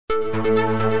Hello,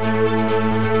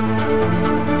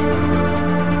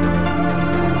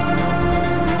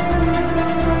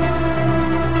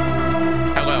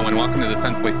 and welcome to the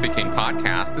Sensibly Speaking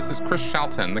podcast. This is Chris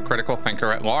Shelton, the critical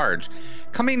thinker at large,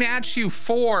 coming at you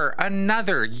for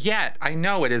another yet. I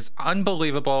know it is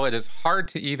unbelievable. It is hard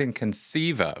to even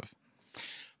conceive of.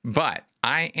 But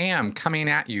I am coming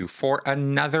at you for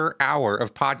another hour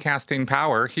of podcasting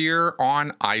power here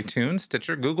on iTunes,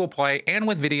 Stitcher, Google Play, and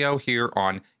with video here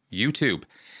on YouTube.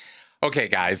 Okay,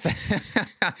 guys.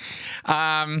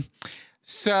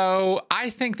 So I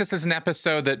think this is an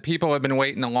episode that people have been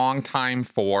waiting a long time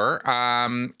for,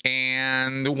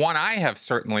 and one I have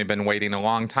certainly been waiting a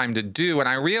long time to do. And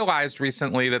I realized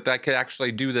recently that I could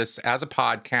actually do this as a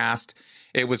podcast.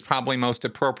 It was probably most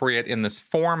appropriate in this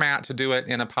format to do it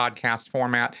in a podcast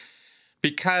format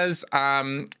because,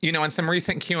 in some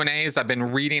recent Q&As, I've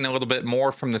been reading a little bit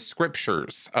more from the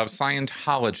scriptures of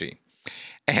Scientology.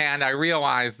 And I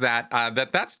realized that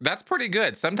that's pretty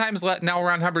good. Sometimes let L.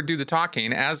 Ron Hubbard do the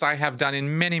talking, as I have done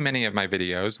in many, many of my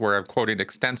videos where I've quoted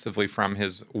extensively from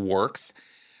his works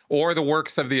or the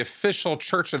works of the official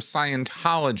Church of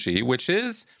Scientology, which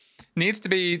needs to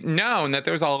be known that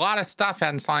there's a lot of stuff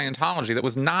in Scientology that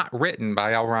was not written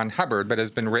by L. Ron Hubbard, but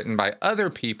has been written by other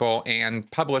people and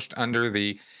published under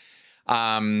the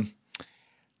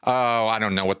I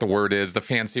don't know what the word is, the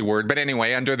fancy word. But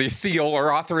anyway, under the seal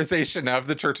or authorization of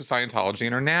the Church of Scientology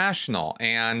International.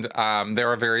 And there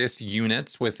are various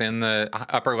units within the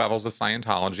upper levels of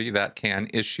Scientology that can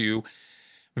issue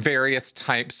various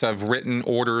types of written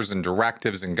orders and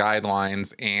directives and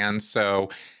guidelines. And so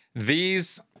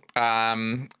these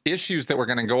issues that we're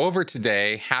going to go over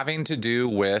today having to do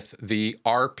with the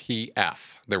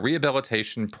RPF, the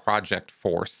Rehabilitation Project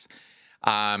Force.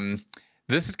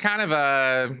 This is kind of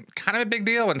a big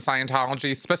deal in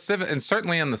Scientology, specific, and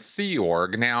certainly in the Sea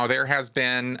Org. Now, there has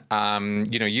been,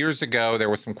 years ago, there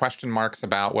was some question marks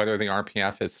about whether the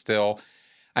RPF is still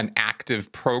an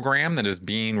active program that is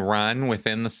being run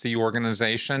within the Sea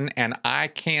Organization. And I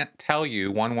can't tell you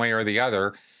one way or the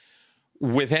other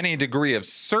with any degree of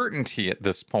certainty at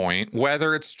this point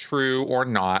whether it's true or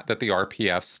not that the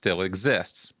RPF still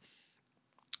exists.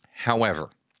 However,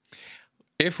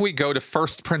 if we go to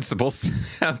first principles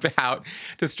about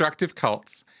destructive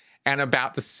cults and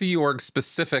about the Sea Org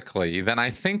specifically, then I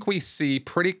think we see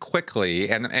pretty quickly,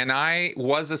 and I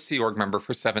was a Sea Org member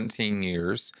for 17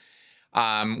 years,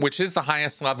 which is the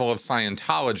highest level of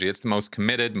Scientology. It's the most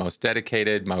committed, most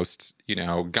dedicated, most,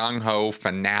 gung-ho,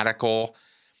 fanatical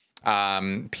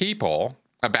people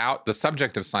about the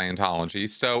subject of Scientology.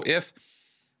 So if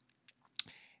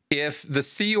the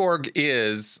Sea Org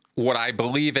is what I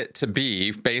believe it to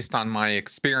be, based on my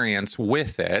experience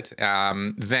with it,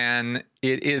 then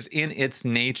it is in its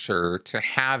nature to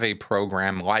have a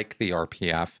program like the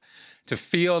RPF, to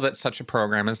feel that such a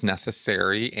program is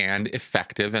necessary and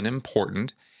effective and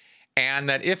important, and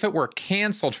that if it were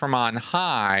canceled from on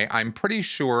high, I'm pretty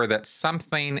sure that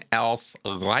something else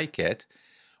like it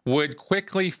would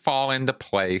quickly fall into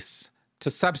place to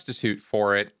substitute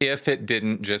for it if it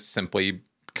didn't just simply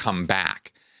come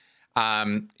back.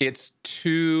 It's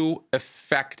too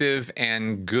effective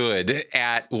and good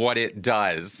at what it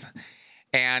does.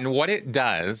 And what it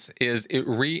does is it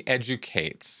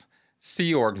re-educates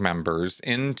Sea Org members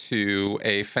into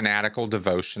a fanatical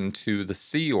devotion to the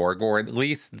Sea Org, or at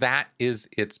least that is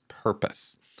its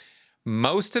purpose.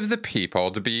 Most of the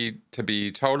people, to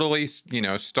be totally,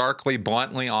 starkly,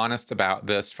 bluntly honest about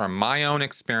this, from my own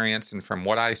experience and from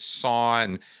what I saw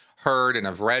and heard and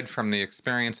have read from the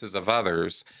experiences of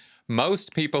others,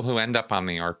 most people who end up on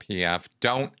the RPF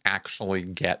don't actually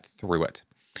get through it.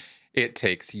 It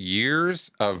takes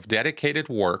years of dedicated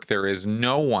work. There is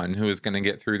no one who is going to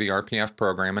get through the RPF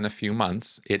program in a few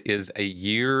months. It is a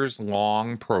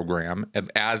years-long program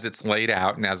as it's laid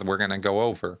out and as we're going to go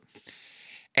over.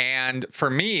 And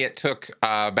for me, it took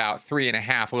about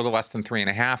a little less than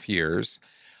 3.5 years.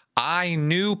 I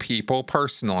knew people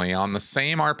personally on the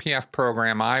same RPF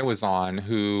program I was on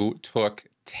who took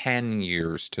 10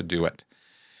 years to do it.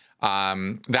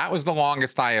 That was the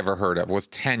longest I ever heard of, was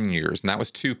 10 years. And that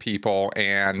was 2 people,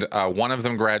 and one of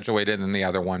them graduated and the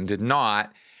other one did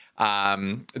not.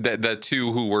 The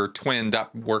 2 who were twinned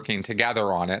up working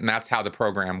together on it. And that's how the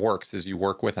program works, is you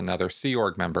work with another Sea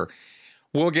Org member.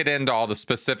 We'll get into all the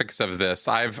specifics of this.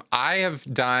 I have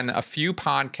done a few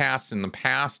podcasts in the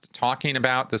past talking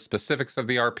about the specifics of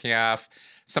the RPF,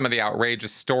 some of the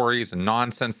outrageous stories and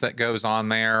nonsense that goes on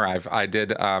there. I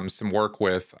did some work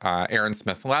with Aaron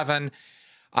Smith-Levin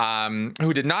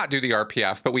who did not do the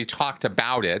RPF, but we talked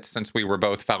about it since we were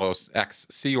both fellow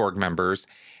ex-Sea Org members,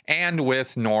 and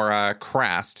with Nora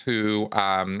Crest, who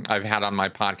I've had on my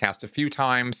podcast a few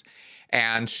times.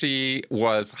 And she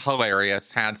was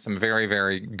hilarious, had some very,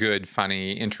 very good,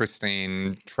 funny,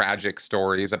 interesting, tragic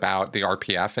stories about the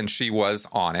RPF, and she was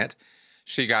on it.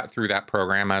 She got through that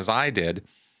program as I did.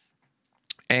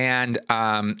 And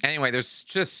anyway, there's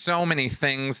just so many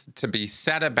things to be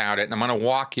said about it, and I'm going to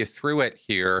walk you through it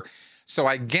here. So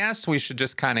I guess we should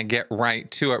just kind of get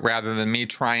right to it rather than me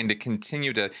trying to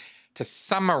continue to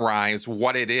summarize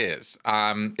what it is.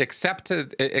 Except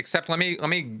let me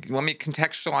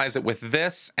contextualize it with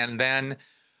this, and then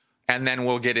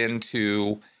we'll get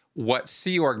into what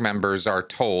Sea Org members are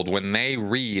told when they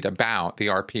read about the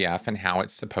RPF and how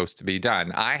it's supposed to be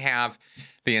done. I have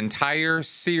the entire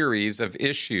series of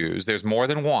issues. There's more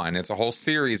than one. It's a whole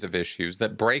series of issues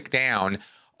that break down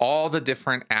all the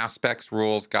different aspects,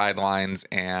 rules, guidelines,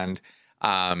 and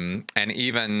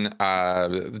even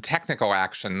the technical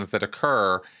actions that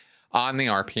occur on the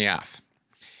RPF.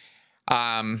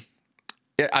 A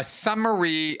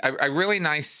really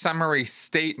nice summary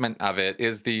statement of it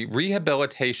is the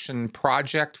Rehabilitation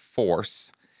Project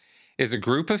Force is a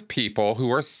group of people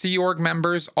who are Sea Org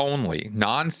members only.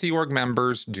 Non-Sea Org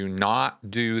members do not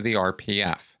do the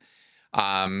RPF.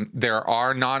 There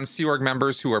are non-Sea Org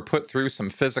members who are put through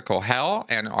some physical hell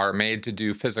and are made to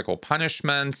do physical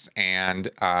punishments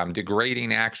and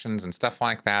degrading actions and stuff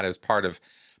like that as part of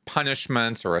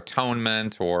punishments or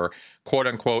atonement or quote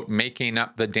unquote making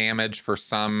up the damage for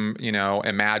some,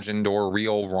 imagined or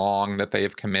real wrong that they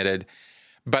have committed.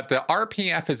 But the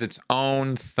RPF is its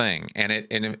own thing, and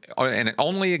it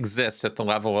only exists at the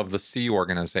level of the Sea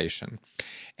Organization.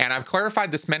 And I've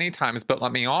clarified this many times, but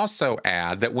let me also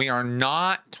add that we are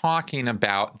not talking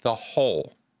about the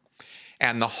whole.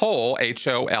 And the whole,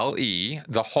 H-O-L-E,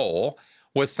 the whole,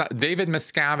 was David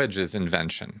Miscavige's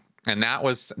invention. And that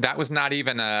was not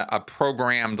even a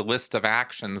programmed list of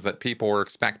actions that people were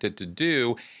expected to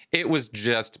do. It was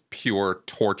just pure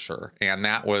torture. And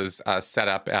that was set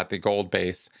up at the Gold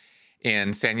Base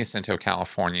in San Jacinto,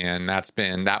 California. And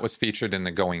that was featured in the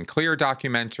Going Clear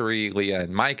documentary. Leah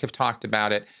and Mike have talked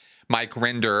about it. Mike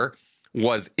Rinder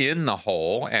was in the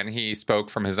hole, and he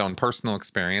spoke from his own personal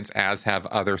experience, as have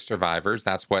other survivors.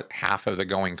 That's what half of the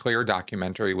Going Clear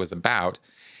documentary was about.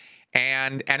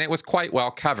 And it was quite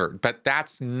well covered, but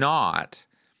that's not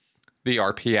the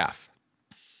RPF.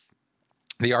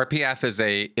 The RPF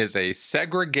is a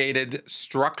segregated,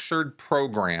 structured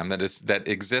program that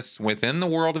exists within the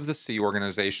world of the Sea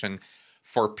Organization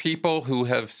for people who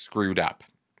have screwed up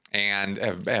and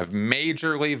have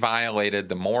majorly violated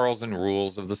the morals and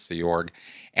rules of the Sea Org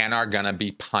and are going to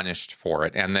be punished for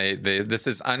it. And this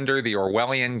is under the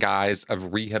Orwellian guise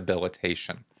of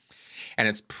rehabilitation. And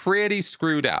it's pretty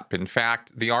screwed up. In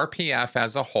fact, the RPF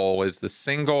as a whole is the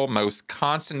single most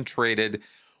concentrated,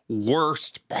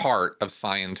 worst part of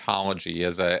Scientology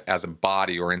as a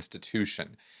body or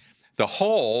institution. The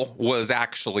whole was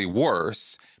actually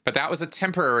worse, but that was a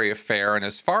temporary affair. And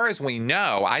as far as we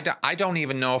know, I don't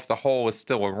even know if the whole is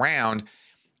still around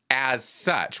as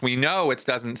such. We know it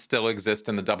doesn't still exist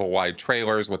in the double-wide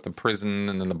trailers with the prison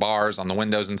and then the bars on the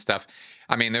windows and stuff.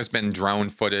 I mean, there's been drone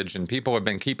footage, and people have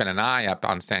been keeping an eye up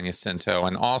on San Jacinto.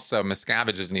 And also,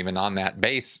 Miscavige isn't even on that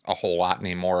base a whole lot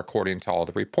anymore, according to all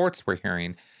the reports we're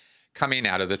hearing coming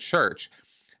out of the church.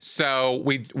 So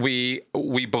we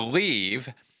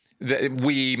believe that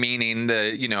we, meaning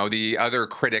the other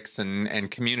critics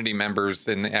and community members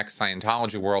in the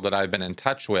ex-Scientology world that I've been in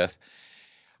touch with,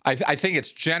 I think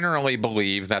it's generally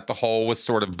believed that the whole was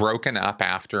sort of broken up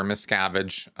after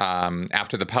Miscavige,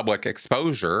 after the public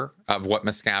exposure of what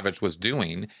Miscavige was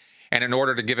doing, and in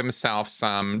order to give himself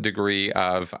some degree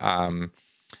of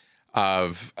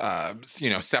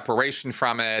separation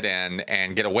from it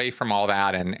and get away from all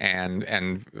that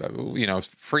and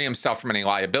free himself from any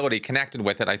liability connected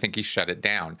with it, I think he shut it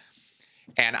down.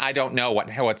 And I don't know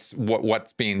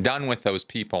what's being done with those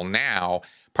people now.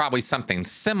 Probably something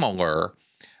similar.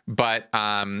 But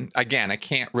again, I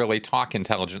can't really talk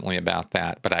intelligently about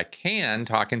that, but I can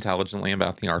talk intelligently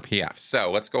about the RPF.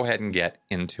 So let's go ahead and get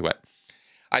into it.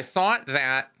 I thought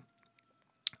that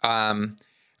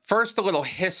first, a little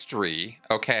history,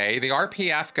 okay? The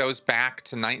RPF goes back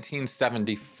to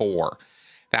 1974.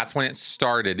 That's when it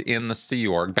started in the Sea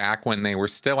Org, back when they were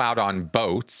still out on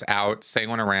boats, out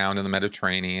sailing around in the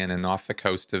Mediterranean and off the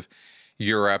coast of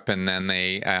Europe, and then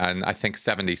I think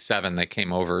 77, they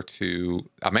came over to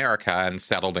America and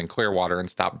settled in Clearwater and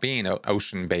stopped being an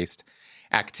ocean-based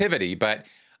activity. But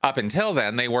Up until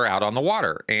then, they were out on the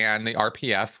water, and the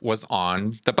RPF was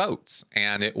on the boats,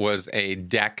 and it was a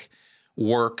deck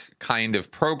work kind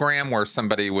of program where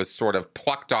somebody was sort of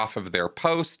plucked off of their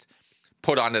post,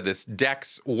 put onto this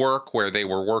deck's work where they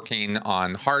were working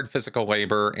on hard physical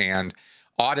labor and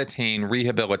auditing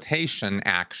rehabilitation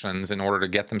actions in order to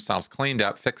get themselves cleaned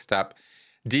up, fixed up,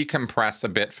 decompress a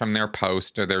bit from their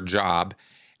post or their job,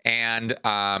 and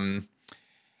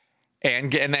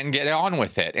then get on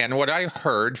with it. And what I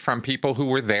heard from people who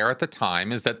were there at the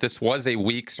time is that this was a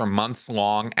weeks or months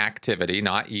long activity,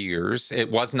 not years.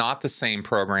 It was not the same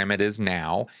program it is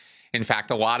now. In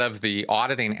fact, a lot of the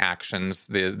auditing actions,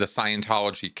 the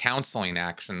Scientology counseling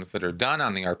actions that are done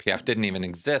on the RPF didn't even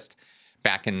exist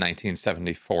back in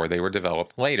 1974. They were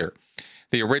developed later.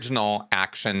 The original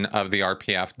action of the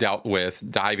RPF dealt with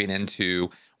diving into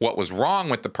what was wrong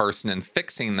with the person and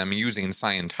fixing them using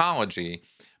Scientology.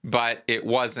 But it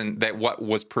wasn't that what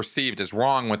was perceived as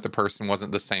wrong with the person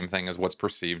wasn't the same thing as what's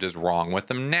perceived as wrong with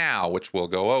them now, which we'll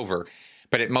go over.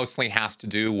 But it mostly has to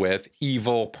do with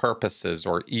evil purposes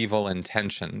or evil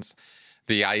intentions.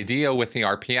 The idea with the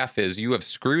RPF is you have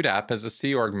screwed up as a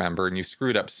Sea Org member, and you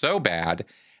screwed up so bad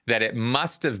that it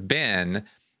must have been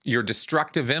your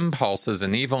destructive impulses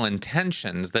and evil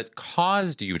intentions that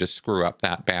caused you to screw up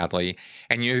that badly,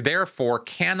 and you therefore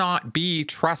cannot be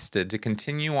trusted to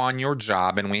continue on your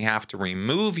job, and we have to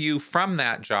remove you from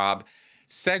that job,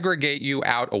 segregate you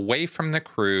out away from the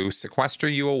crew, sequester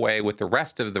you away with the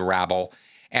rest of the rabble,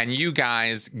 and you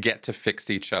guys get to fix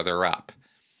each other up.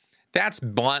 That's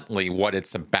bluntly what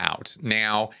it's about.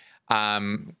 Now,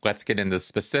 let's get into the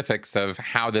specifics of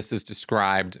how this is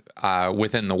described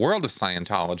within the world of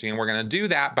Scientology. And we're going to do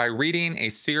that by reading a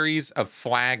series of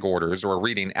flag orders or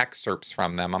reading excerpts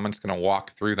from them. I'm just going to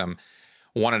walk through them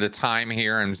one at a time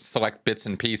here and select bits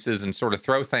and pieces and sort of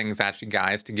throw things at you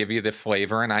guys to give you the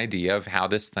flavor and idea of how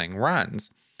this thing runs.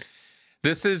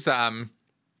 This is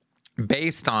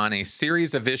based on a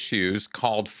series of issues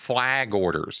called flag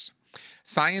orders.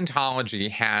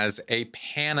 Scientology has a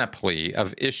panoply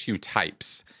of issue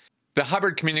types. The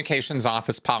Hubbard Communications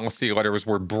Office policy letters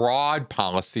were broad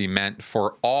policy meant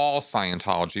for all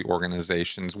Scientology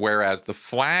organizations, whereas the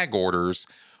flag orders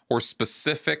were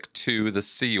specific to the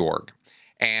Sea Org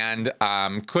and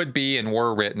could be and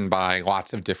were written by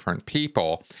lots of different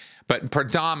people. But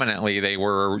predominantly they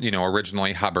were,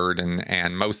 originally Hubbard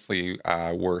and mostly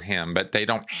were him, but they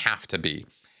don't have to be.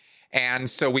 And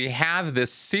so we have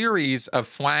this series of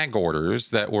flag orders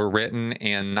that were written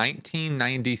in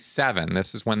 1997.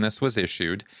 This is when this was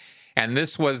issued. And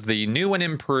this was the new and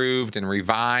improved and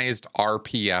revised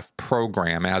RPF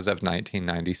program as of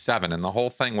 1997. And the whole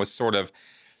thing was sort of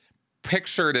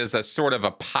pictured as a sort of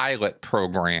a pilot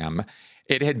program.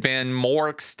 It had been more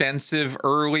extensive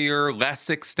earlier, less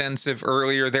extensive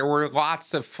earlier. There were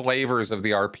lots of flavors of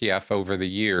the RPF over the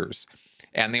years.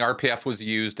 And the RPF was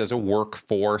used as a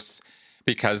workforce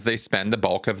because they spend the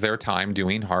bulk of their time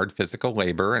doing hard physical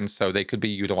labor. And so they could be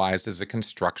utilized as a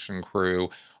construction crew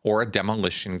or a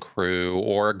demolition crew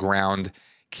or a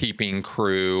groundkeeping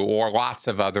crew or lots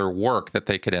of other work that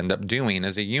they could end up doing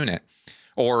as a unit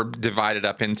or divided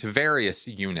up into various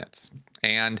units.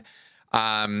 And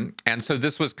so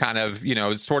this was kind of,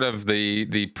 sort of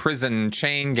the prison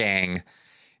chain gang.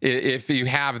 If you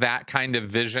have that kind of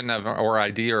vision of or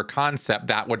idea or concept,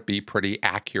 that would be pretty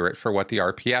accurate for what the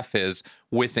RPF is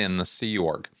within the Sea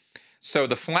Org. So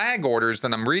the flag orders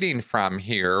that I'm reading from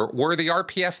here were the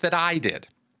RPF that I did.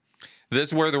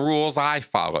 These were the rules I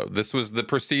followed. This was the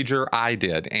procedure I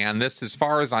did. And this, as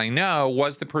far as I know,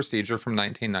 was the procedure from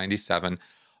 1997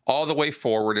 all the way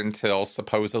forward until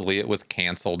supposedly it was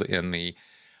canceled in the,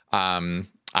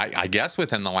 I guess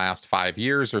within the last 5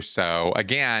 years or so.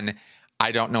 Again,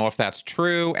 I don't know if that's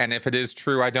true, and if it is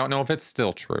true, I don't know if it's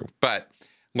still true. But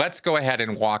let's go ahead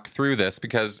and walk through this,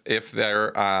 because if there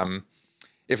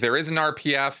is an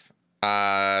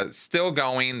RPF still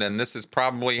going, then this is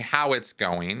probably how it's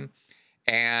going.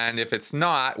 And if it's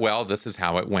not, well, this is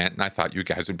how it went, and I thought you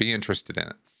guys would be interested in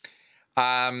it.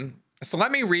 So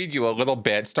let me read you a little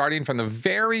bit, starting from the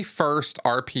very first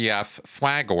RPF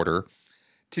flag order,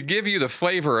 to give you the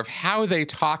flavor of how they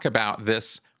talk about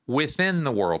this within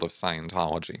the world of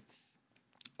Scientology.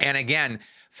 And again,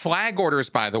 flag orders,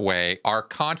 by the way, are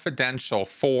confidential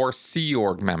for Sea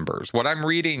Org members. What I'm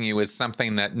reading you is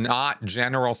something that not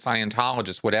general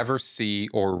Scientologists would ever see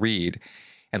or read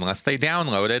unless they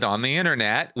download it on the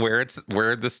internet where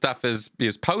the stuff is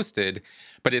posted,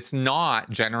 but it's not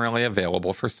generally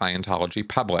available for Scientology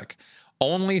public.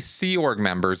 Only Sea Org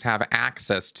members have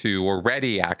access to or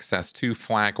ready access to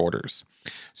flag orders.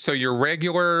 So your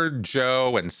regular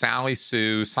Joe and Sally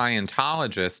Sue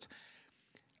Scientologist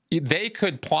they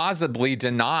could plausibly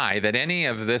deny that any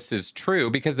of this is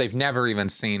true because they've never even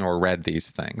seen or read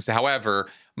these things. However,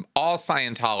 all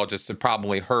Scientologists have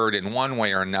probably heard in one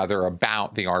way or another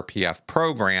about the RPF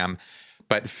program,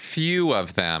 but few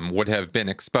of them would have been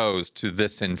exposed to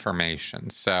this information.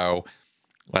 So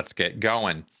let's get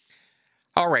going.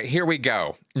 All right, here we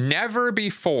go. Never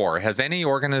before has any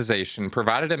organization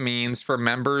provided a means for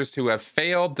members who have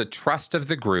failed the trust of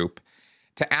the group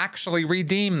to actually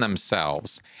redeem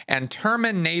themselves and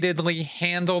terminatedly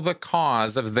handle the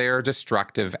cause of their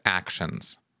destructive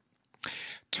actions.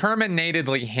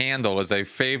 Terminatedly handle is a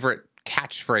favorite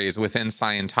catchphrase within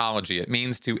Scientology. It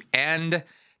means to end,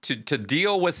 to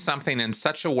deal with something in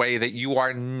such a way that you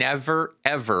are never,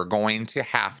 ever going to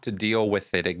have to deal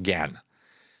with it again.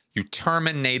 You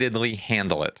terminatedly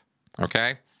handle it,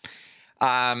 okay?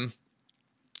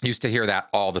 Used to hear that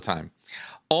all the time.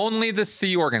 Only the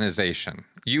Sea Organization,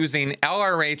 using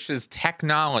LRH's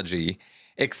technology,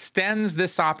 extends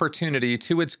this opportunity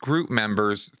to its group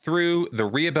members through the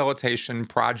Rehabilitation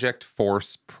Project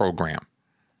Force program.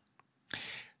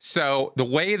 So the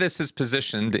way this is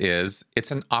positioned is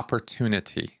it's an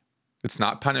opportunity. It's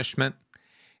not punishment.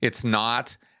 It's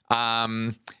not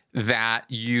that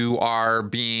you are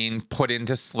being put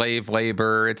into slave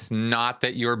labor. It's not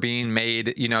that you're being made,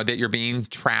 that you're being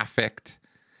trafficked,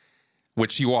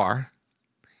 which you are.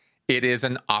 It is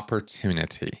an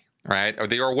opportunity, right? Or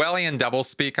the Orwellian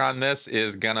doublespeak on this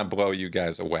is going to blow you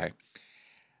guys away.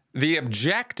 The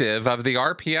objective of the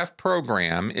RPF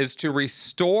program is to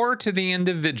restore to the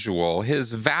individual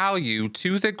his value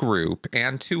to the group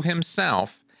and to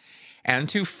himself, and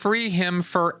to free him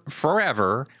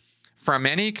forever from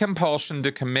any compulsion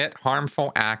to commit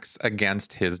harmful acts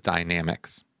against his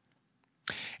dynamics.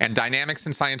 And dynamics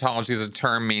in Scientology is a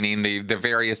term meaning the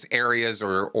various areas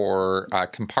or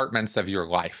compartments of your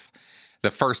life.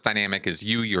 The first dynamic is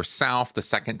you yourself. The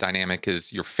second dynamic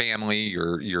is your family,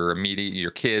 your immediate,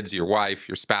 your kids, your wife,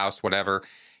 your spouse, whatever.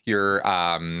 Your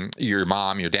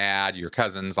mom, your dad, your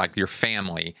cousins, like your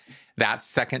family. That's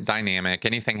second dynamic.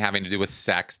 Anything having to do with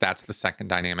sex, that's the second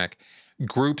dynamic.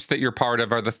 Groups that you're part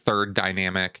of are the third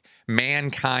dynamic.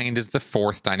 Mankind is the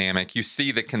fourth dynamic. You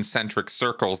see the concentric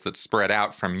circles that spread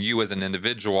out from you as an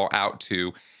individual out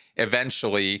to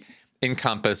eventually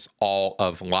encompass all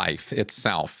of life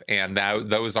itself. And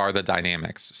those are the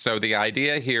dynamics. So the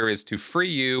idea here is to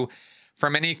free you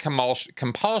from any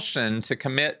compulsion to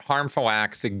commit harmful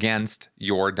acts against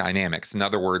your dynamics. In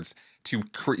other words, to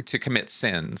commit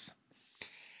sins.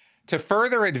 To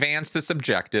further advance this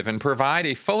objective and provide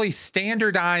a fully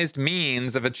standardized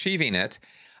means of achieving it,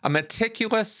 a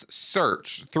meticulous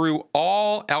search through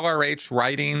all LRH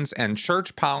writings and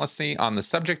church policy on the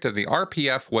subject of the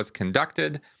RPF was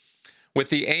conducted with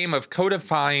the aim of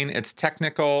codifying its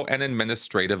technical and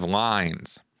administrative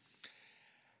lines.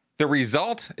 The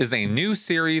result is a new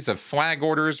series of flag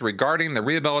orders regarding the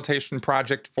Rehabilitation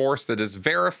Project Force that is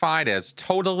verified as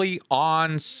totally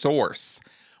on source,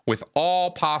 with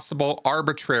all possible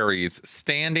arbitraries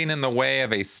standing in the way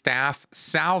of a staff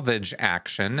salvage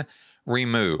action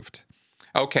removed.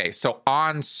 Okay, so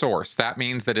on source, that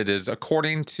means that it is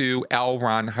according to L.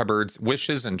 Ron Hubbard's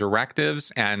wishes and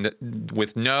directives and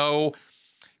with no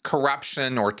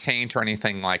corruption or taint or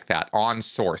anything like that. On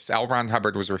source. L. Ron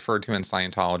Hubbard was referred to in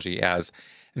Scientology as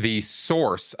the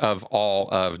source of all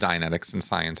of Dianetics and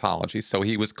Scientology. So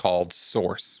he was called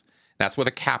source. That's with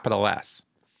a capital S.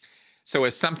 So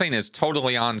if something is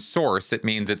totally on source, it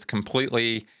means it's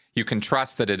completely, you can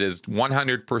trust that it is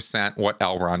 100% what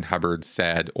L. Ron Hubbard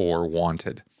said or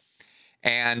wanted.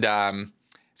 And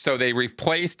so they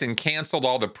replaced and canceled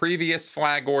all the previous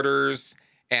flag orders.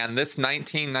 And this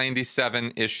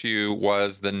 1997 issue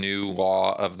was the new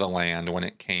law of the land when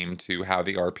it came to how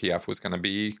the RPF was going to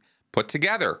be put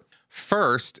together.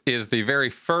 First is the very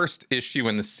first issue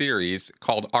in the series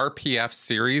called RPF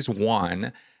Series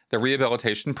 1, the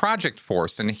Rehabilitation Project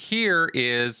Force. And here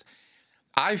is,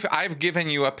 I've given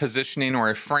you a positioning or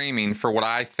a framing for what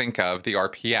I think of the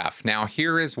RPF. Now,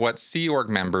 here is what Sea Org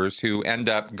members who end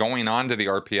up going on to the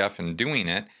RPF and doing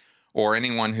it, or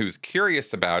anyone who's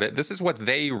curious about it, this is what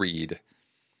they read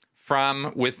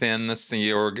from within the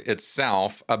Sea Org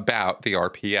itself about the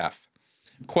RPF.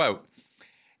 Quote,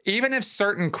 even if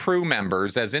certain crew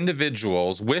members as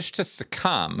individuals wish to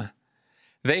succumb,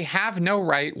 they have no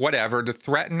right whatever to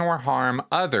threaten or harm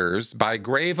others by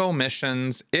grave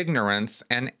omissions, ignorance,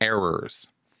 and errors.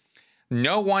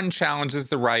 No one challenges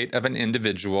the right of an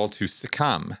individual to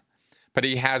succumb, but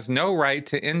he has no right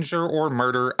to injure or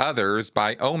murder others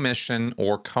by omission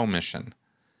or commission.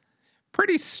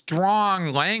 Pretty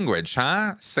strong language,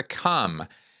 huh? Succumb.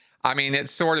 I mean, it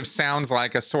sort of sounds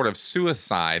like a sort of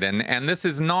suicide, and this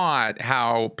is not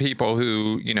how people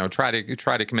who try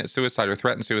to commit suicide or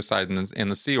threaten suicide in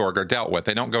the Sea Org are dealt with.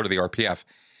 They don't go to the RPF.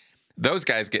 Those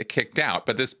guys get kicked out.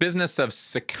 But this business of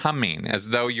succumbing, as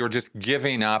though you're just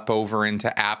giving up over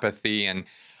into apathy, and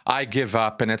I give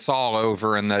up and it's all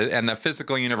over, and the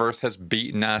physical universe has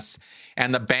beaten us,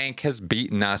 and the bank has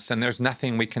beaten us, and there's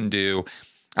nothing we can do.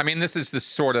 I mean, this is this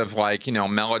sort of like,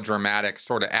 melodramatic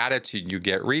sort of attitude you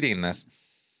get reading this.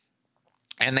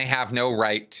 And they have no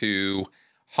right to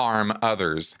harm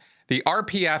others. The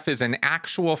RPF is an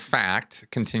actual fact,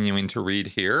 continuing to read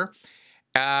here.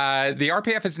 The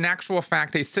RPF is an actual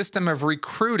fact, a system of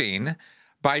recruiting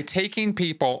by taking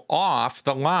people off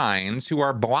the lines who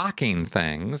are blocking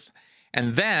things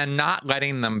and then not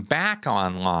letting them back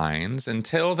on lines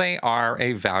until they are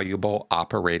a valuable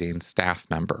operating staff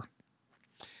member.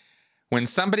 When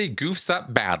somebody goofs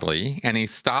up badly and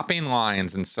he's stopping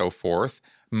lines and so forth,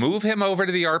 move him over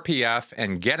to the RPF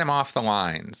and get him off the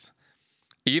lines.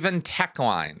 Even tech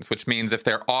lines, which means if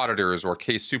they're auditors or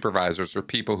case supervisors or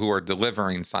people who are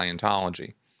delivering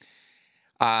Scientology,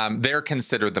 they're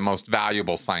considered the most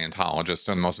valuable Scientologists,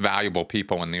 or the most valuable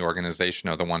people in the organization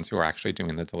are the ones who are actually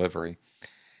doing the delivery.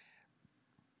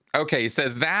 Okay, he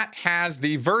says that has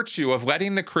the virtue of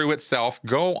letting the crew itself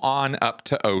go on up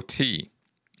to OT.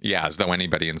 Yeah, as though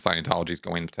anybody in Scientology is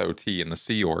going to OT in the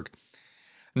Sea Org.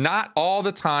 Not all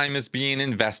the time is being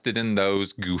invested in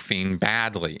those goofing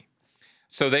badly.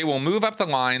 So they will move up the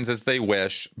lines as they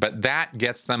wish, but that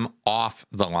gets them off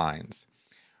the lines.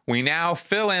 We now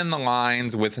fill in the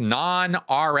lines with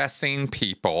non-RSing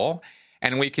people,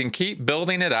 and we can keep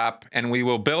building it up, and we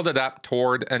will build it up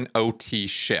toward an OT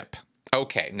ship.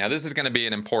 Okay, now this is going to be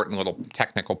an important little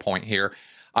technical point here.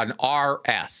 An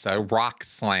RS, a rock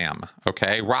slam,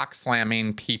 okay? Rock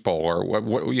slamming people, or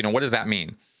what does that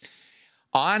mean?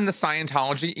 On the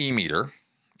Scientology e-meter,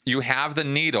 you have the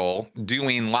needle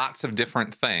doing lots of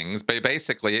different things, but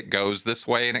basically it goes this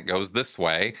way and it goes this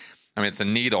way. I mean, it's a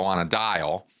needle on a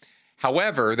dial.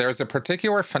 However, there's a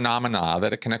particular phenomena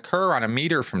that it can occur on a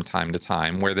meter from time to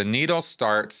time where the needle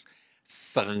starts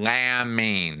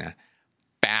slamming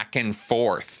back and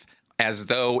forth as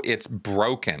though it's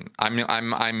broken.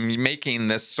 I'm making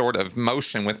this sort of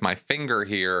motion with my finger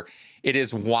here. It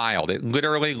is wild. It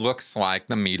literally looks like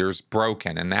the meter's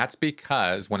broken. And that's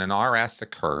because when an RS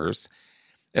occurs,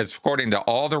 as according to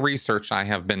all the research I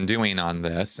have been doing on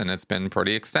this, and it's been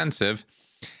pretty extensive,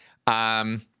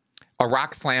 a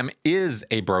rock slam is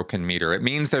a broken meter. It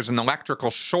means there's an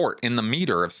electrical short in the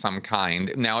meter of some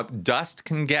kind. Now, dust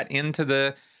can get into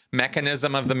the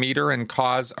mechanism of the meter and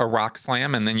cause a rock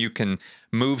slam, and then you can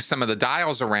move some of the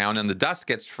dials around and the dust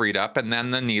gets freed up, and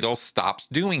then the needle stops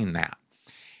doing that.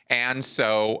 And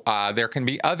so there can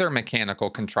be other mechanical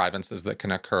contrivances that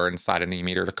can occur inside an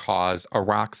e-meter to cause a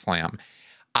rock slam.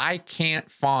 I can't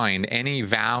find any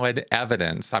valid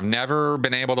evidence. I've never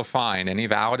been able to find any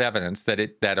valid evidence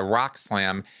that a rock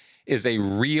slam is a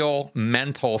real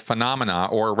mental phenomena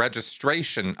or a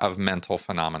registration of mental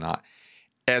phenomena.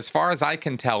 As far as I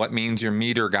can tell, it means your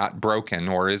meter got broken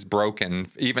or is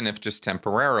broken, even if just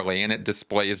temporarily, and it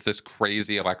displays this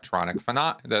crazy electronic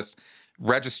this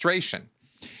registration.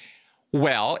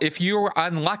 Well, if you're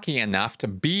unlucky enough to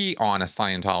be on a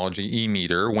Scientology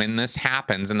e-meter when this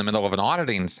happens in the middle of an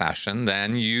auditing session,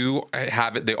 then you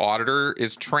have it. The auditor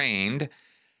is trained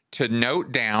to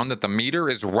note down that the meter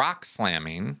is rock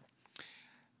slamming,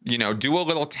 do a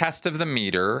little test of the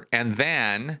meter, and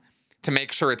then to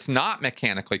make sure it's not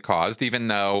mechanically caused, even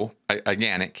though,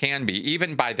 again, it can be,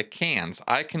 even by the cans.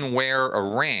 I can wear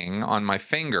a ring on my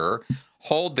finger,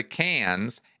 hold the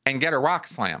cans, and get a rock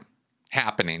slam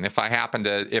happening. If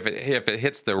it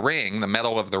hits the ring, the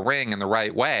metal of the ring in the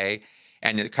right way,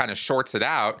 and it kind of shorts it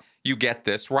out, you get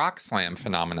this rock slam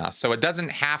phenomena. So it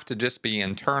doesn't have to just be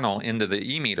internal into the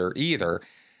e-meter either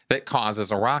that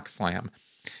causes a rock slam.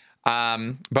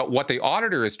 But what the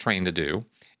auditor is trained to do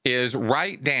is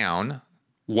write down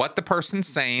what the person's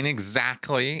saying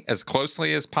exactly, as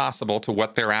closely as possible to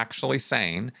what they're actually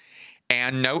saying,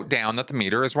 and note down that the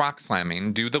meter is rock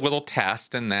slamming, do the little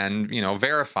test, and then,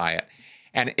 verify it.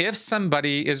 And if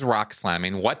somebody is rock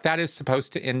slamming, what that is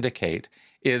supposed to indicate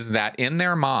is that in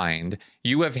their mind,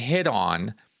 you have hit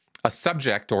on a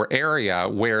subject or area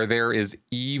where there is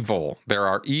evil. There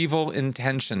are evil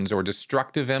intentions or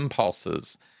destructive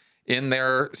impulses in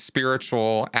their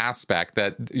spiritual aspect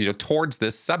that, towards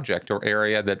this subject or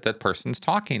area that that person's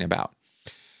talking about.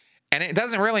 And it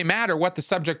doesn't really matter what the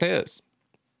subject is.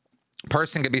 A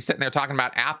person could be sitting there talking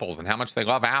about apples and how much they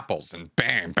love apples, and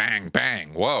bang, bang,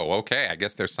 bang. Whoa, okay, I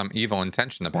guess there's some evil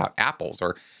intention about apples.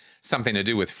 Or something to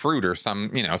do with fruit or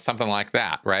something like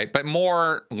that, right? But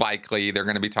more likely, they're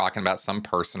going to be talking about some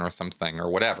person or something or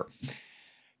whatever.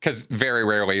 Because very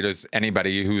rarely does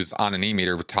anybody who's on an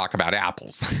e-meter talk about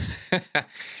apples.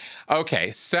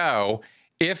 Okay, so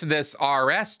if this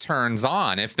RS turns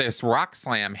on, if this rock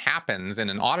slam happens in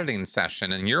an auditing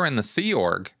session and you're in the Sea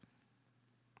Org,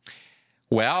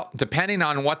 well, depending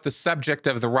on what the subject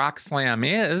of the rock slam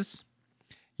is,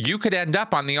 you could end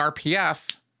up on the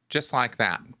RPF just like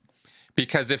that.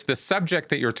 Because if the subject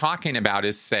that you're talking about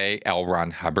is, say, L.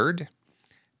 Ron Hubbard,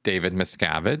 David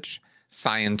Miscavige,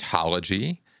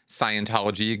 Scientology,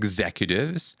 Scientology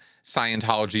executives,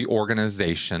 Scientology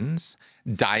organizations,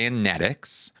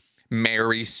 Dianetics,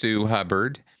 Mary Sue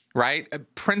Hubbard, right?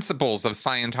 Principles of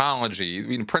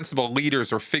Scientology, principal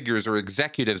leaders or figures or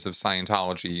executives of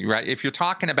Scientology, right? If you're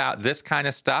talking about this kind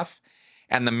of stuff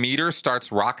and the meter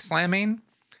starts rock slamming,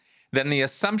 then the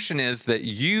assumption is that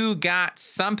you got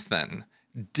something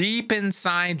deep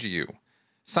inside you,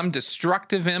 some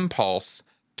destructive impulse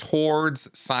towards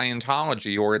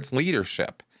Scientology or its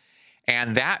leadership.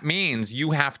 And that means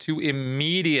you have to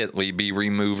immediately be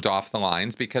removed off the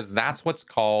lines because that's what's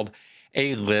called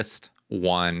a List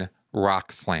 1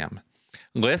 rock slam.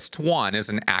 List 1 is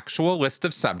an actual list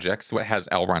of subjects. It has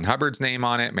L. Ron Hubbard's name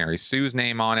on it, Mary Sue's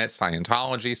name on it,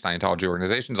 Scientology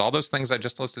organizations, all those things I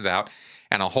just listed out,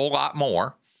 and a whole lot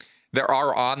more. There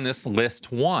are on this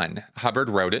List 1. Hubbard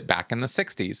wrote it back in the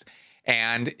 60s.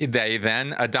 And they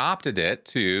then adopted it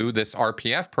to this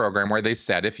RPF program where they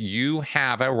said if you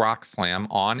have a rock slam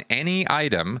on any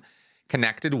item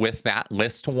connected with that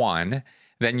List 1,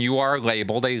 then you are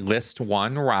labeled a List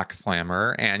 1 rock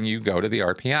slammer and you go to the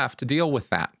RPF to deal with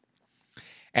that.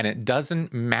 And it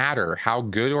doesn't matter how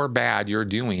good or bad you're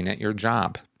doing at your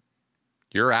job.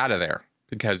 You're out of there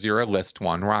because you're a List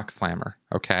 1 rock slammer,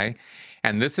 okay?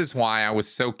 And this is why I was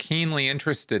so keenly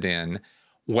interested in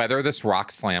whether this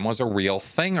rock slam was a real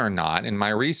thing or not in my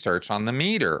research on the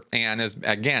meter. And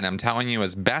again, I'm telling you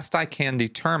as best I can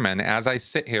determine as I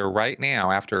sit here right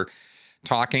now after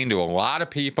talking to a lot of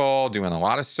people, doing a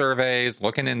lot of surveys,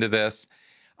 looking into this,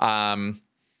 of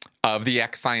the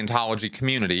ex-Scientology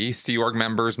community, Sea Org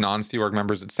members, non-Sea Org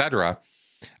members, etc.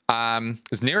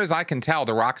 As near as I can tell,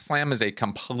 the rock slam is a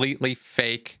completely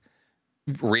fake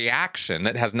reaction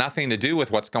that has nothing to do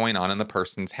with what's going on in the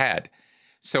person's head.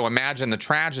 So imagine the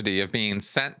tragedy of being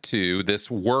sent to this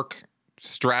work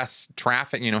stress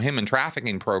human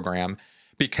trafficking program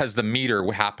because the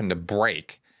meter happened to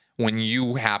break when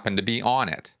you happen to be on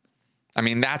it. I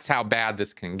mean, that's how bad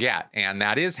this can get. And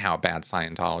that is how bad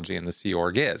Scientology and the Sea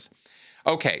Org is.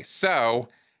 Okay, so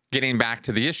getting back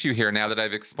to the issue here, now that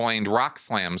I've explained rock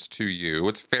slams to you,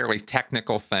 it's a fairly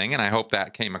technical thing, and I hope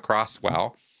that came across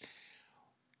well.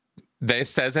 It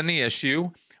says in the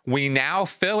issue, we now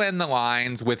fill in the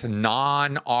lines with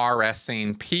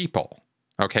non-RSing people.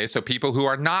 Okay, so people who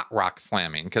are not rock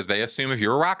slamming, because they assume if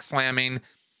you're rock slamming,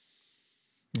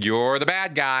 you're the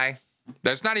bad guy.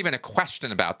 There's not even a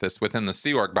question about this within the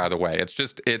Sea Org, by the way.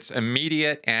 It's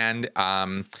immediate and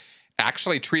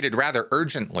actually treated rather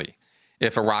urgently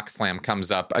if a rock slam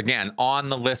comes up, again, on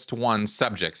the List 1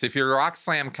 subjects. If your rock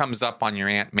slam comes up on your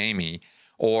Aunt Mamie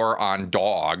or on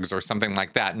dogs or something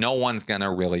like that, no one's going to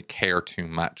really care too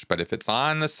much. But if it's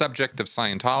on the subject of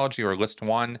Scientology or List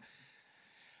 1,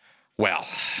 well,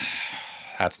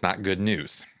 that's not good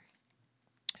news.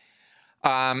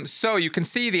 So you can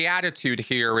see the attitude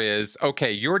here is,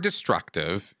 okay, you're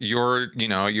destructive. You're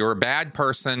a bad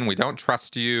person. We don't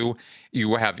trust you.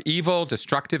 You have evil,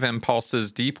 destructive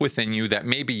impulses deep within you that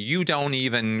maybe you don't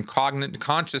even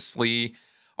consciously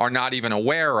are not even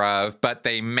aware of, but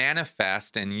they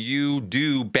manifest and you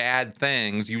do bad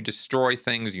things. You destroy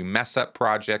things. You mess up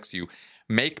projects. You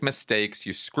make mistakes.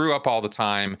 You screw up all the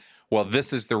time. Well,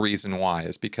 this is the reason why,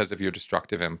 is because of your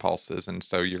destructive impulses. And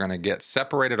so you're going to get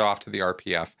separated off to the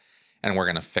RPF, and we're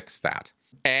going to fix that.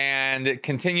 And it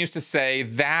continues to say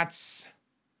that's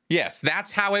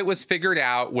how it was figured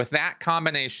out with that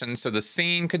combination so the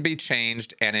scene could be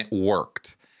changed, and it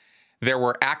worked. There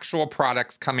were actual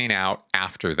products coming out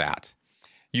after that.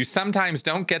 You sometimes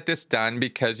don't get this done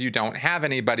because you don't have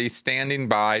anybody standing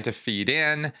by to feed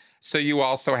in. So you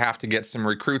also have to get some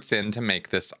recruits in to make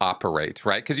this operate,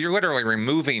 right? Because you're literally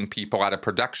removing people out of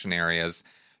production areas.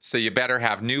 So you better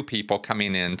have new people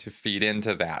coming in to feed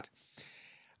into that.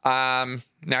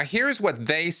 Now, here's what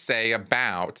they say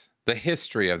about the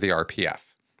history of the RPF.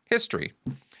 History.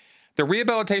 The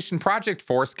Rehabilitation Project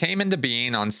Force came into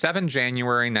being on 7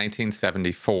 January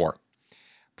 1974.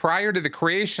 Prior to the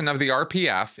creation of the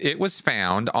RPF, it was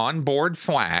found on board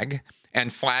flag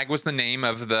And Flag was the name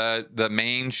of the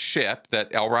main ship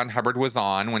that L. Ron Hubbard was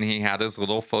on when he had his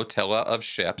little flotilla of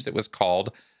ships. It was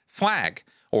called Flag,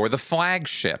 or the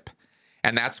flagship.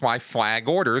 And that's why flag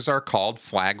orders are called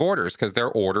flag orders, because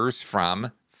they're orders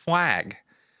from Flag,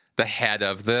 the head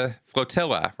of the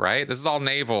flotilla, right? This is all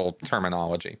naval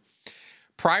terminology.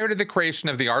 Prior to the creation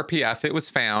of the RPF, it was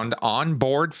found on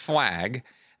board Flag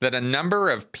that a number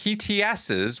of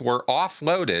PTSs were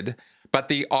offloaded, but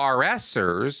the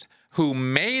RSers who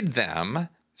made them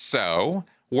so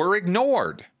were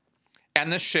ignored.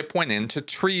 And the ship went into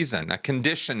treason, a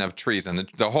condition of treason.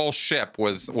 The whole ship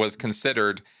was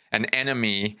considered an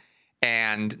enemy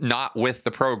and not with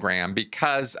the program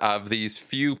because of these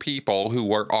few people who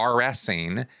were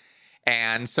RSing.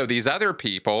 And so these other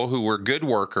people who were good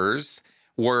workers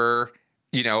were,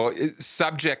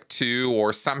 subject to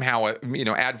or somehow,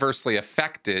 adversely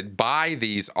affected by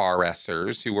these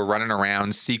RSers who were running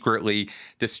around secretly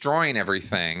destroying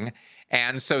everything.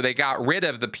 And so they got rid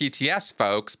of the PTS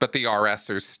folks, but the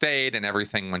RSers stayed and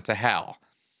everything went to hell.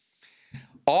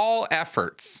 All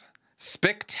efforts,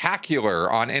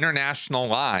 spectacular on international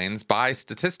lines by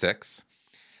statistics,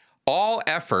 all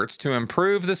efforts to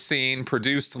improve the scene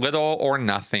produced little or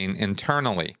nothing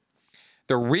internally.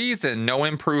 The reason no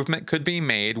improvement could be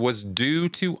made was due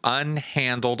to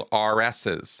unhandled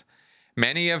RSs,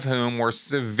 many of whom were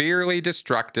severely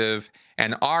destructive,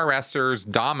 and RSers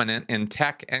dominant in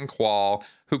tech and qual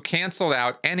who canceled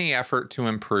out any effort to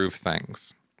improve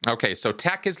things. Okay, so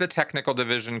tech is the technical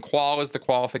division, qual is the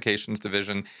qualifications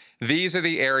division. These are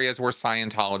the areas where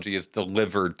Scientology is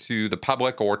delivered to the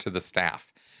public or to the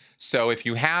staff. So if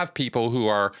you have people who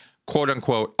are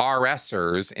quote-unquote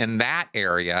RSers in that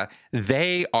area,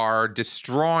 they are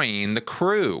destroying the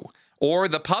crew or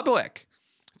the public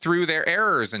through their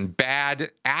errors and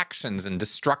bad actions and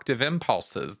destructive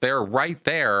impulses. They're right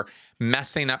there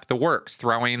messing up the works,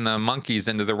 throwing the monkeys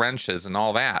into the wrenches and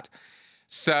all that.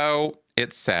 So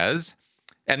it says,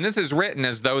 and this is written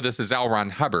as though this is L.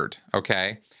 Ron Hubbard,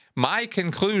 okay? My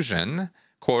conclusion,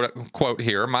 quote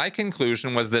here, my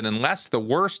conclusion was that unless the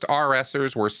worst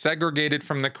RSers were segregated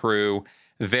from the crew,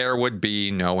 there would be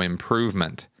no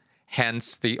improvement.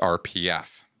 Hence the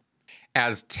RPF.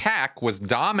 As tech was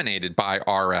dominated by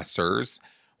RSers,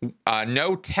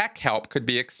 no tech help could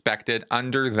be expected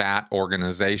under that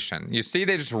organization. You see,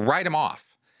 they just write them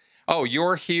off. Oh,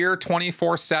 you're here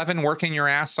 24/7 working your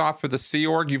ass off for the Sea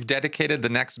Org. You've dedicated the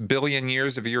next billion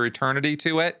years of your eternity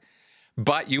to it,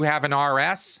 but you have an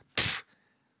RS? Pfft,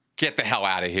 get the hell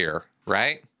out of here,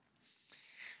 right?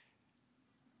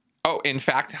 Oh, in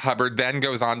fact, Hubbard then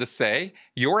goes on to say,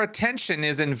 your attention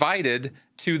is invited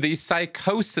to the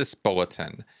psychosis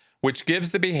bulletin, which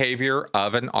gives the behavior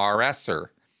of an RSer.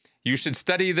 You should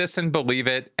study this and believe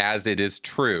it as it is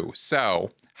true.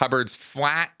 So Hubbard's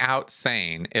flat out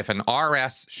saying, if an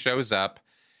RS shows up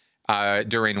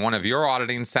during one of your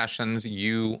auditing sessions,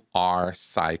 you are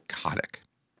psychotic.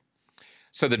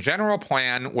 So the general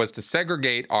plan was to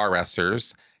segregate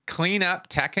RSers, clean up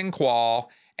tech and qual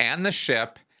and the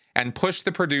ship, and push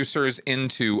the producers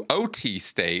into OT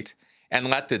state and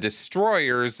let the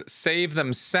destroyers save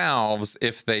themselves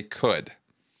if they could.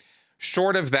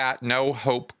 Short of that, no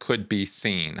hope could be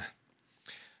seen.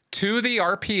 To the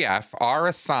RPF are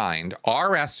assigned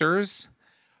RSers,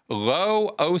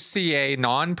 low OCA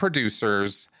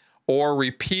non-producers, or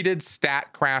repeated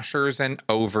stat crashers and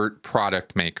overt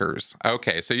product makers.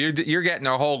 Okay, so you're getting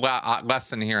a whole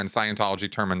lesson here in Scientology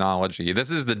terminology.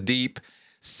 This is the deep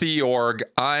Sea Org,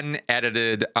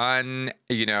 unedited,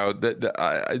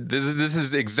 this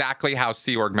is exactly how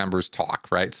Sea Org members talk,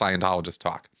 right? Scientologists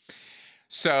talk.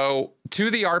 So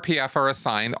to the RPF are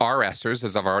assigned RSers,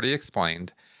 as I've already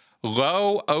explained,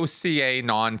 low OCA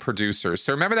non-producers.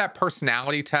 So remember that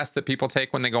personality test that people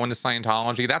take when they go into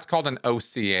Scientology? That's called an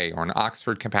OCA, or an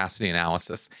Oxford Capacity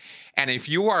Analysis. And if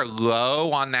you are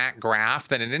low on that graph,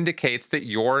 then it indicates that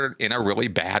you're in a really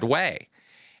bad way.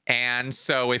 And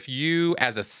so if you,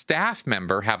 as a staff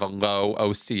member, have a low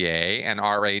OCA and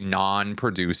are a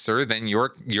non-producer, then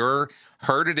you're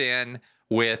herded in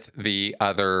with the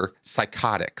other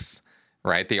psychotics,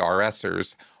 right? The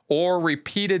RSers, or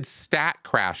repeated stat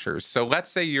crashers. So let's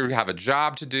say you have a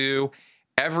job to do.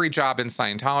 Every job in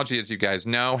Scientology, as you guys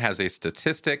know, has a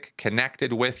statistic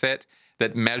connected with it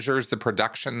that measures the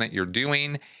production that you're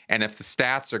doing. And if the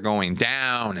stats are going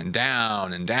down and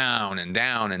down and down and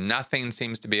down and nothing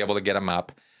seems to be able to get them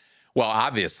up, well,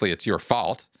 obviously it's your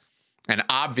fault. And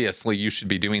obviously you should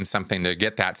be doing something to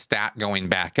get that stat going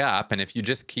back up. And if you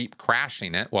just keep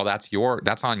crashing it, well,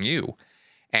 that's on you.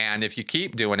 And if you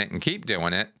keep doing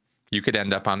it, you could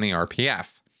end up on the RPF.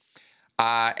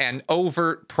 And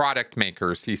overt product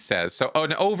makers, he says. So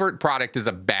an overt product is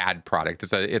a bad product.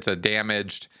 It's a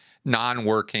damaged,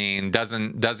 non-working,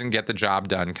 doesn't get the job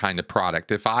done kind of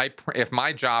product. If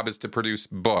my job is to produce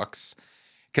books,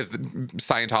 because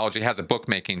Scientology has a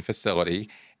bookmaking facility,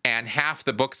 and half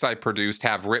the books I produced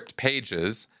have ripped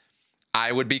pages,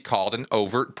 I would be called an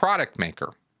overt product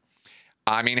maker.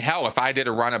 I mean, hell, if I did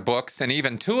a run of books and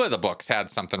even 2 of the books had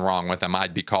something wrong with them,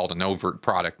 I'd be called an overt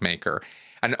product maker.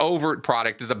 An overt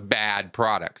product is a bad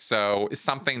product, so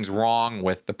something's wrong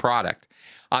with the product.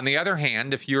 On the other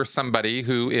hand, if you're somebody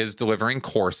who is delivering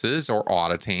courses or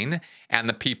auditing, and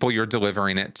the people you're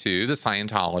delivering it to, the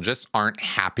Scientologists, aren't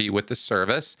happy with the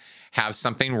service, have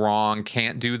something wrong,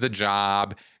 can't do the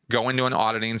job, go into an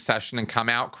auditing session and come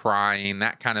out crying,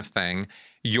 that kind of thing,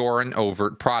 you're an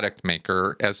overt product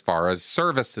maker as far as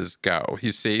services go.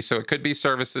 You see, so it could be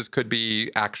services, could be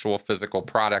actual physical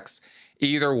products.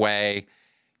 Either way,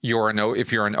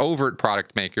 if you're an overt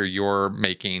product maker, you're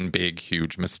making big,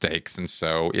 huge mistakes. And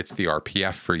so it's the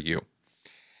RPF for you.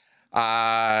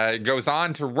 It goes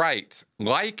on to write,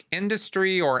 like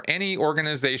industry or any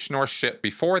organization or ship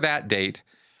before that date,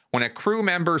 when a crew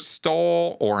member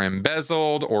stole or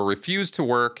embezzled or refused to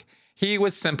work, he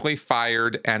was simply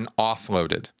fired and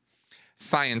offloaded.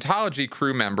 Scientology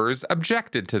crew members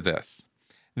objected to this.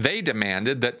 They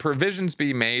demanded that provisions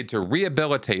be made to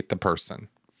rehabilitate the person.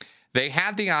 They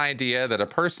had the idea that a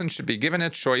person should be given a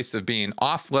choice of being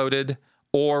offloaded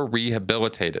or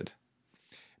rehabilitated.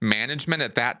 Management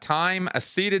at that time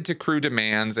acceded to crew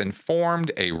demands and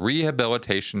formed a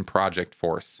rehabilitation project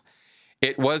force.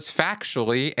 It was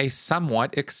factually a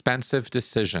somewhat expensive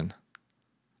decision.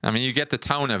 I mean, you get the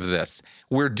tone of this.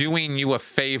 We're doing you a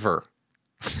favor.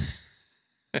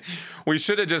 We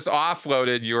should have just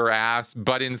offloaded your ass,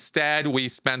 but instead we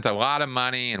spent a lot of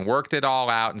money and worked it all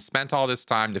out and spent all this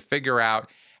time to figure out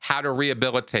how to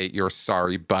rehabilitate your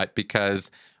sorry butt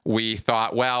because we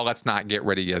thought, well, let's not get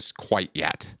rid of you quite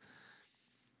yet.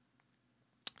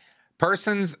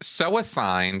 Persons so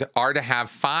assigned are to have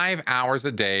 5 hours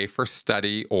a day for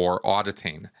study or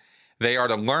auditing. They are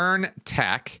to learn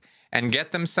tech and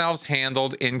get themselves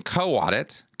handled in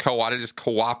co-audit. Co-audit is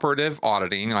cooperative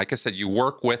auditing. Like I said, you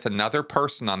work with another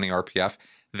person on the RPF.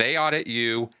 They audit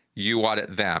you, you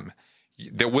audit them.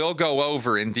 They will go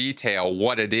over in detail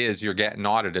what it is you're getting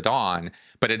audited on,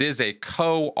 but it is a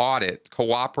co-audit,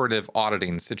 cooperative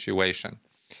auditing situation.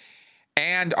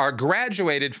 And are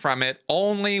graduated from it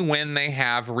only when they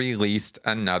have released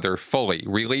another fully.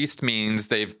 Released means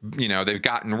they've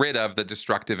gotten rid of the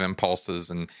destructive impulses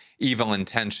and evil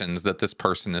intentions that this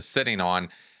person is sitting on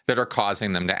that are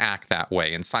causing them to act that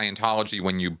way. In Scientology,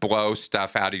 when you blow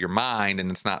stuff out of your mind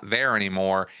and it's not there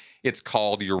anymore, it's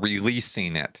called you're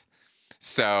releasing it.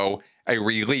 So a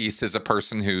release is a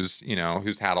person who's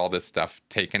had all this stuff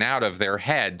taken out of their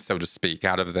head, so to speak,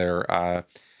 out of their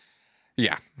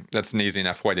yeah, that's an easy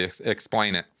enough way to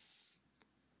explain it.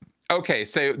 Okay,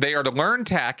 so they are to learn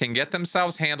tech and get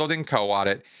themselves handled in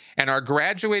co-audit and are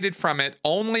graduated from it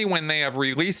only when they have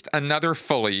released another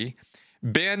fully,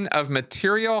 been of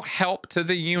material help to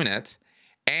the unit,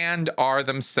 and are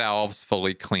themselves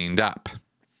fully cleaned up.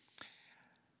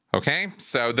 Okay,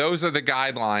 so those are the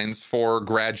guidelines for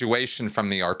graduation from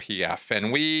the RPF,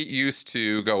 and we used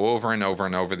to go over and over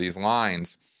and over these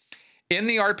lines. In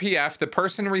the RPF, the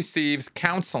person receives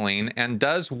counseling and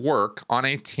does work on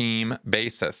a team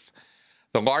basis.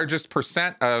 The largest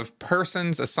percent of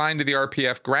persons assigned to the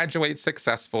RPF graduate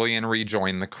successfully and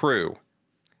rejoin the crew.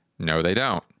 No, they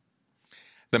don't.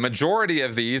 The majority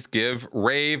of these give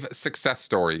rave success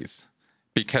stories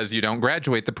because you don't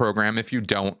graduate the program if you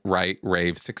don't write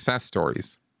rave success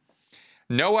stories.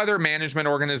 No other management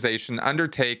organization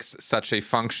undertakes such a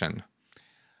function.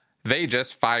 They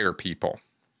just fire people.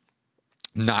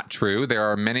 Not true. There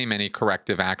are many, many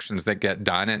corrective actions that get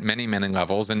done at many, many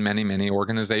levels in many, many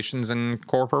organizations and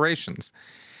corporations.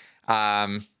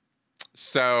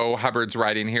 So Hubbard's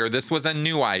writing here, this was a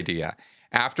new idea.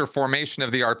 After formation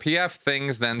of the RPF,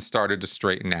 things then started to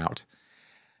straighten out.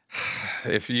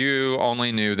 If you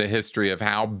only knew the history of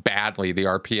how badly the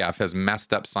RPF has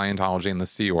messed up Scientology and the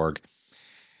Sea Org.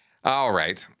 All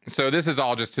right. So this is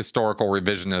all just historical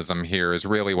revisionism here is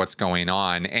really what's going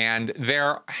on. And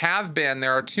there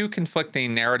are 2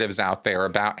 conflicting narratives out there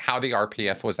about how the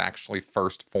RPF was actually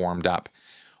first formed up.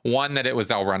 One, that it was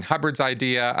L. Ron Hubbard's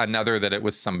idea, another that it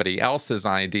was somebody else's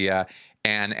idea.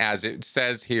 And as it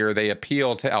says here, they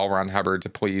appeal to L. Ron Hubbard to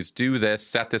please do this,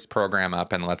 set this program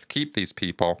up, and let's keep these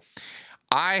people.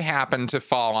 I happen to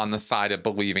fall on the side of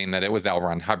believing that it was L.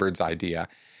 Ron Hubbard's idea.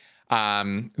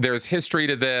 There's history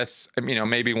to this.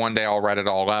 Maybe one day I'll write it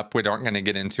all up. We aren't going to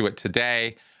get into it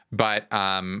today. But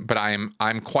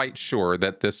I'm quite sure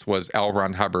that this was L.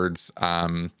 Ron Hubbard's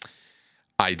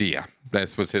idea.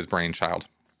 This was his brainchild.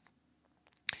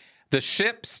 The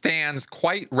ship stands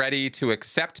quite ready to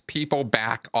accept people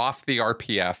back off the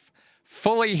RPF,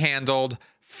 fully handled,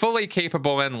 fully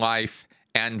capable in life,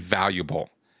 and valuable.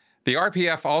 The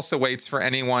RPF also waits for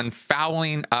anyone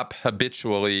fouling up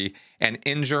habitually and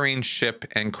injuring ship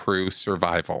and crew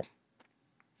survival.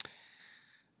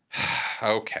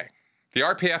 Okay. The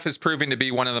RPF is proving to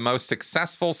be one of the most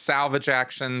successful salvage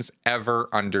actions ever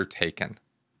undertaken.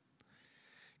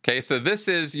 Okay, so this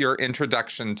is your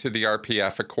introduction to the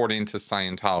RPF according to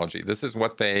Scientology. This is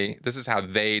how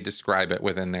they describe it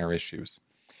within their issues.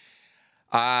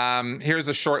 Here's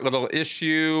a short little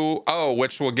issue.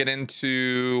 Which we'll get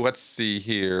into. Let's see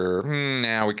here.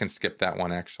 Now we can skip that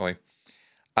one, actually.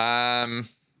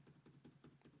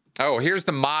 Here's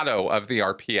the motto of the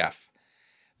RPF.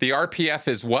 The RPF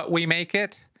is what we make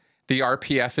it. The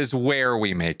RPF is where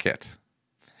we make it.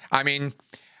 I mean,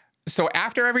 so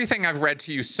after everything I've read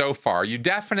to you so far, you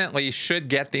definitely should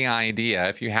get the idea,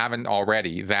 if you haven't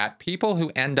already, that people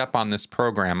who end up on this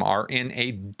program are in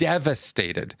a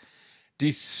devastated,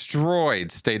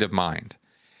 destroyed state of mind.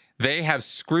 They have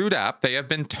screwed up. They have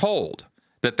been told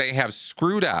that they have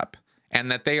screwed up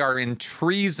and that they are in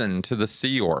treason to the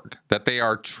Sea Org, that they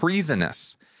are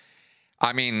treasonous.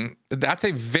 I mean, that's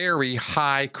a very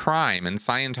high crime in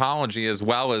Scientology as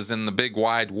well as in the big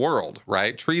wide world,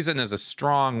 right? Treason is a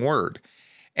strong word.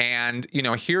 And,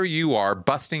 here you are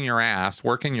busting your ass,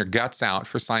 working your guts out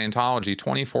for Scientology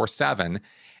 24/7,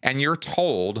 and you're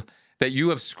told that you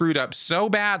have screwed up so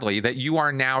badly that you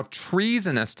are now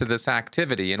treasonous to this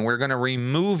activity, and we're going to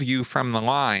remove you from the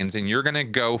lines, and you're going to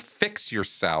go fix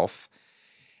yourself,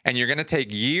 and you're going to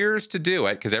take years to do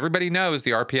it, because everybody knows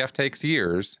the RPF takes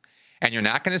years. And you're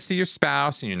not going to see your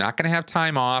spouse, and you're not going to have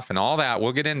time off and all that.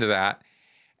 We'll get into that.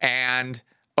 And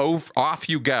off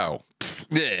you go.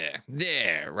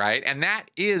 Right? And that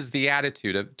is the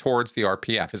attitude towards the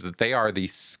RPF, is that they are the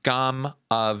scum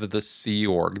of the Sea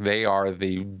Org. They are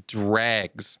the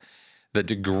dregs, the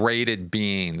degraded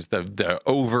beings, the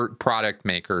overt product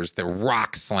makers, the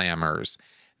rock slammers.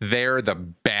 They're the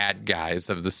bad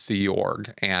guys of the Sea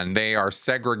Org, and they are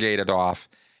segregated off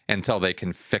until they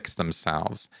can fix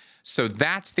themselves. So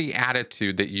that's the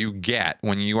attitude that you get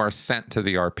when you are sent to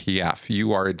the RPF.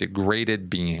 You are a degraded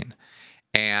being,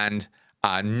 and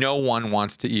no one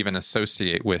wants to even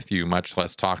associate with you, much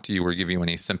less talk to you or give you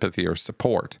any sympathy or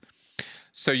support.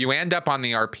 So you end up on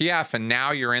the RPF, and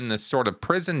now you're in this sort of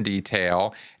prison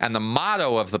detail, and the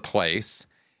motto of the place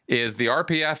is the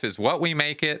RPF is what we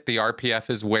make it, the RPF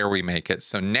is where we make it.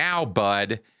 So now,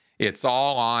 bud, it's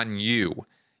all on you.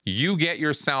 You get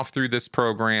yourself through this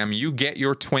program. You get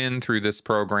your twin through this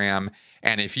program.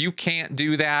 And if you can't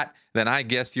do that, then I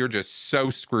guess you're just so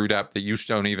screwed up that you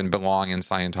don't even belong in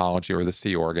Scientology or the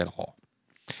Sea Org at all.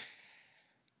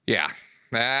 Yeah,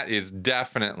 that is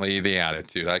definitely the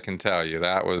attitude. I can tell you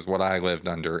that was what I lived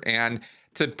under. And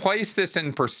to place this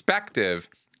in perspective,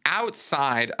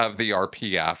 outside of the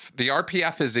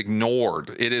RPF is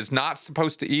ignored. It is not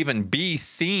supposed to even be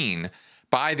seen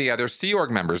by the other Sea Org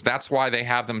members. That's why they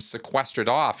have them sequestered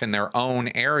off in their own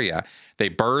area. They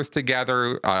birth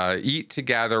together, eat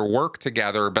together, work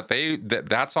together, but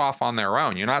that's off on their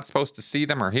own. You're not supposed to see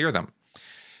them or hear them.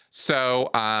 So,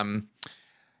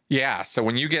 so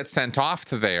when you get sent off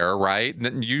to there, right,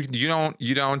 then you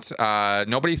don't,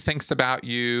 nobody thinks about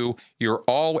you.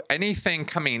 Anything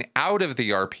coming out of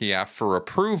the RPF for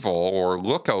approval or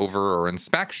look over or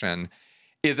inspection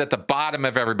is at the bottom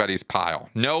of everybody's pile.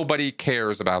 Nobody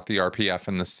cares about the RPF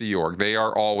and the Sea Org. They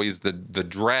are always the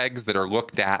dregs that are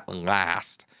looked at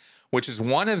last, which is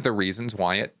one of the reasons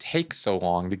why it takes so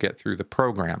long to get through the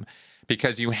program,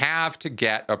 because you have to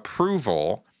get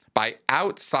approval by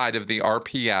outside of the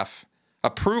RPF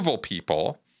approval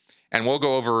people, and we'll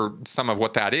go over some of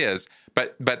what that is,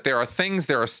 but there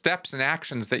are steps and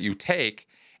actions that you take,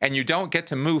 and you don't get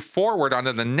to move forward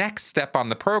onto the next step on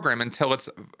the program until it's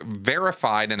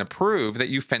verified and approved that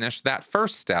you finished that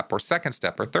first step or second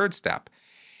step or third step.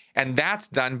 And that's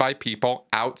done by people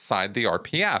outside the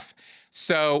RPF.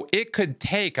 So it could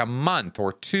take a month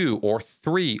or 2 or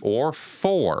 3 or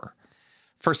 4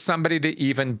 for somebody to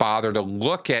even bother to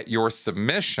look at your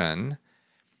submission,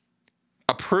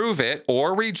 approve it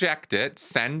or reject it,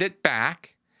 send it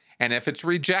back. And if it's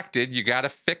rejected, you got to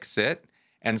fix it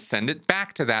and send it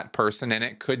back to that person, and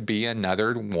it could be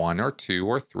another 1 or 2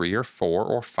 or 3 or 4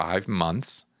 or 5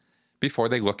 months before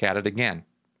they look at it again.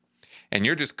 And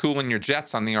you're just cooling your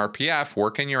jets on the RPF,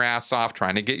 working your ass off,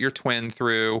 trying to get your twin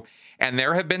through. And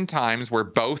there have been times where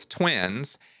both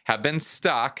twins have been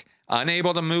stuck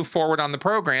unable to move forward on the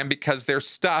program because their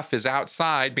stuff is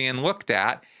outside being looked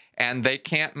at, and they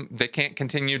can't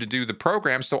continue to do the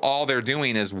program. So all they're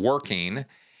doing is working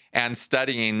and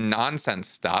studying nonsense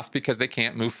stuff because they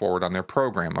can't move forward on their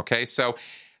program. Okay, so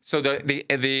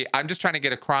the I'm just trying to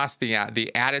get across the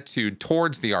attitude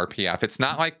towards the RPF. It's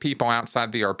not like people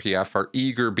outside the RPF are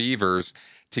eager beavers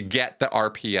to get the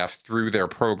RPF through their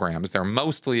programs. They're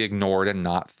mostly ignored and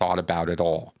not thought about at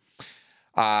all.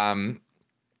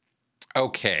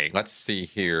 Okay, let's see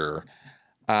here.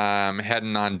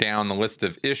 Heading on down the list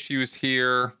of issues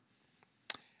here.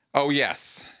 Oh,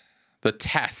 yes, the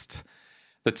test.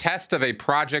 The test of a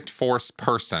Project Force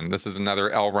person. This is another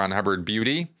L. Ron Hubbard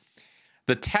beauty.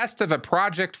 The test of a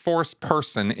Project Force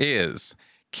person is,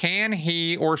 can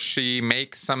he or she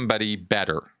make somebody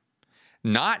better?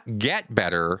 Not get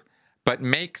better, but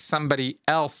make somebody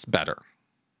else better.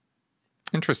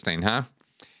 Interesting, huh?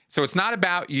 So it's not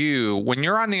about you. When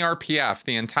you're on the RPF,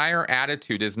 the entire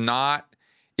attitude is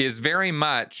very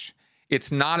much,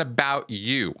 it's not about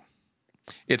you.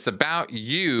 It's about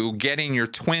you getting your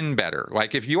twin better.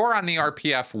 Like if you're on the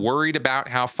RPF worried about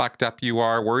how fucked up you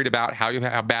are, worried about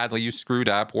how badly you screwed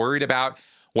up, worried about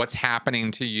what's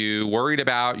happening to you, worried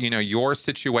about, your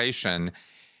situation,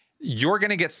 you're going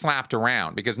to get slapped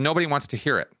around because nobody wants to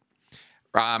hear it.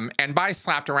 And by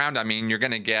slapped around, I mean, you're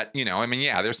going to get,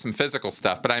 yeah, there's some physical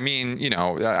stuff, but I mean,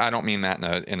 I don't mean that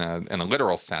in a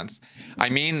literal sense. I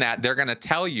mean that they're going to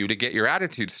tell you to get your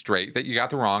attitude straight, that you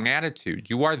got the wrong attitude.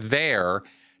 You are there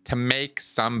to make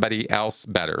somebody else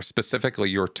better, specifically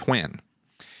your twin.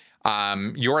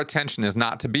 Your attention is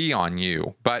not to be on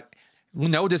you, but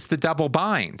notice the double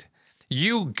bind.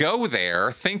 You go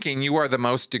there thinking you are the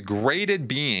most degraded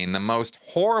being, the most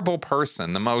horrible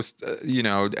person, the most,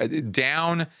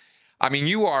 down. I mean,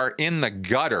 you are in the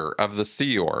gutter of the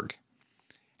Sea Org.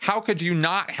 How could you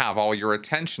not have all your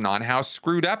attention on how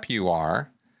screwed up you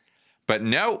are? But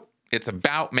no, it's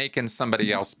about making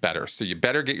somebody else better. So you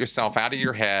better get yourself out of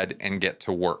your head and get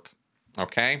to work.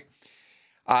 Okay?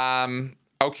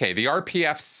 Okay, the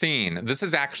RPF scene. This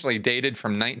is actually dated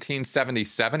from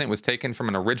 1977. It was taken from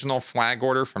an original flag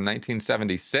order from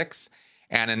 1976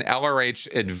 and an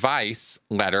LRH advice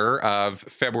letter of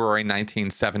February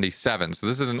 1977. So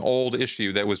this is an old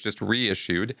issue that was just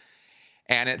reissued.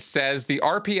 And it says the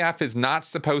RPF is not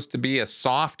supposed to be a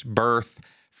soft berth,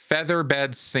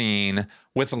 featherbed scene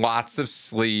with lots of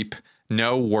sleep,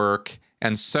 no work,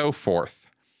 and so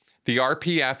forth. The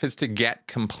RPF is to get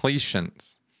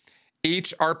completions.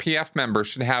 Each RPF member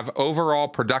should have overall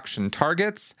production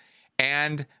targets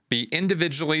and be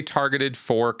individually targeted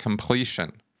for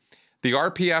completion. The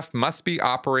RPF must be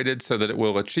operated so that it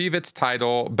will achieve its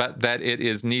title, but that it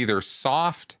is neither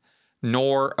soft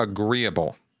nor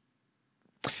agreeable.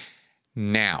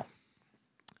 Now,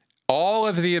 all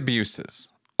of the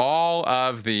abuses, all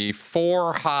of the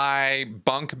 4 high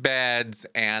bunk beds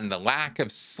and the lack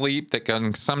of sleep that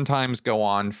can sometimes go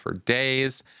on for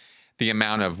days, the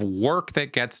amount of work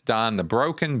that gets done, the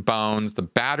broken bones, the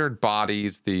battered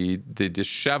bodies, the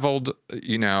disheveled,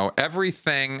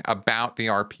 everything about the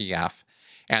RPF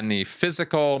and the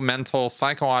physical, mental,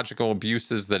 psychological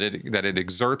abuses that it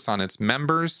exerts on its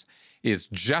members is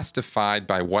justified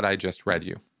by what I just read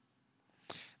you.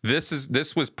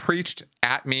 This was preached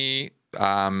at me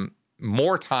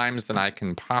more times than I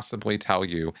can possibly tell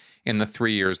you in the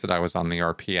 3 years that I was on the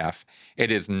RPF.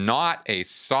 It is not a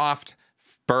soft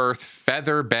berth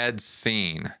feather bed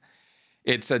scene.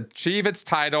 It's achieve its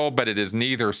title, but it is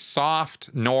neither soft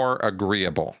nor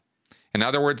agreeable. In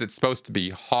other words, it's supposed to be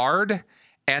hard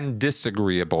and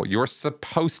disagreeable. You're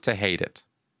supposed to hate it.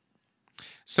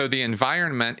 So the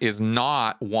environment is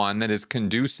not one that is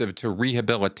conducive to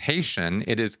rehabilitation.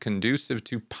 It is conducive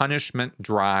to punishment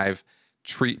drive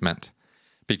treatment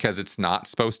because it's not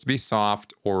supposed to be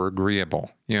soft or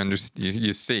agreeable.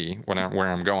 You see where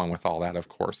I'm going with all that, of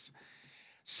course.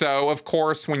 So, of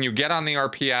course, when you get on the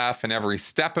RPF and every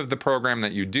step of the program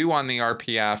that you do on the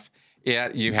RPF,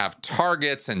 you have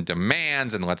targets and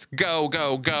demands and let's go,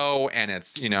 go, go. And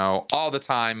it's, all the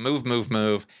time,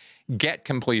 move, get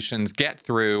completions, get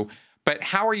through. But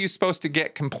how are you supposed to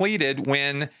get completed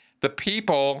when the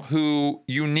people who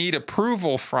you need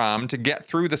approval from to get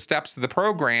through the steps of the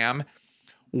program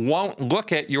won't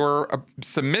look at your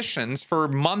submissions for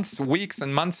months, weeks,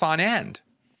 and months on end?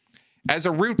 As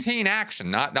a routine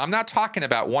action, I'm not talking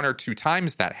about 1 or 2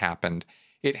 times that happened.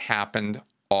 It happened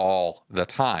all the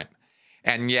time.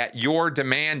 And yet you're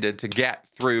demanded to get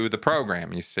through the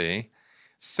program, you see.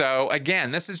 So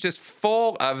again, this is just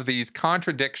full of these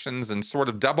contradictions and sort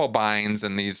of double binds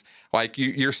and these,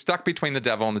 you're stuck between the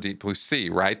devil and the deep blue sea,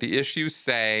 right? The issues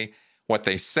say what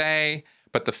they say,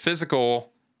 but the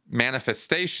physical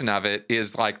manifestation of it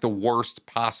is like the worst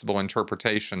possible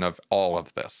interpretation of all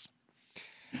of this.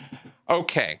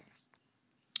 Okay,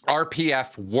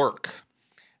 RPF work.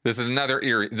 This is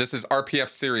this is RPF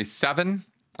Series 7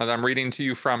 that I'm reading to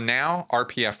you from now,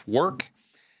 RPF work.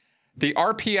 The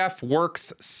RPF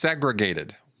works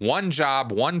segregated, one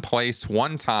job, one place,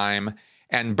 one time,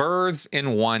 and berths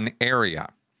in one area.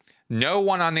 No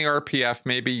one on the RPF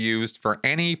may be used for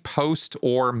any post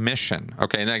or mission.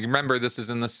 Okay, now remember, this is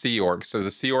in the Sea Org. So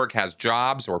the Sea Org has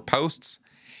jobs or posts,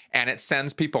 and it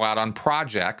sends people out on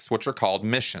projects, which are called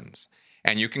missions.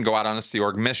 And you can go out on a Sea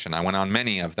Org mission. I went on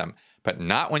many of them, but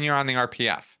not when you're on the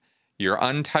RPF. You're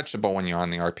untouchable when you're on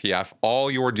the RPF. All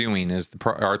you're doing is the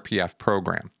RPF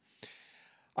program.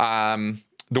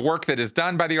 The work that is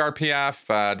done by the RPF,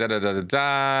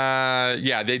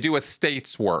 yeah, they do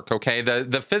estates work, okay?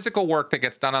 The physical work that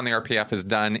gets done on the RPF is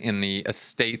done in the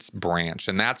estates branch,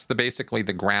 and that's basically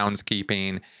the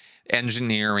groundskeeping,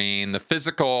 engineering, the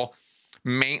physical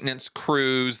maintenance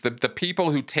crews, the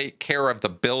people who take care of the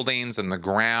buildings and the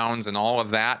grounds and all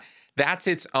of that. That's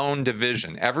its own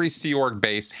division. Every Sea Org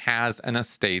base has an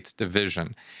estates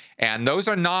division. And those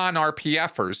are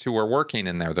non-RPFers who are working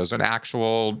in there. Those are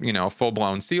actual,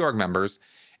 full-blown Sea Org members,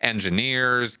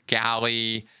 engineers,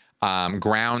 galley,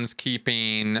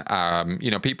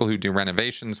 groundskeeping, people who do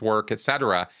renovations work,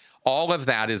 etc. All of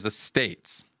that is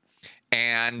estates.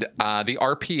 And the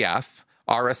RPF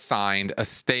are assigned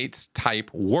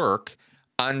estates-type work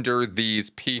under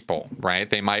these people, right?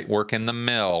 They might work in the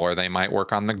mill, or they might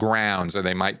work on the grounds, or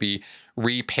they might be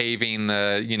repaving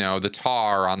the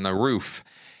tar on the roof.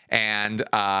 And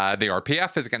the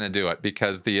RPF is going to do it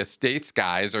because the estates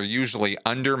guys are usually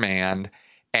undermanned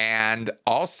and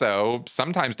also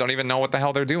sometimes don't even know what the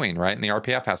hell they're doing, right? And the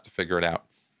RPF has to figure it out.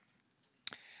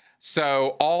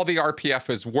 So all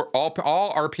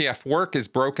RPF work is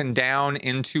broken down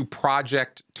into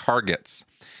project targets.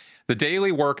 The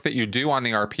daily work that you do on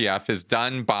the RPF is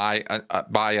done by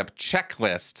a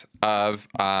checklist of,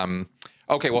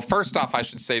 okay, well, first off, I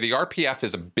should say the RPF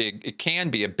is it can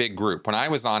be a big group. When I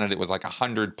was on it, it was like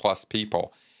 100 plus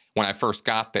people when I first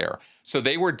got there. So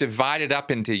they were divided up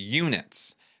into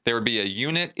units. There would be a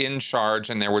unit in charge,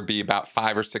 and there would be about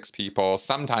 5 or 6 people,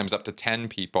 sometimes up to 10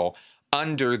 people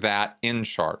under that in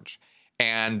charge.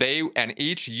 And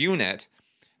each unit,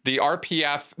 the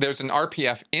RPF, there's an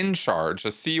RPF in charge,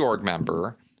 a Sea Org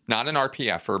member, not an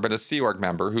RPFer, but a Sea Org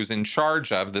member who's in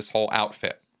charge of this whole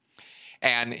outfit.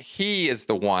 And he is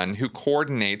the one who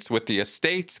coordinates with the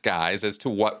estates guys as to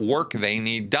what work they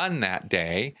need done that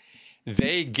day.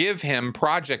 They give him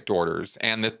project orders,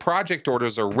 and the project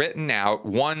orders are written out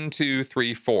 1, 2,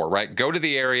 3, 4, right? Go to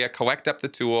the area, collect up the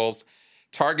tools,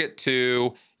 target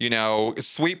 2,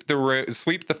 sweep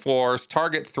the floors,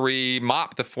 target 3,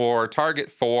 mop the floor,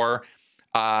 target 4,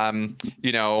 lacquer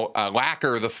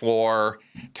the floor,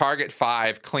 target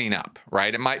 5, clean up,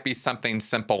 right? It might be something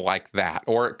simple like that.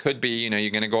 Or it could be, you're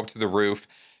going to go up to the roof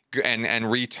and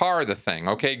re-tar the thing.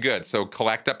 Okay, good. So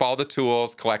collect up all the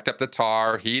tools, collect up the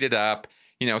tar, heat it up,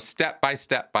 step by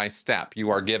step by step.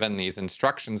 You are given these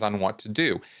instructions on what to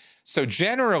do. So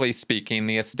generally speaking,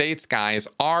 the estates guys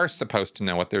are supposed to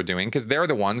know what they're doing because they're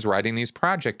the ones writing these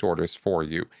project orders for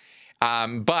you.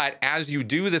 But as you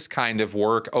do this kind of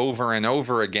work over and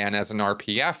over again as an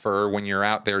RPFer, when you're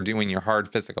out there doing your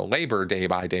hard physical labor day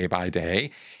by day by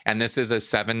day, and this is a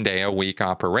 7-day-a-week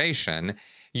operation,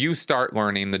 you start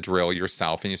learning the drill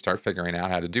yourself and you start figuring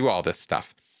out how to do all this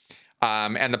stuff.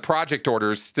 And the project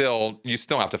orders you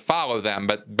still have to follow them,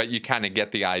 but you kind of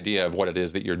get the idea of what it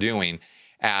is that you're doing.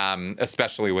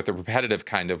 Especially with the repetitive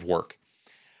kind of work.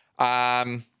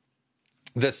 The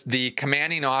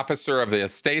commanding officer of the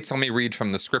estates, let me read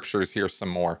from the scriptures here some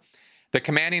more. The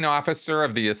commanding officer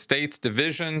of the estates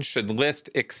division should list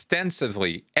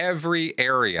extensively every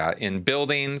area in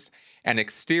buildings and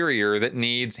exterior that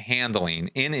needs handling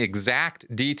in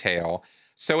exact detail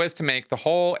so as to make the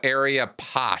whole area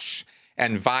posh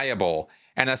and viable,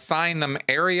 and assign them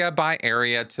area by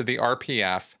area to the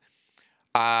RPF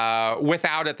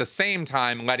without at the same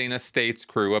time letting estates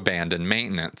crew abandon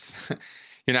maintenance.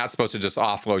 You're not supposed to just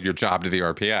offload your job to the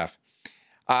RPF.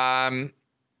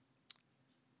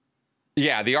 The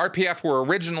RPF were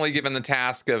originally given the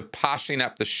task of poshing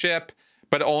up the ship,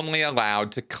 but only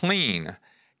allowed to clean.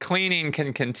 Cleaning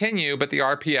can continue, but the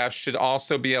RPF should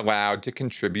also be allowed to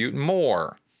contribute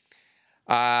more.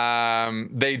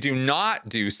 They do not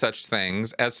do such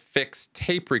things as fix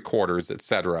tape recorders,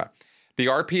 etc. The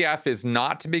RPF is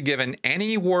not to be given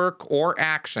any work or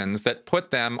actions that put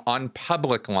them on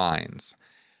public lines.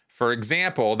 For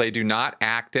example, they do not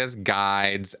act as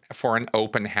guides for an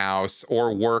open house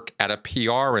or work at a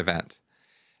PR event.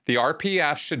 The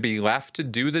RPF should be left to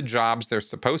do the jobs they're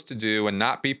supposed to do and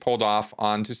not be pulled off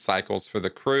onto cycles for the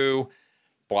crew,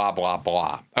 blah, blah,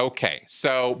 blah. Okay,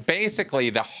 so basically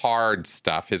the hard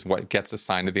stuff is what gets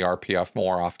assigned to the RPF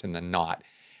more often than not.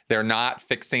 They're not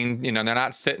fixing, they're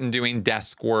not sitting doing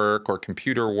desk work or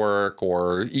computer work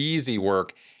or easy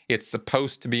work. It's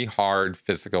supposed to be hard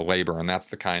physical labor, and that's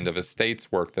the kind of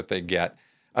estates work that they get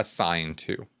assigned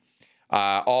to.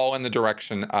 All in the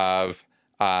direction of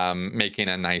making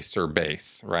a nicer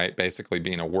base, right? Basically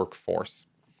being a workforce.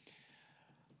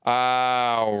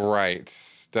 All right.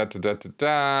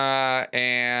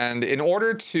 And in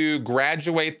order to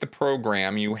graduate the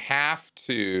program, you have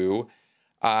to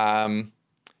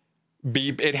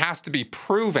it has to be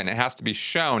proven, it has to be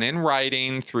shown in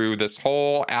writing through this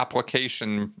whole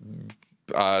application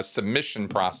submission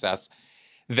process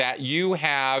that you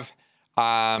have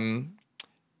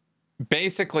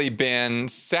basically been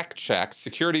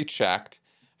security checked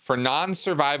for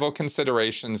non-survival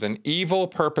considerations and evil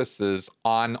purposes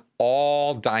on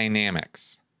all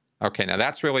dynamics. Okay, now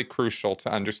that's really crucial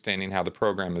to understanding how the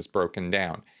program is broken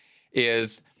down.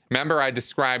 Remember I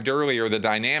described earlier the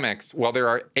dynamics? Well, there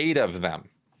are 8 of them.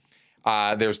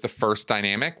 There's the first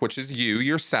dynamic, which is you,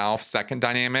 yourself. Second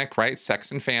dynamic, right?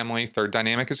 Sex and family. Third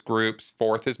dynamic is groups.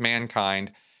 Fourth is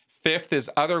mankind. Fifth is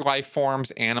other life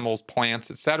forms, animals, plants,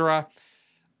 etc.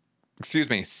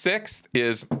 Sixth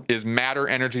is matter,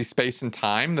 energy, space, and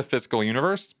time, the physical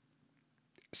universe.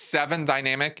 7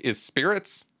 dynamic is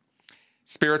spirits,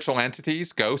 spiritual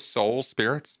entities, ghosts, souls,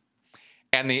 spirits.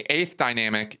 And the 8th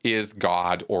dynamic is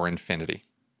God or infinity.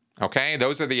 Okay,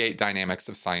 those are the 8 dynamics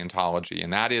of Scientology,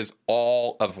 and that is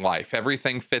all of life.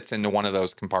 Everything fits into one of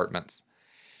those compartments.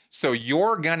 So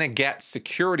you're going to get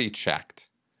security checked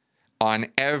on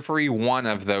every one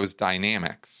of those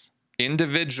dynamics.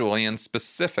 Individually and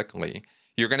specifically,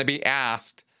 you're going to be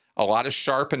asked a lot of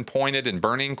sharp and pointed and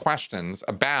burning questions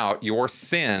about your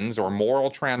sins or moral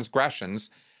transgressions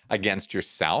against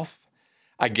yourself,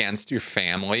 against your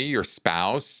family, your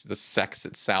spouse, the sex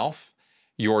itself,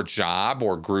 your job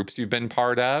or groups you've been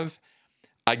part of,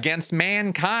 against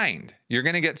mankind. You're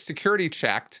going to get security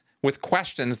checked with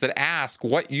questions that ask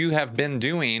what you have been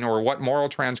doing or what moral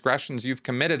transgressions you've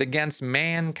committed against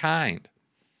mankind,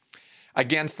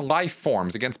 against life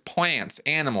forms, against plants,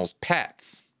 animals,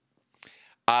 pets,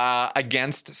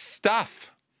 against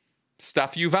stuff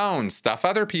you've owned, stuff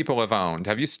other people have owned.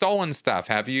 Have you stolen stuff?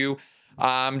 Have you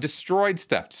destroyed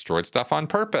stuff on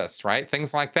purpose, right?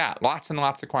 Things like that. Lots and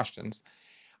lots of questions.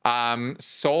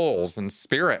 Souls and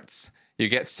spirits. You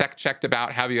get checked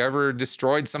about, have you ever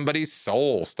destroyed somebody's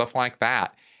soul? Stuff like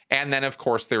that. And then, of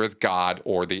course, there is God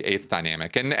or the 8th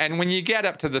dynamic. And when you get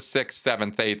up to the 6th,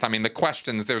 7th, 8th, the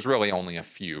questions, there's really only a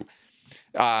few.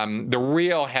 The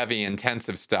real heavy,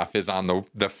 intensive stuff is on the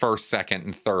 1st, 2nd,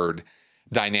 and 3rd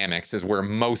dynamics is where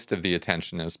most of the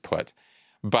attention is put.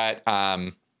 But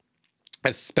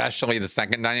especially the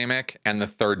 2nd dynamic and the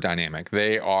 3rd dynamic,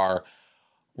 they are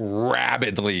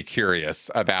rabidly curious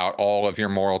about all of your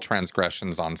moral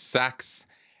transgressions on sex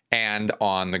and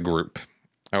on the group.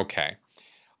 Okay.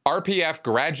 RPF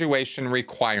graduation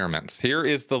requirements. Here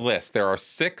is the list. There are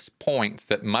 6 points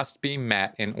that must be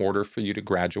met in order for you to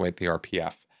graduate the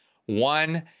RPF.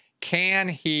 1, can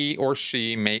he or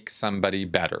she make somebody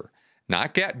better?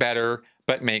 Not get better,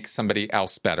 but make somebody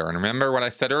else better. And remember what I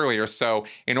said earlier. So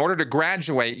in order to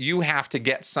graduate, you have to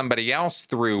get somebody else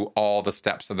through all the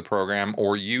steps of the program,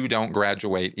 or you don't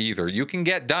graduate either. You can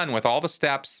get done with all the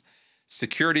steps,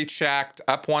 security checked,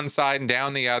 up one side and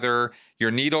down the other.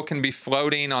 Your needle can be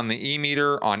floating on the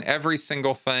e-meter on every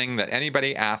single thing that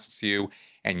anybody asks you,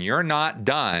 and you're not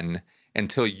done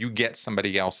until you get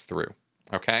somebody else through.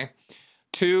 Okay?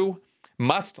 2,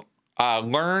 must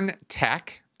learn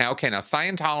tech. Okay, now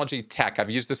Scientology tech, I've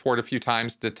used this word a few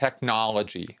times, the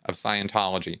technology of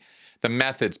Scientology, the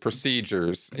methods,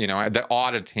 procedures, the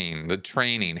auditing, the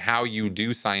training, how you do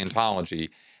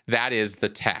Scientology, that is the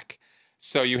tech.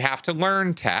 So you have to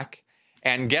learn tech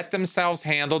and get themselves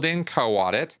handled in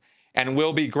co-audit and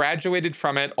will be graduated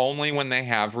from it only when they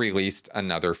have released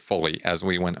another fully, as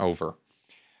we went over.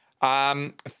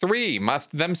 3,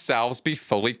 must themselves be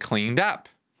fully cleaned up.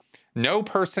 No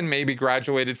person may be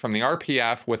graduated from the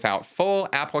RPF without full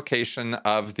application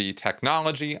of the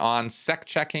technology on sec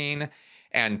checking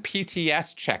and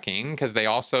PTS checking, because they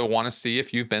also want to see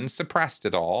if you've been suppressed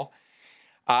at all.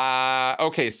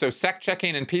 Okay, so sec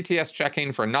checking and PTS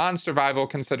checking for non-survival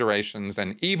considerations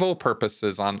and evil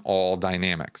purposes on all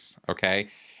dynamics, okay?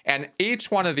 And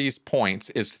each one of these points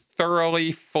is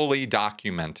thoroughly, fully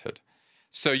documented.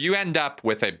 So you end up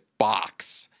with a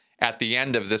box at the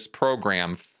end of this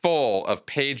program full of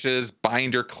pages,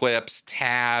 binder clips,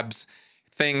 tabs,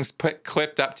 things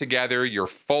clipped up together. Your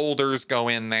folders go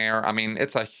in there. I mean,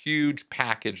 it's a huge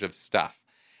package of stuff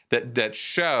that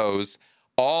shows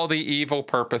all the evil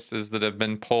purposes that have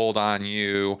been pulled on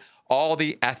you, all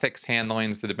the ethics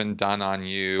handlings that have been done on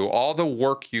you, all the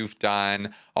work you've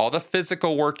done, all the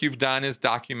physical work you've done is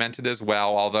documented as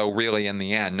well, although really in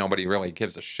the end, nobody really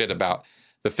gives a shit about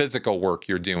the physical work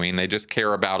you're doing. They just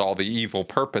care about all the evil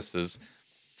purposes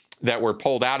that were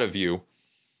pulled out of you.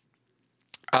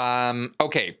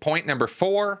 Okay, point number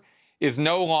 4 is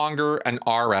no longer an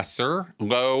RSer,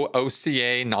 low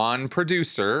OCA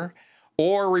non-producer,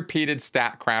 or repeated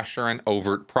stat crasher and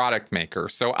overt product maker.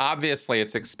 So obviously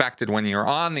it's expected when you're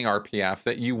on the RPF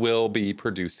that you will be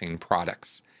producing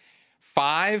products.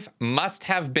 5, must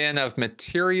have been of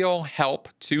material help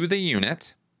to the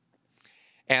unit.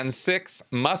 And 6,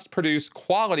 must produce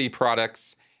quality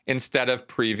products instead of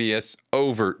previous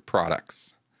overt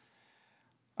products.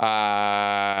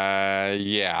 Yeah,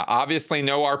 obviously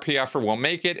no RPFer will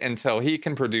make it until he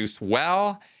can produce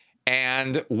well,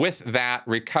 and with that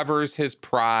recovers his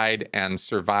pride and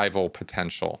survival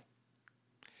potential.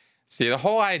 See, the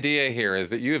whole idea here is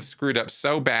that you have screwed up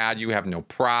so bad, you have no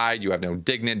pride, you have no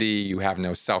dignity, you have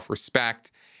no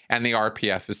self-respect, and the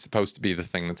RPF is supposed to be the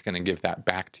thing that's going to give that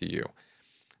back to you.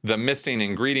 The missing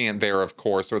ingredient there, of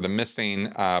course, or the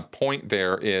missing point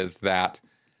there is that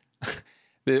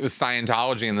it was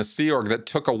Scientology and the Sea Org that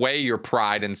took away your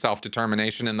pride and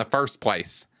self-determination in the first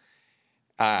place.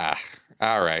 All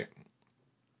right.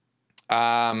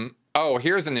 Oh,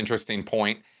 here's an interesting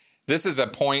point. This is a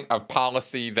point of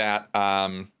policy that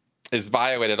is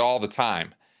violated all the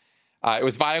time. It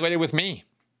was violated with me.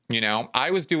 You know,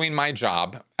 I was doing my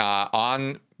job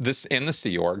in the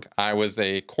Sea Org. I was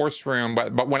a course room,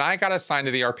 but when I got assigned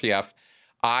to the RPF,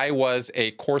 I was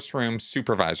a course room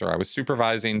supervisor. I was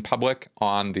supervising public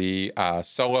on the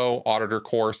solo auditor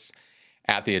course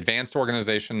at the Advanced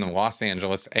Organization in Los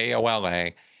Angeles,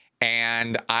 AOLA.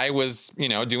 And I was,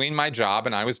 doing my job,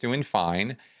 and I was doing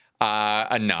fine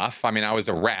enough. I mean, I was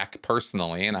a wreck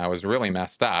personally, and I was really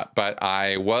messed up, but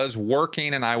I was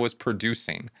working and I was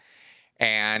producing.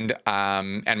 And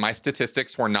my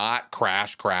statistics were not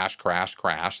crash.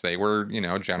 They were,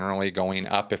 generally going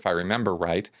up, if I remember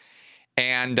right.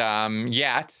 And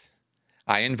yet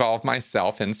I involved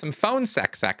myself in some phone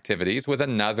sex activities with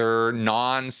another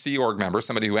non-Sea Org member,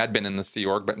 somebody who had been in the Sea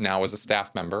Org but now was a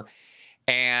staff member.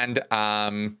 And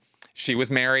she was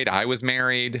married, I was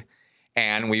married,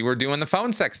 and we were doing the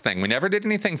phone sex thing. We never did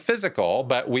anything physical,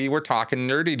 but we were talking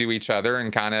nerdy to each other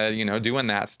and kind of, doing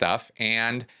that stuff.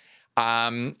 And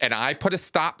I put a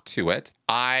stop to it.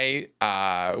 I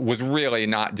was really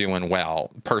not doing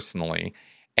well personally.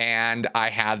 And I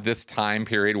had this time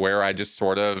period where I just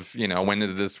sort of, went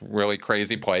into this really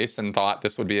crazy place and thought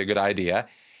this would be a good idea.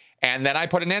 And then I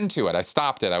put an end to it. I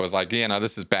stopped it. I was like,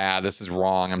 this is bad. This is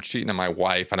wrong. I'm cheating on my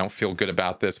wife. I don't feel good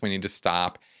about this. We need to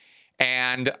stop.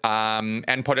 And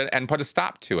put a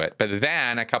stop to it. But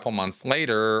then a couple months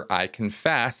later, I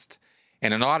confessed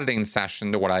in an auditing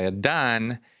session to what I had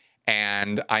done.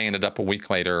 And I ended up a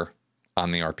week later on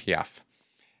the RPF.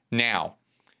 Now,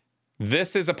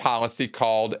 this is a policy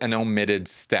called an omitted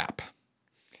step.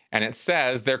 And it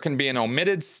says there can be an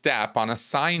omitted step on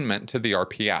assignment to the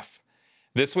RPF.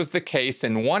 This was the case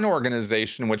in one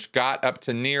organization which got up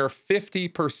to near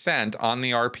 50% on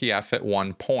the RPF at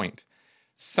one point.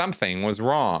 Something was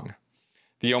wrong.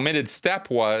 The omitted step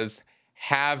was,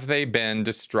 have they been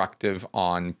destructive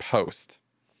on post?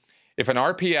 If an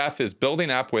RPF is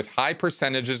building up with high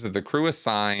percentages of the crew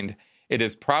assigned, it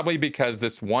is probably because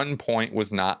this one point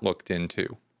was not looked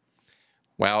into.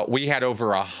 Well, we had over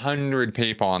 100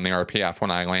 people on the RPF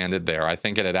when I landed there. I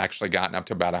think it had actually gotten up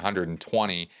to about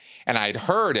 120. And I'd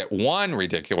heard at one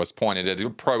ridiculous point it had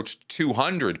approached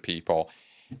 200 people.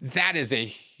 That is a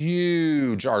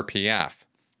huge RPF.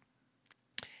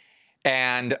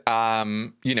 And,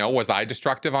 was I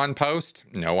destructive on post?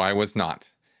 No, I was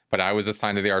not. But I was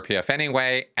assigned to the RPF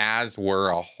anyway, as were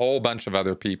a whole bunch of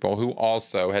other people who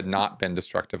also had not been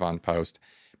destructive on post,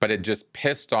 but it just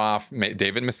pissed off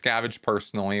David Miscavige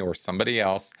personally or somebody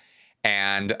else,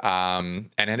 and it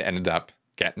ended up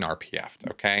getting RPF'd,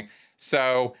 okay?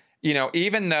 So,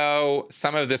 even though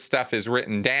some of this stuff is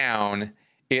written down,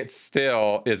 it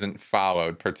still isn't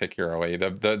followed particularly.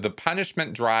 The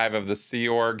punishment drive of the Sea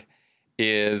Org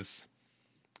is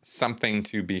something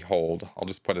to behold. I'll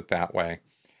just put it that way.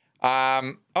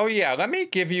 Let me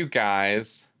give you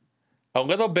guys a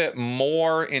little bit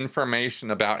more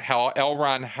information about how L.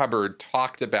 Ron Hubbard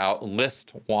talked about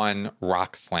List 1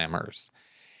 rock slammers.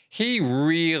 he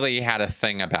really had a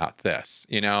thing about this.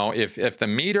 You know, if the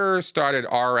meter started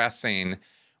RSing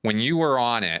when you were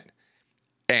on it,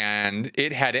 and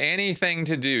it had anything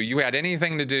to do, you had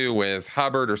anything to do with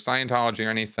Hubbard or Scientology or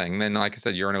anything, then, like I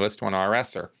said, you're in a List 1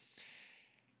 RSer.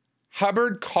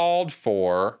 Hubbard called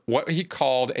for what he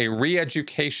called a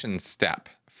re-education step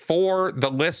for the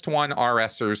List 1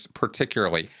 RSers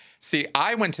particularly. See,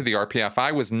 I went to the RPF.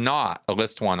 I was not a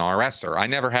List 1 RSer. I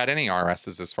never had any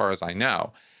RSs as far as I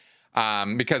know,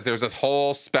 because there's this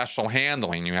whole special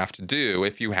handling you have to do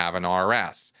if you have an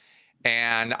RS.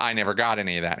 And I never got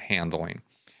any of that handling.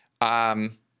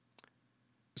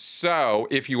 So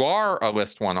if you are a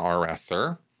List 1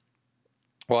 RSer,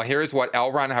 well, here's what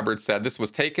L. Ron Hubbard said. This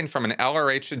was taken from an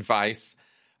LRH advice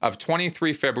of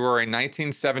 23 February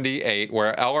 1978,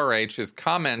 where LRH is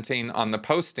commenting on the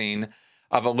posting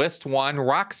of a List 1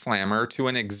 rock slammer to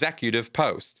an executive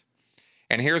post.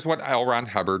 And here's what L. Ron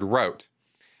Hubbard wrote.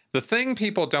 The thing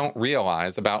people don't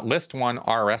realize about List 1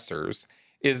 RSers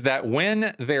is that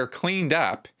when they're cleaned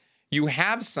up, you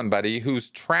have somebody whose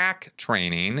track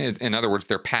training, in other words,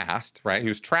 their past, right,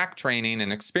 whose track training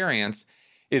and experience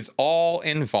is all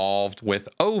involved with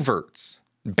overts,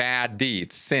 bad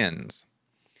deeds, sins.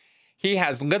 He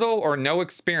has little or no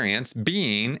experience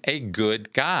being a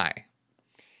good guy.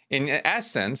 In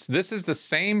essence, this is the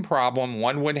same problem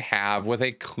one would have with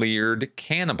a cleared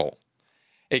cannibal.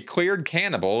 A cleared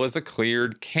cannibal is a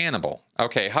cleared cannibal.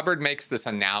 Okay, Hubbard makes this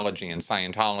analogy in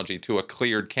Scientology to a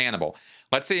cleared cannibal.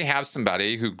 Let's say you have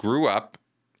somebody who grew up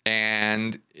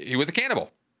and he was a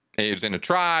cannibal. He was in a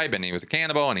tribe and he was a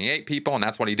cannibal and he ate people and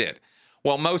that's what he did.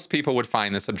 Well, most people would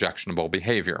find this objectionable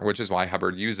behavior, which is why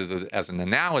Hubbard uses it as an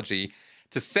analogy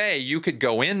to say you could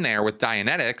go in there with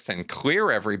Dianetics and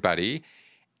clear everybody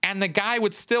and the guy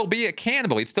would still be a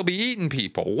cannibal. He'd still be eating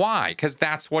people. Why? Because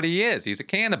that's what he is. He's a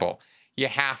cannibal. You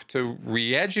have to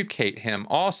re-educate him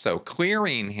also,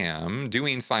 clearing him,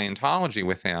 doing Scientology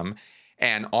with him,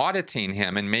 and auditing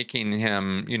him and making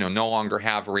him, no longer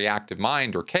have a reactive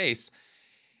mind or case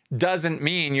doesn't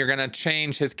mean you're going to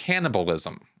change his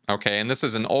cannibalism. Okay, and this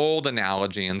is an old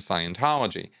analogy in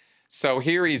Scientology. So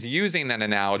here he's using that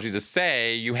analogy to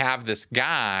say you have this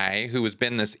guy who has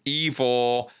been this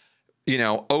evil,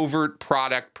 overt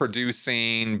product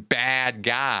producing bad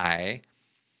guy.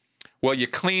 Well, you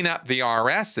clean up the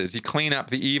RSs, you clean up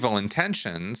the evil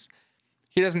intentions.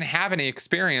 He doesn't have any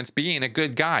experience being a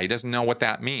good guy. He doesn't know what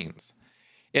that means.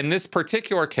 In this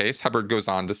particular case, Hubbard goes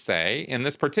on to say, in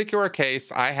this particular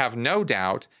case, I have no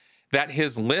doubt that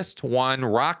his List 1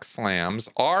 rock slams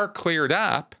are cleared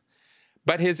up,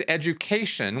 but his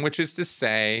education, which is to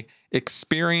say,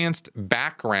 experienced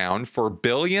background for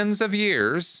billions of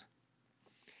years,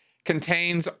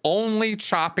 contains only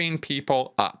chopping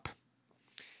people up.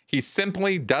 He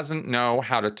simply doesn't know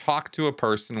how to talk to a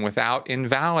person without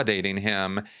invalidating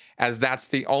him, as that's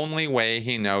the only way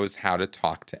he knows how to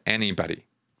talk to anybody.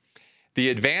 The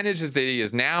advantage is that he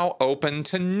is now open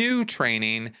to new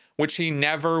training, which he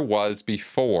never was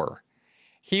before.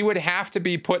 He would have to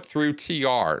be put through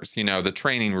TRs, the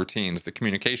training routines, the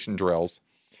communication drills,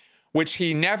 which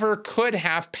he never could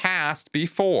have passed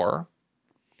before.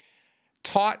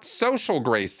 Taught social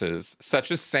graces such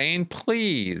as saying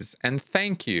please and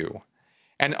thank you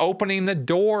and opening the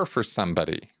door for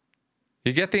somebody.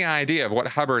 You get the idea of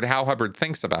how Hubbard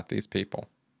thinks about these people.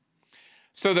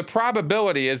 So the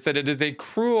probability is that it is a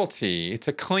cruelty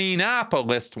to clean up a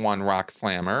List 1 rock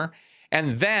slammer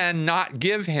and then not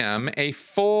give him a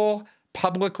full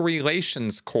public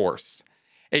relations course,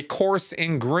 a course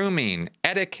in grooming,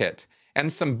 etiquette,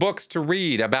 and some books to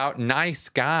read about nice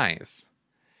guys.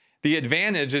 The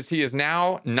advantage is he is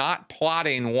now not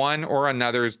plotting one or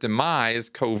another's demise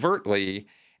covertly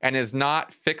and is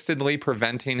not fixedly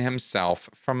preventing himself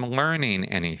from learning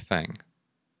anything.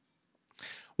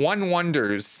 One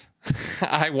wonders,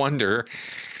 I wonder,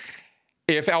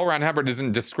 if L. Ron Hubbard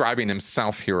isn't describing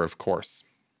himself here, of course.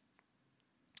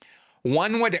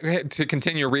 One would, to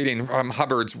continue reading from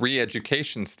Hubbard's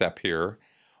re-education step here,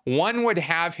 one would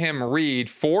have him read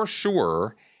for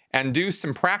sure and do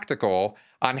some practical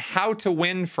on How to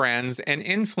Win Friends and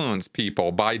Influence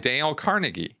People by Dale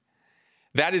Carnegie.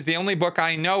 That is the only book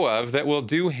I know of that will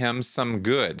do him some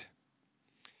good.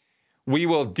 We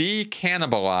will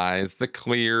decannibalize the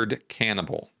cleared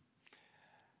cannibal.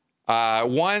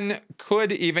 One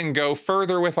could even go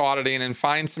further with auditing and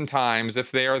find some times,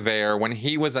 if they are there, when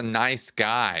he was a nice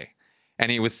guy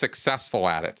and he was successful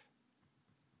at it.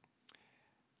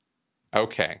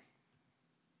 Okay.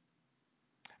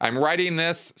 I'm writing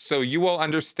this so you will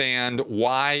understand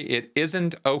why it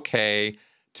isn't okay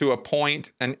to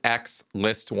appoint an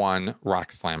ex-List 1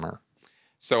 rock slammer.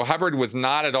 So Hubbard was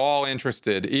not at all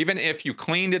interested. Even if you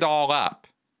cleaned it all up,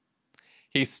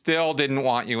 he still didn't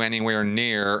want you anywhere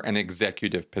near an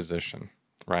executive position,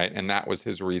 right? And that was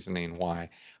his reasoning why.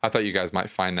 I thought you guys might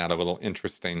find that a little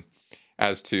interesting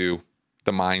as to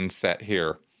the mindset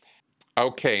here.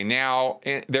 Okay, now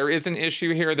there is an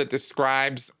issue here that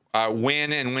describes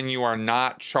when you are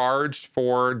not charged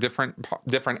for different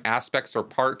aspects or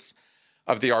parts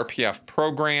of the RPF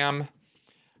program.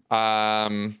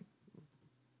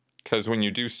 Because when you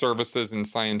do services in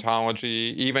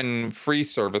Scientology, even free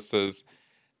services,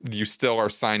 you still are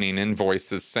signing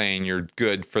invoices saying you're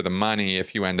good for the money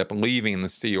if you end up leaving the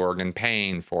Sea Org and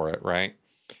paying for it, right?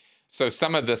 So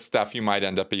some of this stuff you might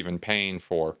end up even paying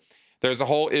for. There's a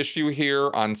whole issue here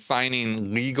on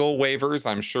signing legal waivers.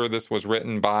 I'm sure this was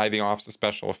written by the Office of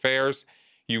Special Affairs.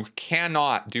 You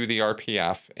cannot do the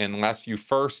RPF unless you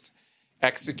first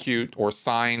execute or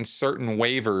sign certain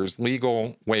waivers,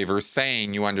 legal waivers,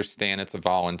 saying you understand it's a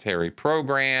voluntary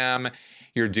program,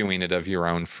 you're doing it of your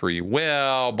own free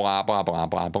will, blah, blah, blah,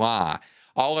 blah, blah.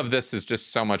 All of this is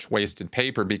just so much wasted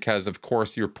paper because, of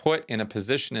course, you're put in a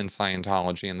position in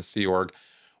Scientology and the Sea Org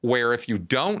where if you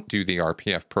don't do the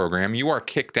RPF program, you are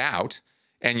kicked out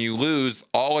and you lose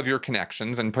all of your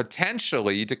connections and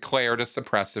potentially declared a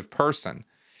suppressive person.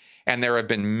 And there have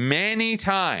been many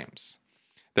times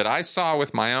that I saw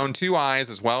with my own two eyes,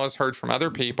 as well as heard from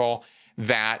other people,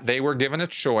 that they were given a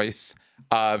choice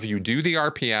of you do the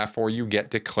RPF or you get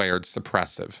declared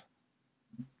suppressive.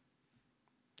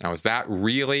 Now, is that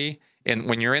really,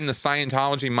 when you're in the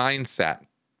Scientology mindset,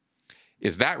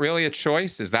 is that really a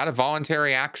choice? Is that a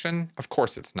voluntary action? Of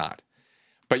course it's not.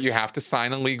 But you have to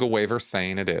sign a legal waiver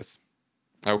saying it is.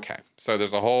 Okay, so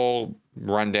there's a whole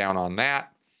rundown on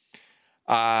that.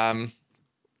 And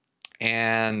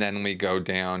then we go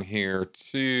down here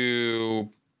to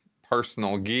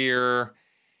personal gear.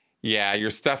 Yeah,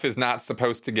 your stuff is not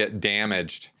supposed to get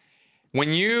damaged. When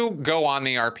you go on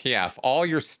the RPF, all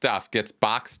your stuff gets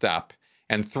boxed up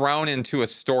and thrown into a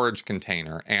storage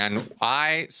container. And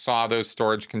I saw those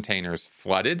storage containers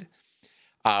flooded,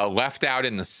 left out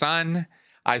in the sun.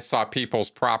 I saw people's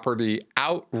property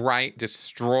outright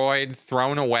destroyed,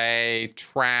 thrown away,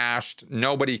 trashed.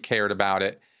 Nobody cared about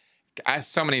it.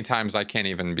 So many times I can't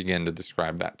even begin to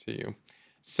describe that to you.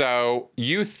 So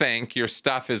you think your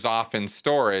stuff is off in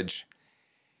storage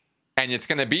and it's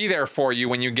going to be there for you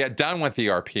when you get done with the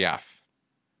RPF.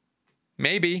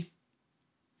 Maybe.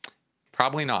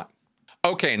 Probably not.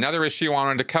 Okay, another issue I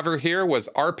wanted to cover here was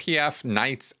RPF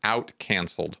nights out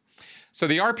canceled. So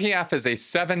the RPF is a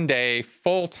 7-day,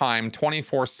 full-time,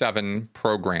 24/7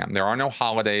 program. There are no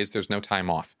holidays. There's no time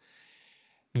off.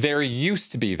 There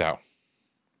used to be, though.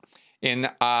 In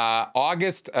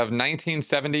August of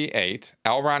 1978,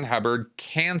 L. Ron Hubbard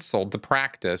canceled the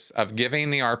practice of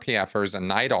giving the RPFers a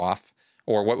night off,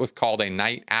 or what was called a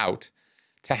night out,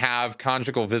 to have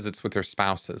conjugal visits with their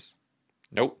spouses.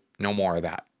 Nope, no more of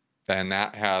that. And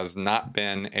that has not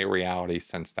been a reality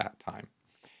since that time.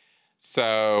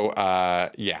 So,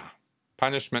 yeah,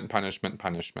 punishment, punishment,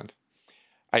 punishment.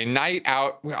 A night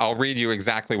out, I'll read you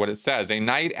exactly what it says. A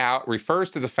night out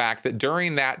refers to the fact that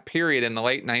during that period in the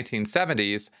late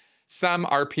 1970s, some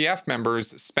RPF members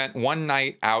spent one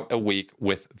night out a week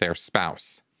with their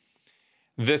spouse.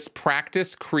 This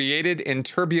practice created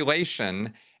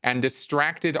interbulation and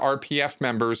distracted RPF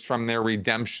members from their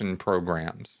redemption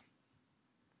programs.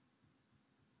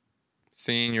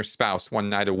 Seeing your spouse one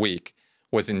night a week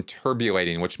was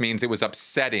interbulating, which means it was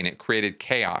upsetting. It created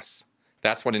chaos.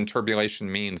 That's what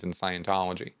interbulation means in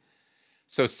Scientology.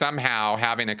 So somehow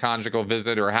having a conjugal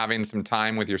visit or having some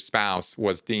time with your spouse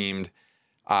was deemed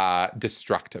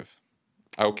destructive.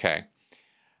 Okay.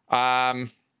 Now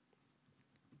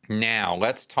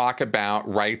let's talk about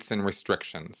rights and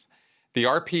restrictions. The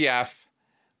RPF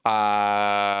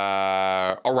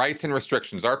rights and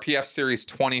restrictions, RPF Series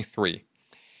 23.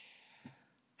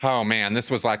 Oh man,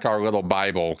 this was like our little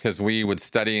Bible because we would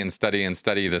study and study and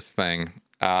study this thing.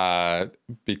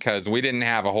 Because we didn't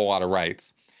have a whole lot of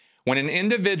rights. When an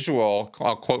individual,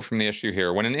 I'll quote from the issue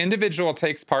here, when an individual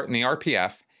takes part in the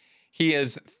RPF, he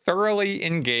is thoroughly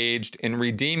engaged in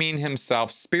redeeming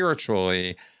himself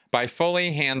spiritually by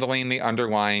fully handling the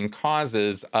underlying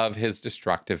causes of his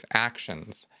destructive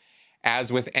actions.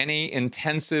 As with any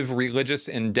intensive religious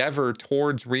endeavor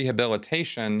towards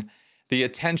rehabilitation, the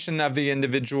attention of the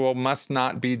individual must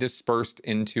not be dispersed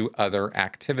into other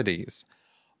activities.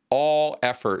 All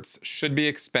efforts should be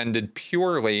expended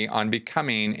purely on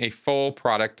becoming a full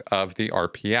product of the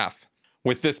RPF.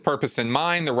 With this purpose in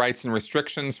mind, the rights and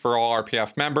restrictions for all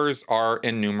RPF members are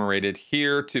enumerated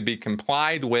here to be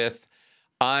complied with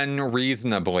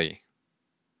unreasonably.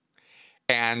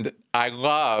 And I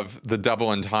love the double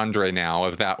entendre now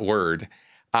of that word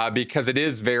because it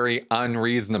is very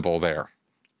unreasonable there.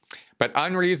 But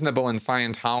unreasonable in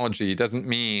Scientology doesn't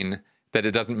mean that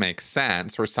it doesn't make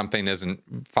sense or something isn't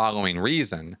following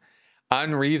reason.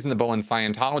 Unreasonable in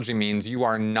Scientology means you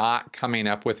are not coming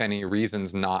up with any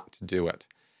reasons not to do it.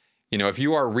 You know, if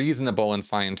you are reasonable in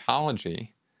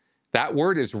Scientology, that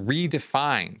word is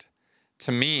redefined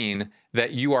to mean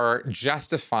that you are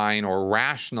justifying or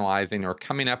rationalizing or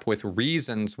coming up with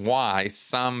reasons why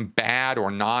some bad or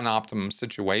non-optimum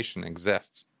situation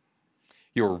exists.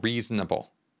 You're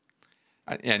reasonable.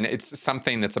 And it's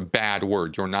something that's a bad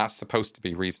word. You're not supposed to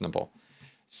be reasonable.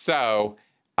 So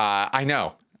I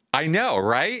know,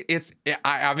 right?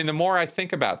 I mean, the more I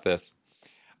think about this.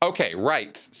 Okay,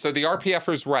 rights. So the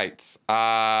RPFers' rights.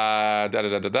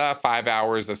 5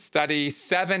 hours of study,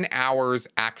 7 hours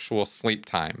actual sleep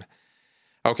time.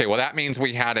 Okay, well, that means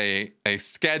we had a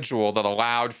schedule that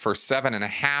allowed for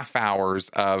 7.5 hours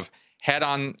of head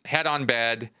on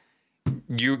bed,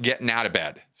 you getting out of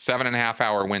bed. 7.5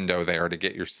 hour window there to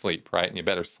get your sleep, right? And you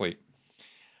better sleep.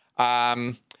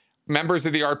 Members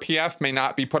of the RPF may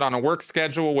not be put on a work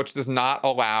schedule, which does not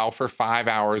allow for 5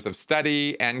 hours of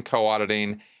study and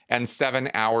co-auditing and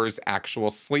 7 hours actual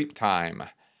sleep time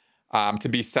to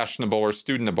be sessionable or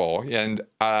studentable. And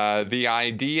the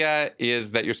idea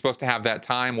is that you're supposed to have that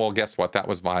time. Well, guess what? That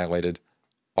was violated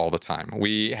all the time.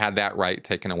 We had that right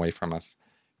taken away from us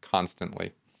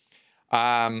constantly.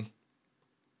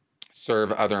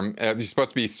 Serve other, you're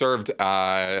supposed to be served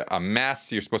a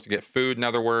mess. You're supposed to get food, in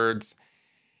other words.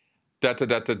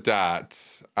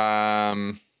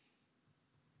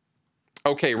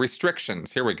 Okay,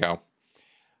 restrictions. Here we go.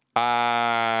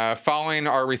 Following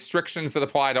are restrictions that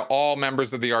apply to all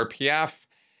members of the RPF.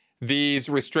 These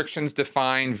restrictions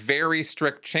define very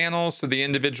strict channels, so the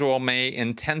individual may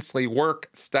intensely work,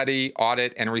 study,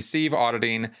 audit, and receive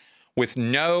auditing with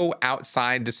no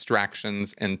outside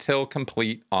distractions until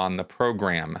complete on the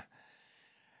program.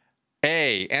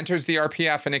 A, enters the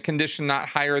RPF in a condition not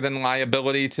higher than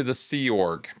liability to the Sea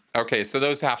Org. Okay, so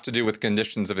those have to do with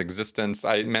conditions of existence.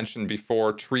 I mentioned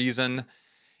before treason.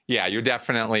 Yeah, you're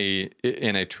definitely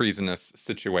in a treasonous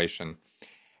situation.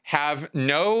 Has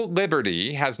no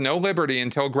liberty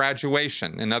until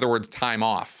graduation. In other words, time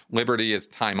off. Liberty is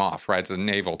time off, right? It's a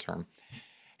naval term.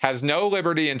 Has no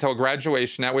liberty until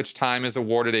graduation, at which time is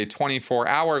awarded a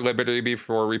 24-hour liberty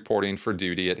before reporting for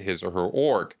duty at his or her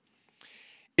org.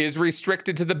 Is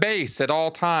restricted to the base at all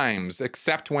times,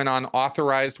 except when on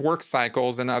authorized work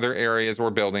cycles in other areas or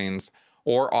buildings,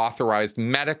 or authorized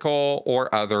medical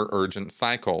or other urgent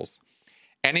cycles.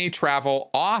 Any travel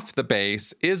off the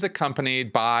base is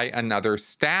accompanied by another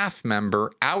staff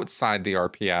member outside the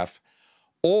RPF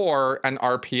or an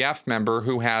RPF member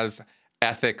who has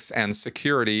ethics and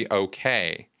security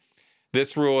okay.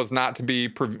 This rule is not to be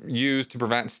used to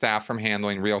prevent staff from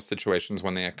handling real situations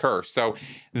when they occur. So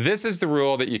this is the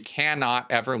rule that you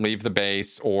cannot ever leave the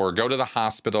base or go to the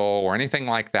hospital or anything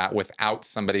like that without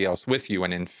somebody else with you.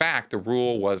 And in fact, the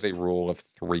rule was a rule of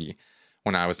 3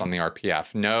 when I was on the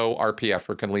RPF. No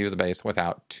RPFer could leave the base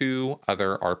without 2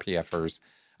 other RPFers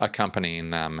accompanying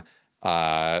them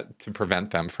to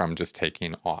prevent them from just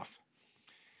taking off.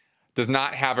 Does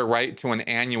not have a right to an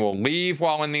annual leave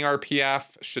while in the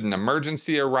RPF. Should an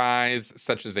emergency arise,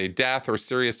 such as a death or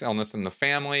serious illness in the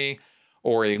family,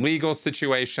 or a legal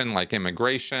situation like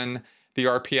immigration, the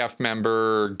RPF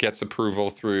member gets approval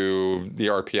through the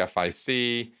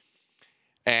RPFIC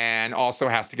and also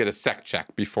has to get a sec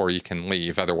check before you can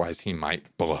leave. Otherwise, he might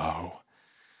blow,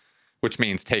 which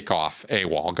means take off,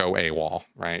 AWOL, go AWOL,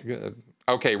 right?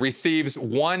 Okay, receives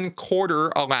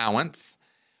 1/4 allowance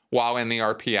while in the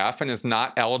RPF and is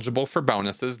not eligible for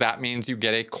bonuses. That means you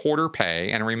get a quarter pay.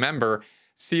 And remember,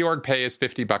 Sea Org pay is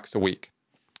 $50 a week.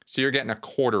 So you're getting a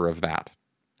quarter of that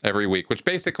every week, which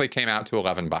basically came out to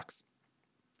 $11.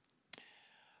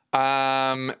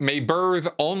 May berth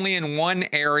only in one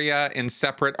area in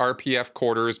separate RPF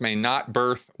quarters, may not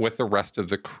berth with the rest of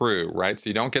the crew, right? So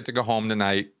you don't get to go home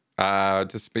tonight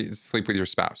to sleep with your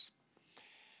spouse.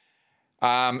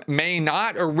 May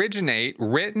not originate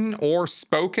written or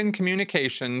spoken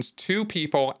communications to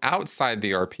people outside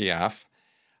the RPF.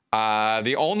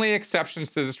 The only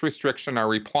exceptions to this restriction are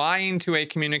replying to a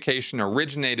communication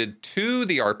originated to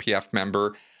the RPF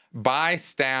member by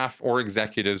staff or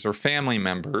executives or family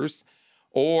members,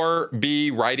 or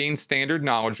B, writing standard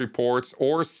knowledge reports,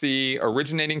 or C,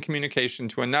 originating communication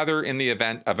to another in the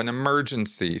event of an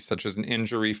emergency, such as an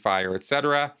injury, fire,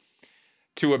 etc.,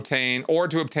 to obtain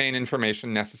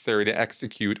information necessary to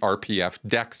execute RPF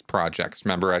DEX projects.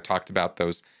 Remember, I talked about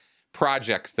those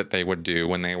projects that they would do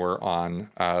when they were on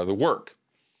the work,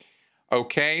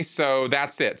 Okay, so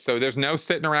that's it. So there's no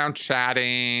sitting around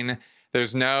chatting.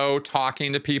 There's no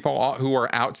talking to people who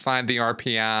are outside the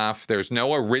RPF. There's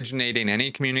no originating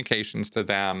any communications to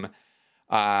them.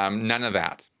 None of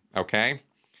that. Okay.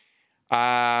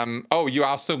 You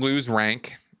also lose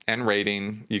rank and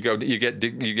rating. You get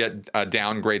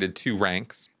downgraded 2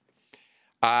 ranks.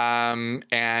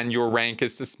 And your rank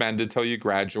is suspended till you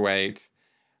graduate.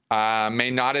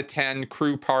 May not attend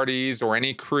crew parties or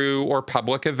any crew or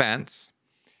public events.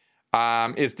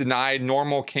 Is denied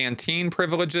normal canteen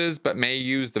privileges, but may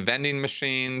use the vending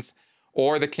machines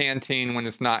or the canteen when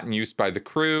it's not in use by the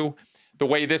crew. The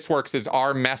way this works is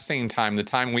our messing time, the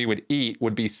time we would eat,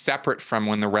 would be separate from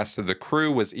when the rest of the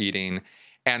crew was eating.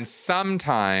 And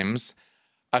sometimes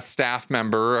a staff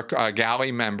member, a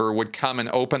galley member, would come and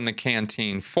open the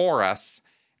canteen for us,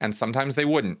 and sometimes they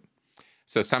wouldn't.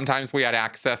 So sometimes we had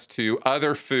access to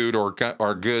other food or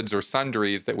goods or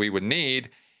sundries that we would need,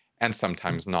 and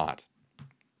sometimes not.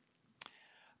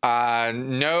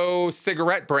 No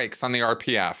cigarette breaks on the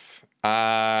RPF.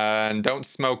 Don't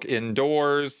smoke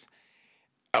indoors.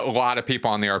 A lot of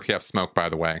people on the RPF smoke, by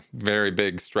the way. Very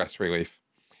big stress relief.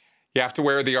 You have to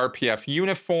wear the RPF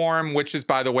uniform, which is,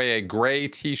 by the way, a gray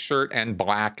t-shirt and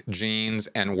black jeans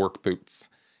and work boots.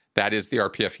 That is the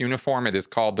RPF uniform. It is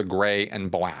called the gray and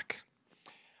black.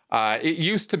 It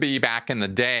used to be back in the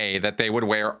day that they would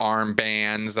wear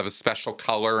armbands of a special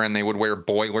color and they would wear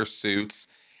boiler suits.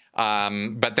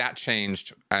 But that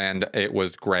changed and it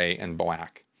was gray and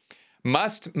black.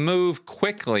 Must move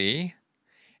quickly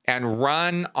and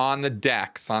run on the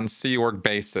decks on Sea Org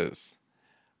bases.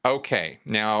 Okay,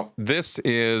 now this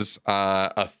is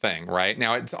a thing, right?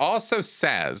 Now it also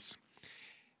says,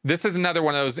 this is another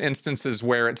one of those instances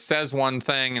where it says one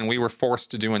thing and we were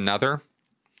forced to do another.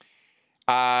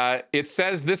 It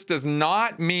says this does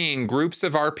not mean groups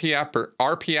of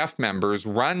RPF members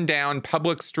run down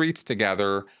public streets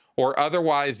together or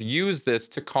otherwise use this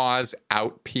to cause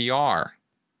out PR.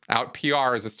 Out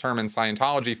PR is this term in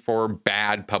Scientology for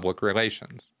bad public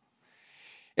relations.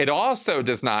 It also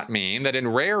does not mean that in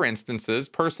rare instances,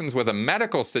 persons with a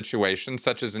medical situation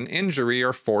such as an injury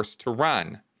are forced to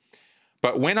run.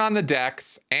 But when on the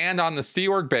decks and on the Sea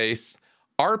Org base,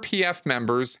 RPF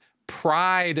members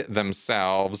pride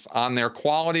themselves on their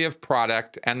quality of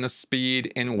product and the speed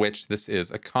in which this is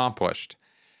accomplished.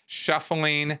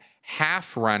 Shuffling,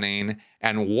 half running,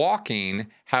 and walking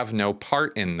have no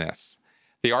part in this.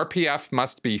 The RPF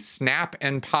must be snap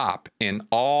and pop in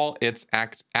all its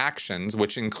actions,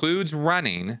 which includes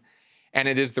running, and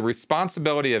it is the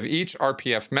responsibility of each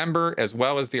RPF member, as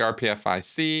well as the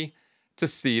RPFIC, to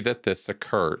see that this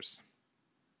occurs.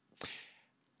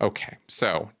 Okay,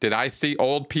 so did I see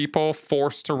old people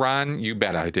forced to run? You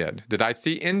bet I did. Did I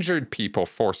see injured people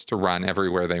forced to run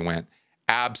everywhere they went?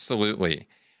 Absolutely.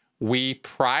 We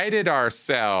prided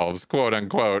ourselves, quote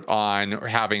unquote, on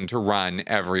having to run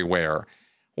everywhere.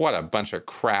 What a bunch of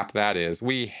crap that is.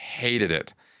 We hated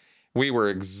it. We were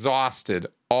exhausted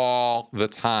all the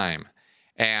time.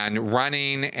 And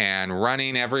running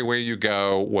everywhere you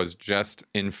go was just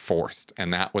enforced.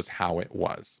 And that was how it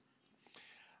was.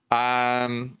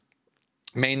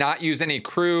 May not use any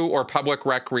crew or public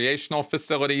recreational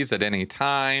facilities at any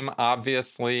time,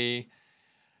 obviously.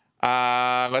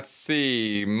 Let's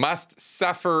see. Must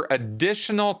suffer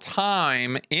additional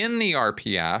time in the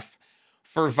RPF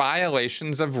for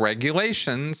violations of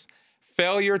regulations,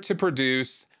 failure to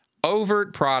produce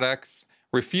overt products,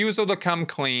 refusal to come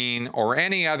clean, or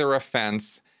any other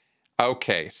offense.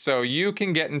 Okay, so you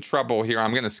can get in trouble here.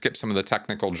 I'm going to skip some of the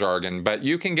technical jargon, but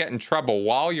you can get in trouble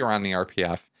while you're on the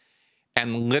RPF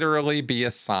and literally be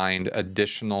assigned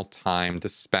additional time to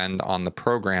spend on the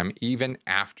program even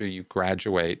after you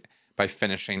graduate by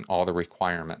finishing all the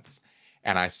requirements.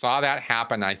 And I saw that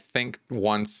happen, I think,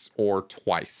 once or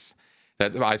twice.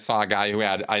 That I saw a guy who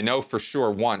had, I know for sure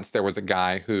once there was a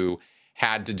guy who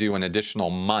had to do an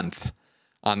additional month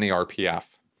on the RPF.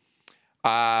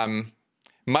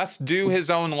 Must do his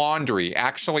own laundry.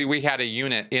 Actually, we had a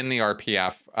unit in the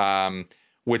RPF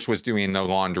which was doing the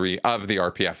laundry of the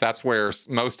RPF. That's where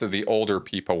most of the older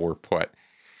people were put.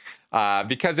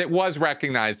 Because it was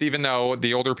recognized, even though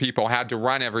the older people had to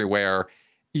run everywhere,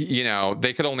 you know,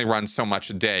 they could only run so much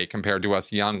a day compared to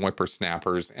us young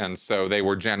whippersnappers. And so they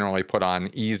were generally put on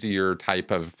easier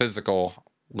type of physical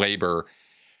labor.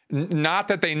 Not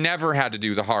that they never had to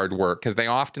do the hard work, because they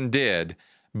often did.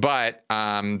 But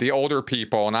the older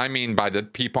people, and I mean by the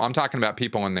people, I'm talking about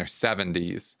people in their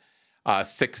 70s,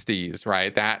 60s,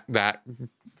 right? That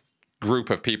group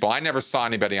of people. I never saw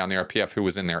anybody on the RPF who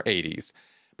was in their 80s.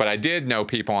 But I did know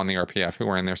people on the RPF who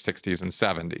were in their 60s and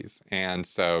 70s. And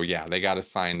so, yeah, they got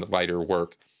assigned lighter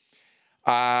work.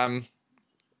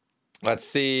 Let's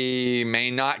see, may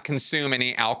not consume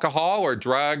any alcohol or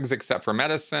drugs except for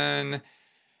medicine,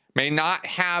 may not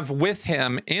have with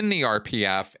him in the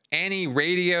RPF any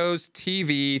radios,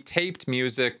 TV, taped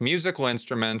music, musical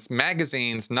instruments,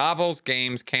 magazines, novels,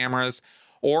 games, cameras,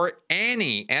 or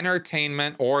any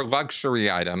entertainment or luxury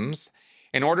items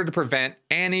in order to prevent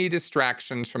any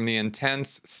distractions from the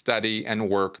intense study and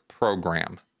work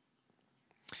program.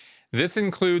 This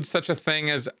includes such a thing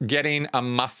as getting a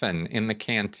muffin in the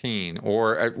canteen,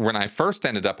 or when I first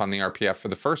ended up on the RPF for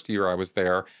the first year I was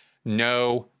there,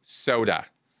 no soda,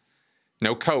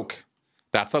 no Coke.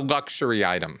 That's a luxury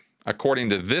item.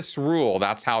 According to this rule,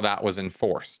 that's how that was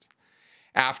enforced.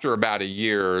 After about a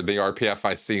year, the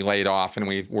RPFIC laid off and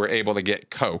we were able to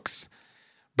get Cokes.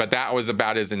 But that was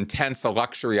about as intense a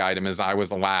luxury item as I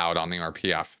was allowed on the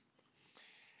RPF.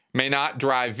 May not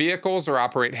drive vehicles or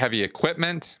operate heavy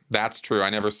equipment. That's true. I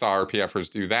never saw RPFers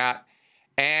do that.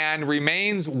 And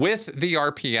remains with the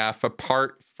RPF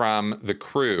apart from the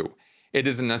crew. It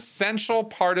is an essential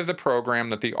part of the program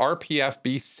that the RPF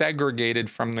be segregated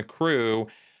from the crew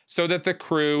so that the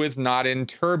crew is not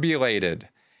interbulated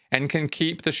and can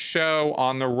keep the show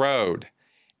on the road.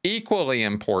 Equally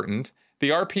important, the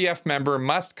RPF member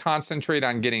must concentrate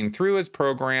on getting through his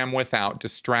program without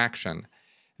distraction.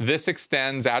 This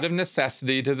extends out of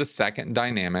necessity to the second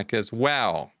dynamic as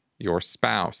well, your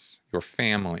spouse, your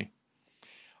family.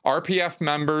 RPF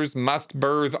members must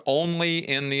birth only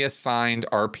in the assigned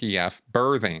RPF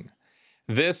berthing.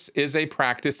 This is a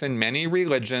practice in many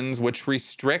religions which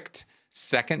restrict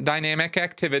second dynamic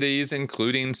activities,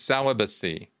 including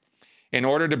celibacy, in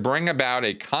order to bring about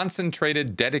a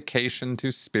concentrated dedication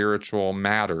to spiritual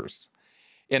matters.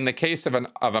 In the case of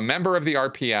a member of the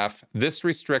RPF, this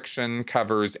restriction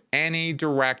covers any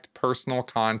direct personal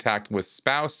contact with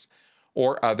spouse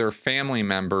or other family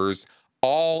members,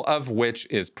 all of which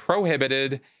is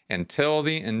prohibited until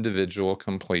the individual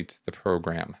completes the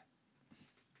program.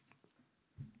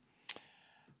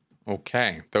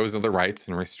 Okay, those are the rights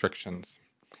and restrictions.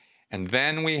 And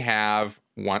then we have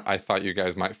what I thought you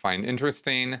guys might find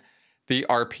interesting, the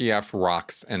RPF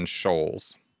rocks and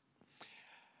shoals.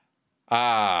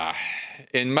 Here's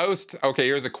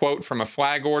a quote from a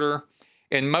flag order.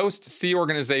 In most sea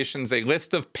organizations, a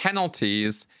list of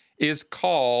penalties is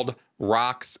called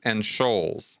rocks and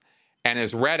shoals and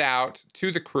is read out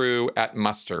to the crew at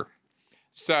muster.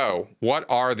 So, what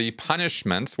are the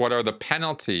punishments? What are the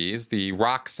penalties, the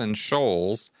rocks and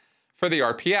shoals for the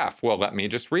RPF? Well, let me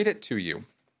just read it to you.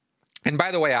 And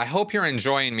by the way, I hope you're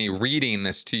enjoying me reading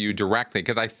this to you directly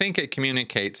because I think it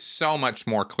communicates so much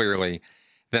more clearly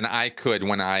than I could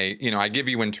when I give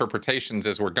you interpretations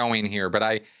as we're going here, but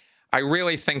I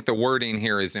really think the wording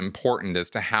here is important as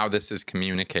to how this is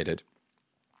communicated.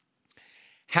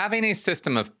 Having a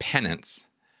system of penance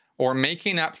or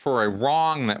making up for a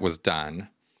wrong that was done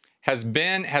has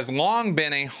long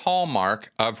been a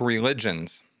hallmark of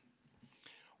religions.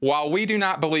 While we do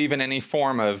not believe in any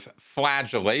form of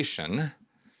flagellation,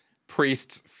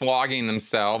 priests flogging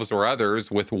themselves or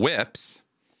others with whips,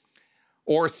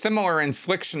 or similar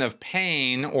infliction of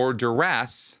pain or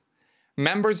duress,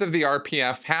 members of the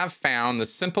RPF have found the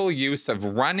simple use of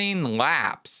running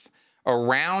laps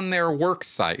around their work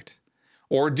site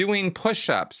or doing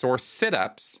push-ups or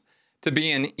sit-ups to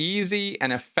be an easy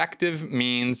and effective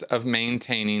means of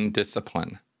maintaining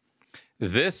discipline.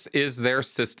 This is their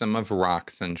system of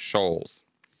rocks and shoals.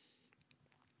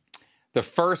 The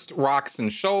first rocks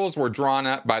and shoals were drawn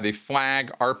up by the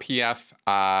flag RPF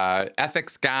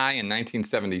ethics guy in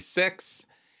 1976.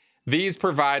 These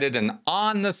provided an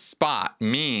on-the-spot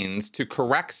means to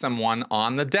correct someone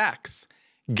on the decks,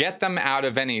 get them out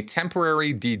of any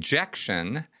temporary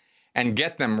dejection, and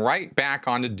get them right back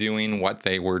onto doing what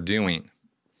they were doing.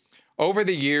 Over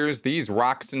the years, these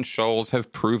rocks and shoals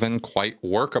have proven quite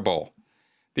workable.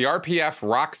 The RPF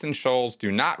rocks and shoals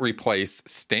do not replace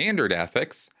standard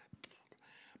ethics,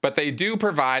 but they do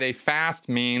provide a fast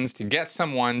means to get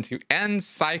someone to end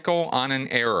cycle on an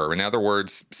error. In other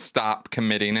words, stop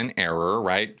committing an error,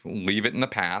 right? Leave it in the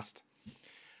past.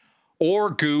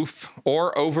 Or goof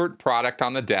or overt product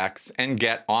on the decks and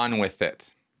get on with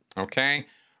it. Okay?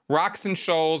 Rocks and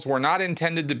shoals were not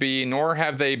intended to be, nor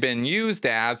have they been used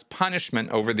as,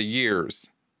 punishment over the years.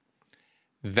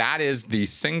 That is the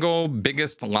single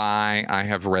biggest lie I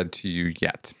have read to you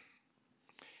yet.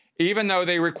 Even though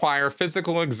they require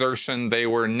physical exertion, they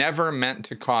were never meant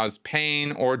to cause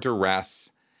pain or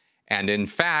duress, and in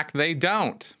fact, they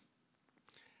don't.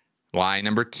 Lie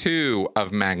number 2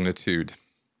 of magnitude.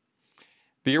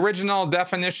 The original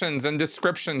definitions and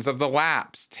descriptions of the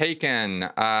laps taken,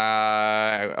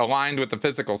 aligned with the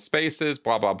physical spaces,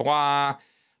 blah, blah, blah.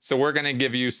 So we're going to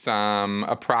give you some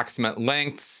approximate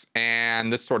lengths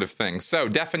and this sort of thing. So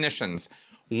definitions.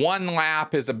 1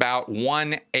 lap is about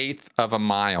 1/8 of a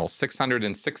mile,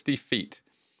 660 feet.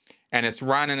 And it's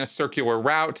run in a circular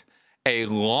route. A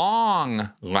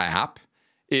long lap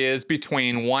is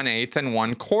between 1/8 and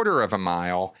 1/4 of a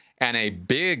mile. And a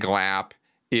big lap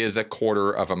is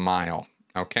 1/4 of a mile,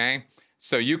 okay?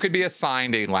 So you could be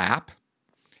assigned a lap,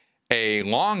 a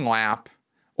long lap,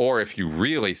 or if you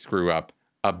really screw up,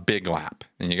 a big lap,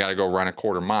 and you got to go run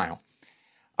 1/4 mile.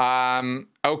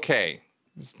 Okay,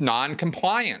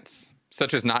 non-compliance,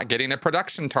 such as not getting a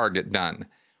production target done,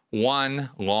 1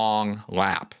 long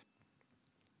lap.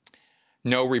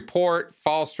 No report,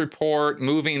 false report,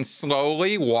 moving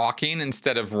slowly, walking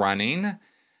instead of running,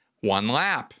 1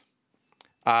 lap.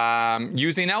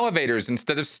 Using elevators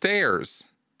instead of stairs,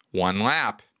 1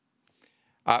 lap.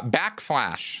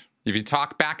 Backflash. If you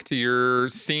talk back to your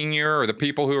senior or the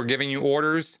people who are giving you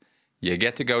orders, you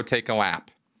get to go take a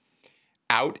lap.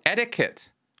 Out etiquette,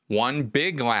 1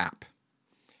 big lap.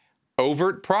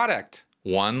 Overt product,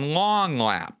 1 long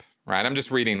lap, right? I'm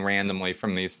just reading randomly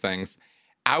from these things.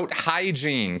 Out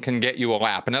hygiene can get you a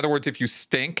lap. In other words, if you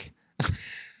stink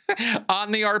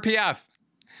on the RPF,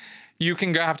 you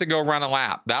can have to go run a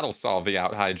lap. That'll solve the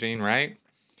out hygiene, right?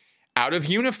 Out of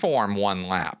uniform, 1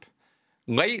 lap.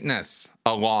 Lateness,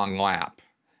 a long lap.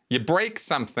 You break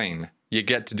something, you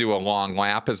get to do a long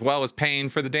lap, as well as paying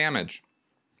for the damage.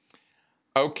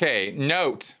 Okay,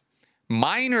 note,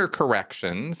 minor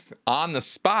corrections on the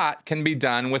spot can be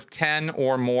done with 10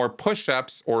 or more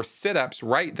push-ups or sit-ups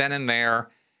right then and there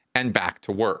and back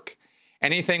to work.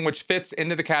 Anything which fits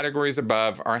into the categories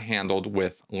above are handled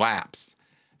with laps.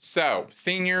 So,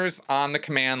 seniors on the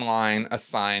command line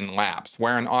assign laps,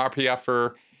 where an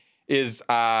RPFer is,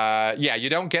 you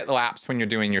don't get laps when you're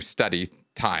doing your study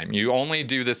time. You only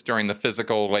do this during the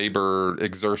physical labor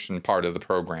exertion part of the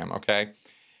program, okay?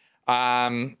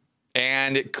 And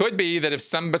it could be that if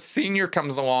some senior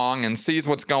comes along and sees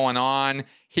what's going on,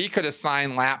 he could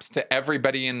assign laps to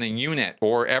everybody in the unit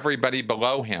or everybody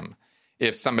below him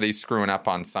if somebody's screwing up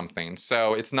on something.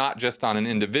 So it's not just on an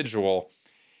individual.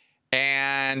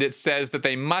 And it says that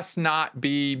they must not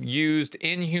be used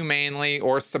inhumanely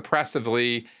or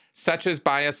suppressively, such as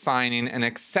by assigning an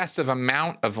excessive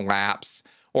amount of laps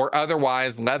or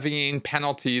otherwise levying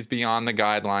penalties beyond the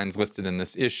guidelines listed in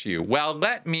this issue. Well,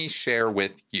 let me share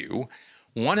with you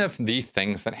one of the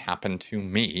things that happened to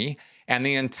me and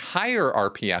the entire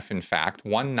RPF, in fact,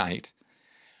 one night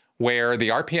where the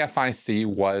RPFIC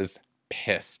was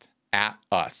pissed at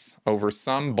us over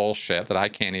some bullshit that I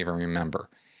can't even remember.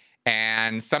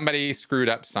 And somebody screwed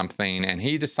up something, and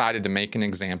he decided to make an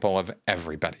example of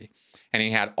everybody. And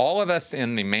he had all of us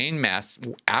in the main mess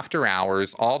after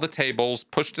hours, all the tables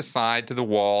pushed aside to the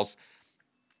walls,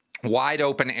 wide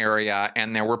open area,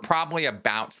 and there were probably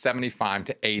about 75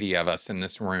 to 80 of us in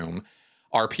this room,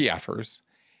 RPFers.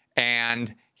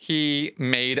 And he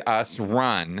made us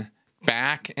run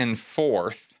back and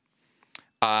forth,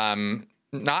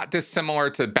 not dissimilar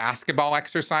to basketball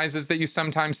exercises that you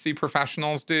sometimes see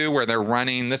professionals do, where they're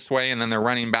running this way and then they're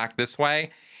running back this way.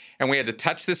 And we had to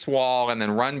touch this wall and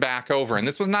then run back over. And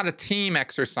this was not a team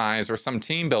exercise or some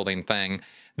team building thing.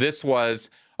 This was,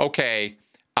 okay,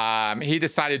 he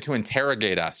decided to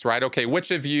interrogate us, right? Okay,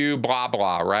 which of you, blah,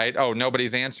 blah, right? Oh,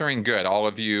 nobody's answering? Good. All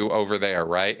of you over there,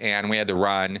 right? And we had to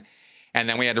run. And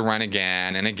then we had to run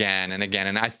again and again and again.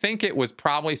 And I think it was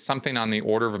probably something on the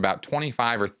order of about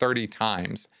 25 or 30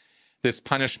 times this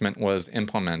punishment was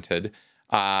implemented.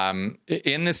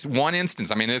 In this one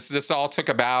instance, I mean, this all took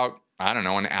about, I don't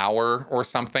know, an hour or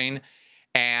something.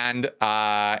 And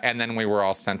then we were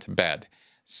all sent to bed.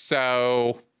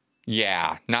 So,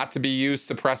 yeah, not to be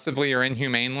used suppressively or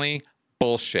inhumanely,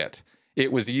 bullshit. It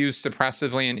was used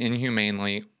suppressively and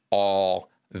inhumanely all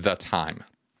the time.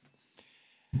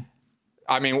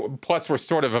 I mean, plus we're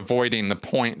sort of avoiding the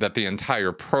point that the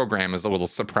entire program is a little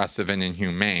suppressive and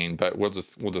inhumane, but we'll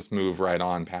just move right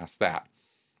on past that.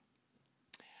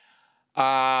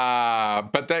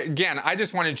 Again, I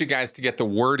just wanted you guys to get the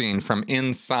wording from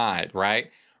inside, right?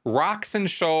 Rocks and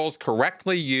shoals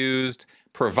correctly used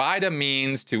provide a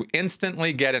means to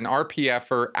instantly get an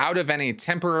RPFer out of any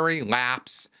temporary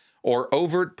lapse or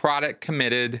overt product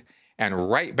committed and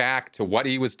right back to what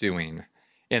he was doing.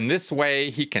 In this way,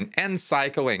 he can end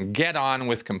cycle and get on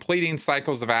with completing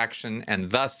cycles of action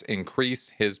and thus increase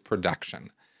his production.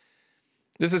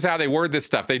 This is how they word this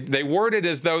stuff. They word it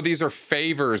as though these are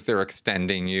favors they're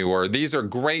extending you, or these are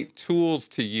great tools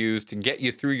to use to get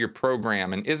you through your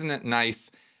program. And isn't it nice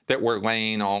that we're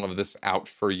laying all of this out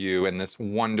for you in this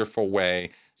wonderful way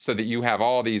so that you have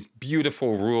all these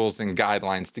beautiful rules and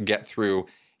guidelines to get through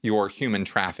your human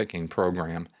trafficking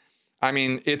program? I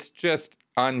mean, it's just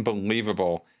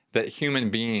unbelievable that human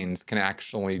beings can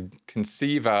actually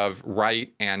conceive of,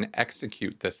 write, and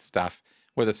execute this stuff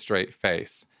with a straight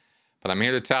face. But I'm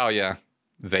here to tell you,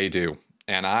 they do.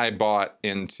 And I bought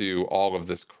into all of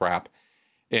this crap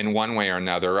in one way or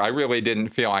another. I really didn't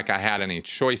feel like I had any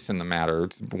choice in the matter.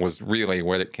 It was really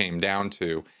what it came down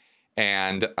to.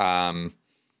 And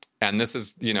this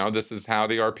is, this is how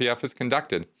the RPF is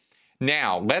conducted.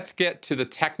 Now, let's get to the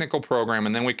technical program,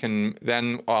 and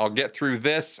then I'll get through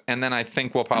this, and then I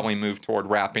think we'll probably move toward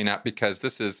wrapping up, because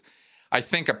this is, I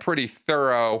think, a pretty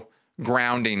thorough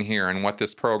grounding here in what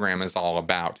this program is all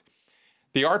about.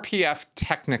 The RPF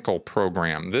technical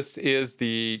program, this is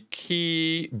the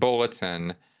key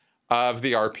bulletin of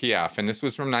the RPF, and this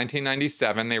was from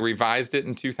 1997. They revised it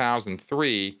in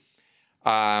 2003,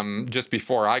 just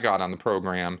before I got on the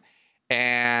program. And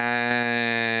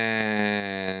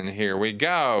here we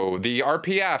go. The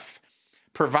RPF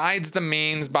provides the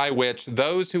means by which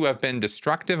those who have been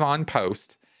destructive on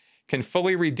post can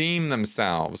fully redeem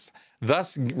themselves,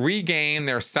 thus regain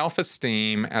their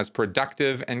self-esteem as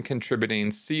productive and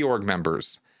contributing Sea Org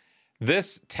members.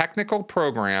 This technical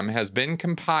program has been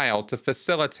compiled to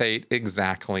facilitate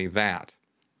exactly that.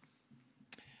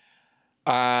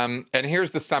 And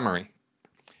here's the summary.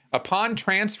 Upon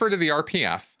transfer to the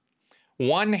RPF,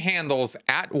 one handles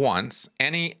at once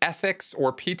any ethics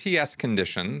or PTS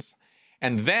conditions,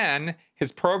 and then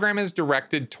his program is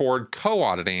directed toward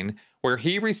co-auditing, where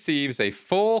he receives a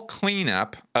full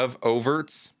cleanup of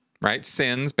overts, right,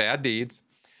 sins, bad deeds,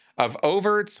 of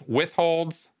overts,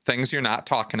 withholds, things you're not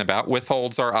talking about.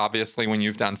 Withholds are obviously when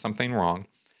you've done something wrong.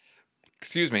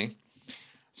 Excuse me.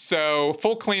 So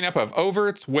full cleanup of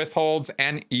overts, withholds,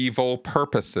 and evil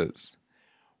purposes,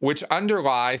 which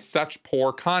underlie such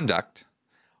poor conduct,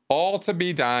 all to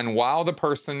be done while the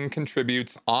person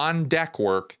contributes on-deck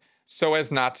work so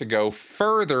as not to go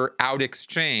further out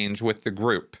exchange with the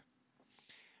group.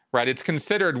 Right? It's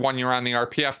considered when you're on the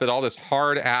RPF that all this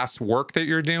hard-ass work that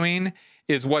you're doing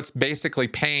is what's basically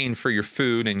paying for your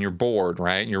food and your board,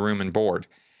 right? Your room and board.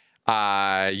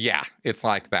 Yeah, it's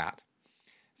like that.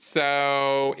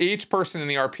 So each person in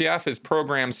the RPF is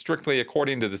programmed strictly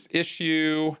according to this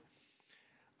issue.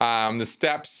 The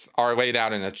steps are laid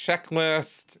out in a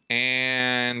checklist,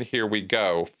 and here we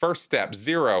go. First step,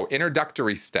 0,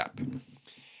 introductory step.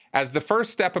 As the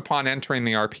first step upon entering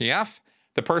the RPF,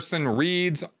 the person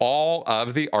reads all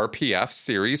of the RPF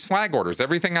series flag orders.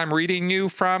 Everything I'm reading you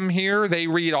from here, they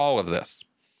read all of this.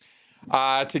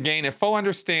 To gain a full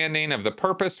understanding of the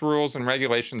purpose, rules, and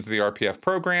regulations of the RPF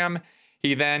program,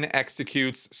 he then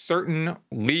executes certain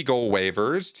legal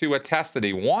waivers to attest that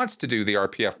he wants to do the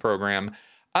RPF program,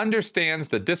 understands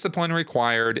the discipline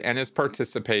required, and is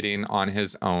participating on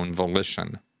his own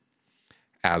volition,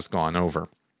 as gone over.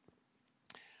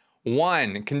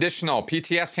 1, conditional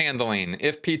PTS handling.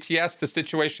 If PTS, the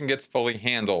situation gets fully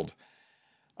handled.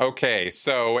 Okay,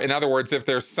 so in other words, if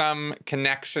there's some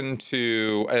connection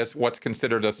to what's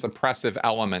considered a suppressive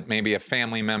element, maybe a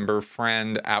family member,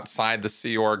 friend outside the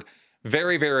Sea Org,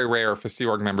 very, very rare for Sea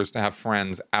Org members to have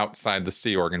friends outside the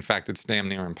Sea Org. In fact, it's damn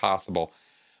near impossible.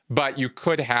 But you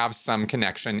could have some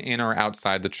connection in or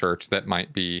outside the church that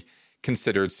might be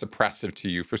considered suppressive to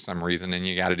you for some reason, and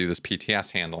you got to do this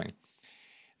PTS handling.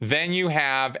 Then you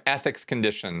have ethics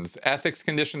conditions. Ethics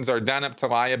conditions are done up to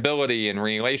liability in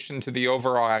relation to the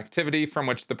overall activity from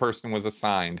which the person was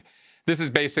assigned. This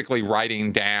is basically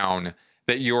writing down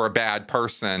that you're a bad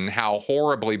person, how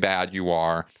horribly bad you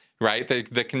are, right?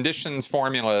 The conditions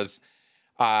formulas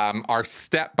are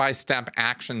step-by-step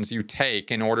actions you take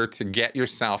in order to get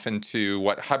yourself into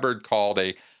what Hubbard called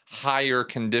a higher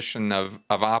condition of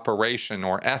operation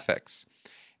or ethics.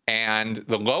 And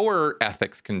the lower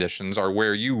ethics conditions are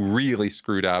where you really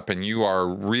screwed up and you are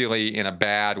really in a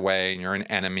bad way and you're an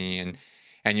enemy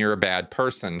and you're a bad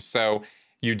person. So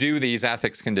you do these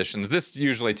ethics conditions. This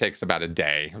usually takes about a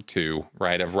day or two,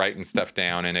 right, of writing stuff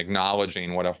down and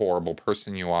acknowledging what a horrible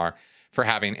person you are for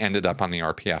having ended up on the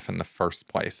RPF in the first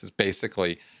place. Is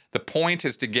basically, the point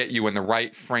is to get you in the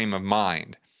right frame of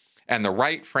mind. And the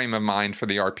right frame of mind for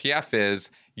the RPF is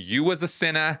you was a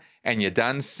sinner and you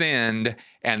done sinned,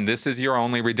 and this is your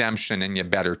only redemption and you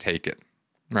better take it,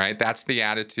 right? That's the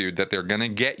attitude that they're going to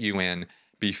get you in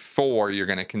before you're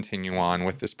going to continue on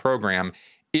with this program,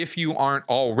 if you aren't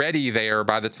already there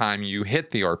by the time you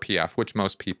hit the RPF, which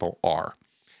most people are.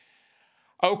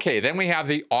 Okay, then we have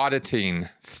the auditing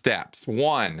steps.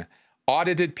 1,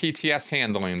 audited PTS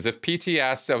handlings. If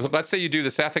PTS, so let's say you do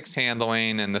this ethics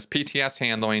handling and this PTS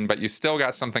handling, but you still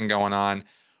got something going on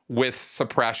with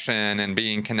suppression and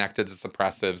being connected to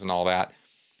suppressives and all that,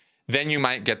 then you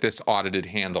might get this audited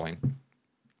handling.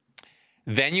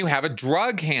 Then you have a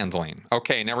drug handling.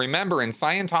 Okay, now remember, in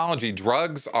Scientology,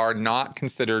 drugs are not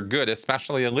considered good,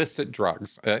 especially illicit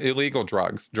drugs, illegal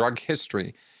drugs, drug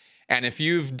history. And if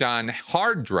you've done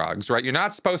hard drugs, right, you're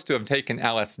not supposed to have taken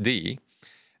LSD.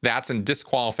 That's a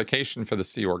disqualification for the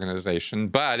C organization.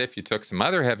 But if you took some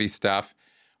other heavy stuff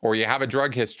or you have a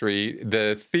drug history,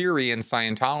 the theory in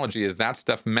Scientology is that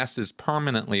stuff messes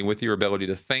permanently with your ability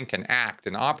to think and act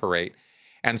and operate.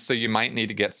 And so you might need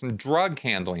to get some drug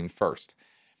handling first.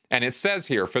 And it says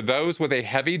here, for those with a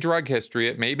heavy drug history,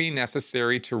 it may be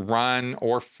necessary to run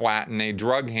or flatten a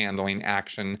drug handling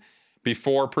action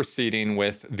before proceeding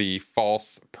with the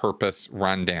false purpose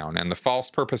rundown. And the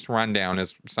false purpose rundown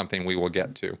is something we will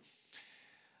get to.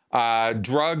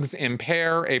 Drugs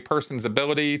impair a person's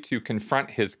ability to confront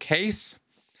his case,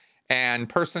 and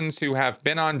persons who have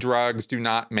been on drugs do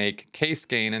not make case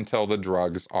gain until the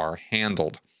drugs are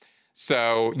handled.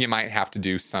 So you might have to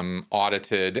do some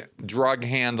audited drug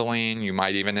handling. You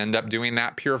might even end up doing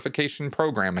that purification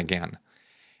program again.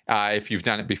 If you've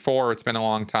done it before, it's been a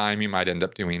long time, you might end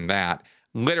up doing that.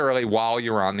 Literally, while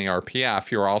you're on the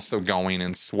RPF, you're also going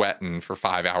and sweating for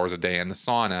 5 hours a day in the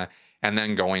sauna and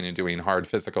then going and doing hard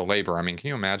physical labor. I mean, can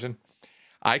you imagine?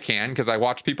 I can, because I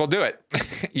watch people do it.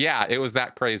 Yeah, it was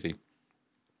that crazy.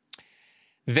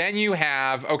 Then you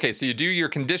have, okay, so you do your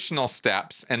conditional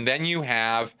steps, and then you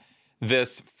have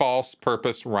this false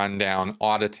purpose rundown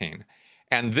auditing.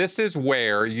 And this is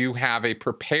where you have a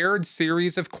prepared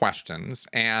series of questions,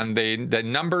 and the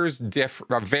numbers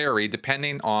vary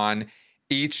depending on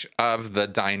each of the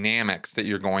dynamics that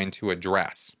you're going to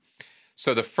address.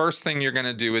 So the first thing you're going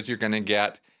to do is you're going to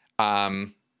get,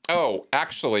 the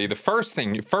first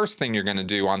thing you're going to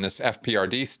do on this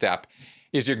FPRD step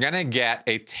is you're going to get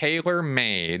a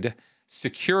tailor-made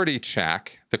security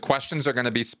check. The questions are going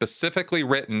to be specifically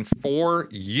written for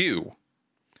you,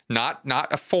 not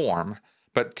a form,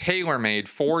 but tailor-made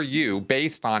for you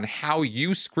based on how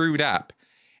you screwed up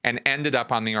and ended up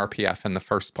on the RPF in the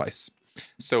first place.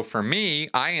 So for me,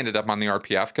 I ended up on the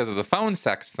RPF because of the phone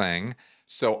sex thing.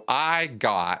 So I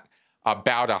got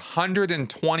about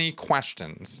 120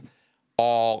 questions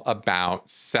all about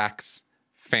sex,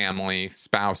 family,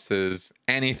 spouses,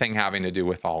 anything having to do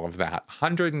with all of that.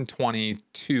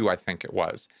 122, I think it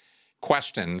was,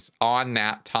 questions on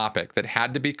that topic that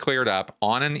had to be cleared up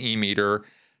on an e-meter,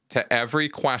 to every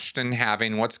question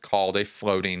having what's called a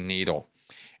floating needle.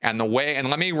 And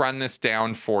let me run this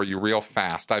down for you real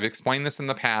fast. I've explained this in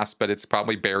the past, but it's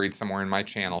probably buried somewhere in my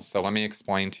channel. So let me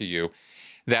explain to you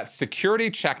that security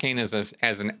checking is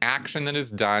as an action that is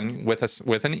done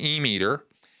with an e-meter.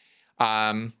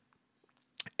 And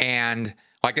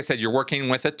like I said, you're working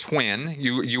with a twin.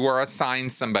 You are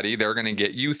assigned somebody. They're going to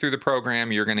get you through the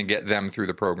program. You're going to get them through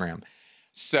the program.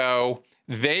 So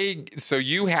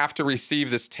you have to receive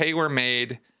this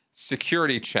tailor-made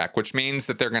security check, which means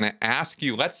that they're going to ask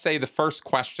you, let's say the first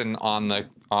question on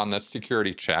the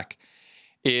security check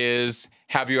is,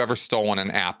 have you ever stolen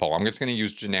an apple? I'm just going to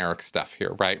use generic stuff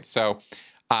here, right? So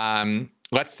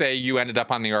let's say you ended up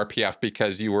on the RPF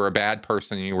because you were a bad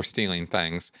person and you were stealing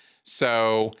things.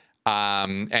 So,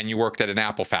 and you worked at an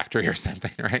apple factory or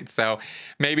something, right? So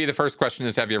maybe the first question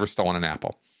is, have you ever stolen an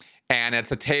apple? And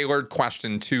it's a tailored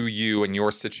question to you and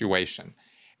your situation.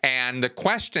 And the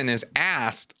question is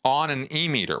asked on an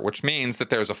e-meter, which means that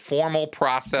there's a formal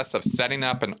process of setting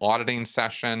up an auditing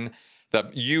session,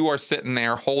 that you are sitting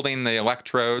there holding the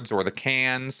electrodes or the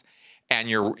cans, and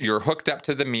you're hooked up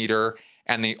to the meter,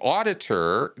 and the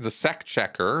auditor, the sec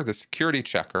checker, the security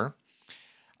checker,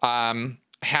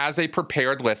 has a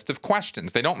prepared list of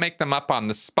questions. They don't make them up on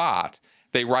the spot.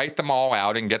 They write them all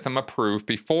out and get them approved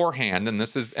beforehand, and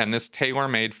this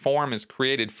tailor-made form is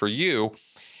created for you,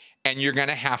 and you're going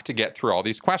to have to get through all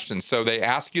these questions. So they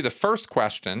ask you the first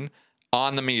question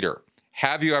on the meter: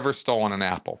 have you ever stolen an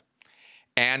apple?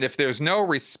 And if there's no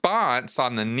response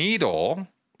on the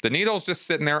needle's just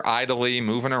sitting there idly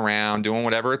moving around, doing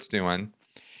whatever it's doing.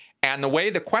 And the way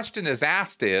the question is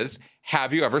asked is,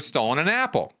 have you ever stolen an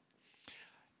apple?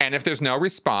 And if there's no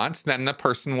response, then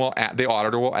the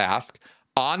auditor will ask,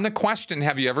 on the question,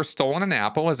 have you ever stolen an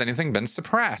apple? Has anything been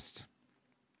suppressed?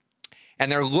 And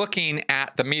they're looking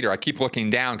at the meter. I keep looking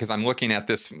down because I'm looking at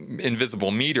this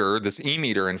invisible meter, this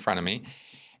e-meter in front of me.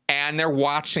 And they're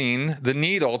watching the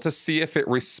needle to see if it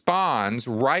responds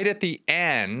right at the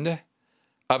end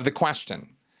of the question.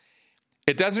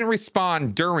 It doesn't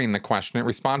respond during the question. It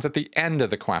responds at the end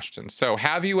of the question. So,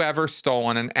 have you ever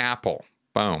stolen an apple?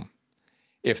 Boom.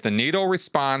 If the needle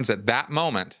responds at that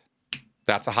moment,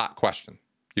 that's a hot question.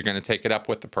 You're going to take it up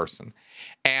with the person.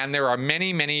 And there are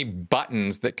many, many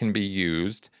buttons that can be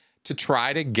used to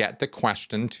try to get the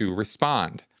question to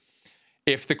respond.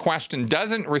 If the question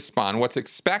doesn't respond, what's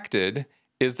expected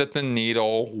is that the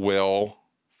needle will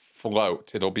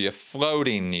float. It'll be a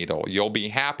floating needle. You'll be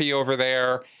happy over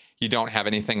there. You don't have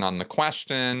anything on the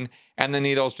question, and the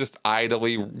needle's just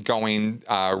idly going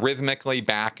rhythmically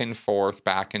back and forth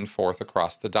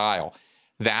across the dial.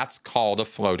 That's called a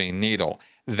floating needle.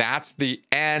 That's the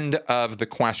end of the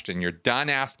question. You're done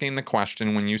asking the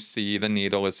question when you see the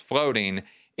needle is floating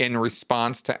in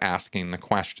response to asking the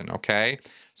question, okay?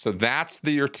 So that's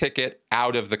your ticket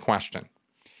out of the question.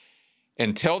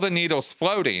 Until the needle's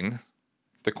floating,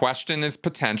 the question is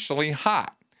potentially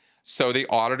hot. So the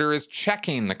auditor is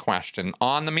checking the question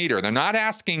on the meter. They're not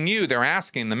asking you, they're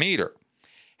asking the meter.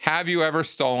 Have you ever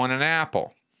stolen an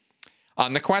apple?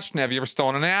 On the question, have you ever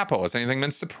stolen an apple? Has anything been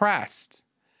suppressed?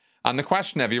 On the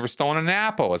question, have you ever stolen an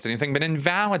apple? Has anything been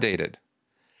invalidated?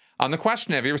 On the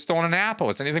question, have you ever stolen an apple?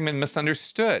 Has anything been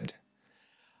misunderstood?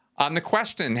 On the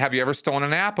question, have you ever stolen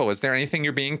an apple? Is there anything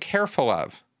you're being careful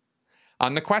of?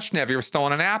 On the question, have you ever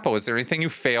stolen an apple? Is there anything you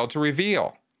failed to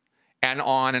reveal? And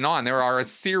on and on. There are a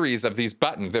series of these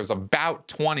buttons. There's about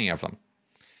 20 of them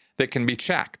that can be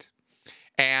checked.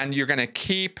 And you're going to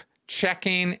keep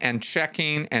checking and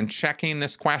checking and checking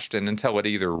this question until it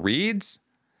either reads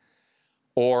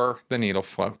or the needle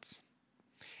floats.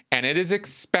 And it is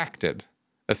expected,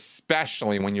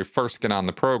 especially when you first get on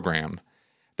the program,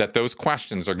 that those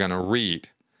questions are going to read.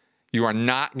 You are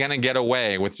not going to get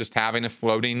away with just having a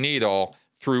floating needle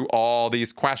through all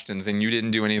these questions and you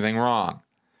didn't do anything wrong.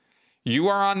 You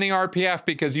are on the RPF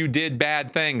because you did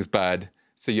bad things, bud.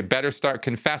 So you better start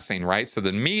confessing, right? So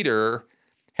the meter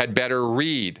had better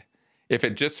read. If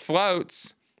it just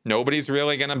floats, nobody's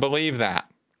really going to believe that.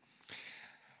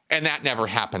 And that never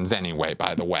happens anyway,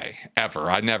 by the way, ever.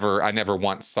 I never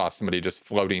once saw somebody just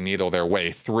floating needle their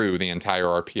way through the entire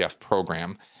RPF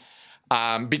program.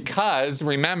 Because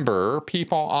remember,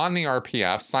 people on the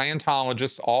RPF,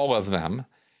 Scientologists, all of them,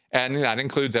 and that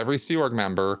includes every Sea Org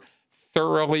member,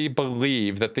 thoroughly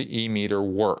believe that the e-meter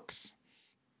works,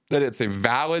 that it's a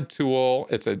valid tool.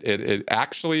 It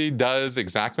actually does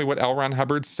exactly what L. Ron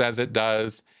Hubbard says it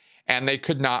does, and they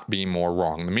could not be more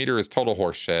wrong. The meter is total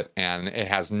horseshit, and it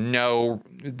has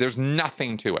there's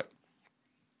nothing to it.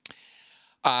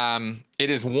 It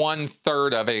is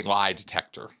 1/3 of a lie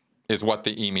detector, is what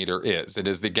the e-meter is. It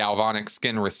is the galvanic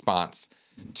skin response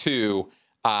to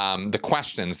the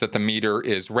questions that the meter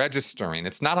is registering.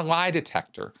 It's not a lie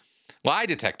detector. Lie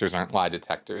detectors aren't lie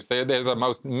detectors. They're the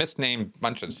most misnamed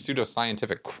bunch of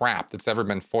pseudoscientific crap that's ever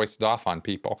been foisted off on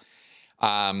people.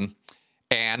 And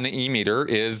the e-meter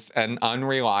is an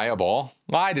unreliable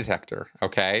lie detector,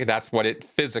 okay? That's what it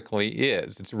physically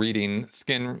is. It's reading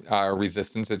skin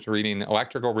resistance. It's reading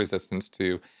electrical resistance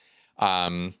to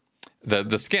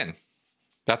the skin.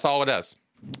 That's all it is,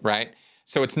 right?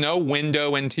 So it's no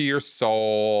window into your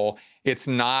soul. It's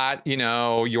not,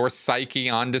 your psyche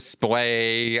on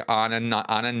display on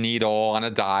a needle, on a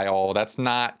dial. That's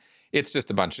not, it's just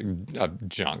a bunch of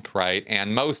junk, right?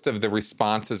 And most of the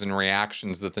responses and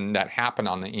reactions that happen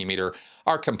on the e-meter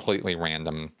are completely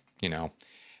random,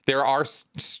 There are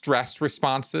stress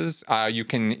responses. You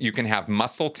can have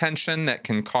muscle tension that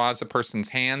can cause a person's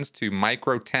hands to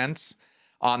micro-tense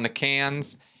on the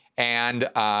cans. And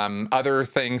other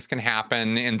things can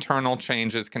happen. Internal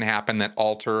changes can happen that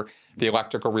alter the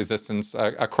electrical resistance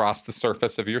across the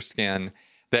surface of your skin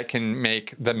that can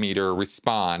make the meter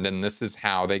respond. And this is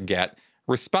how they get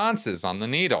responses on the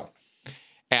needle.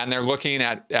 And they're looking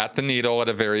at the needle at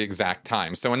a very exact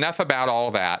time. So enough about all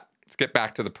that. Let's get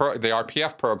back to the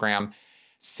RPF program.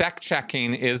 Sec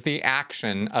checking is the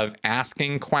action of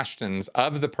asking questions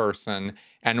of the person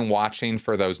and watching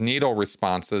for those needle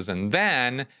responses. And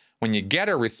then when you get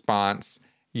a response,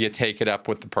 you take it up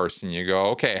with the person. You go,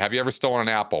 okay, have you ever stolen an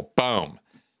apple? Boom.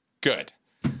 Good.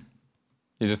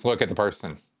 You just look at the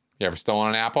person. You ever stolen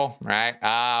an apple? Right?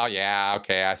 Oh, yeah.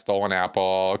 Okay, I stole an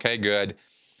apple. Okay, good.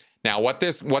 Now,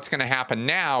 what's going to happen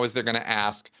now is they're going to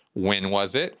ask, when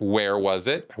was it? Where was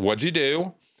it? What'd you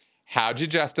do? How'd you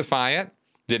justify it?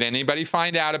 Did anybody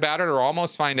find out about it or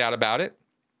almost find out about it?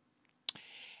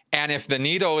 And if the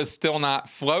needle is still not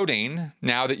floating,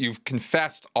 now that you've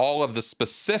confessed all of the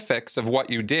specifics of what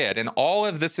you did, and all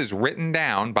of this is written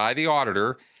down by the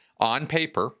auditor on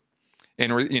paper,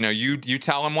 and you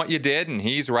tell him what you did, and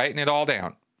he's writing it all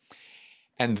down.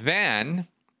 And then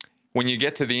When you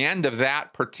get to the end of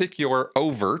that particular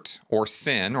overt or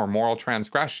sin or moral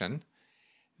transgression,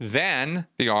 then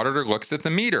the auditor looks at the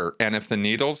meter, and if the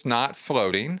needle's not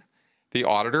floating, the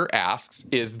auditor asks,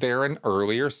 is there an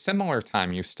earlier similar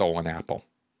time you stole an apple?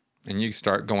 And you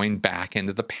start going back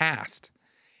into the past,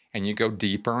 and you go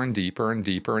deeper and deeper and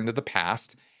deeper into the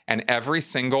past, and every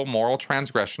single moral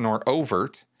transgression or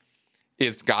overt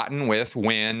is gotten with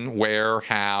when, where,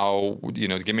 how,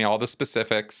 give me all the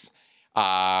specifics.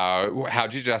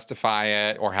 How'd you justify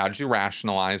it, or how'd you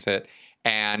rationalize it,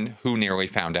 and who nearly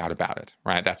found out about it,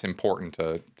 right? That's important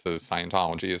to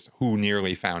Scientology, is who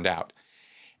nearly found out,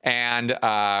 and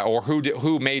or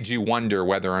who made you wonder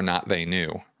whether or not they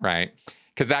knew, right?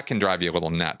 Because that can drive you a little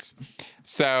nuts.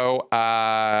 So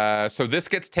this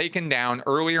gets taken down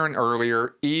earlier and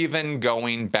earlier, even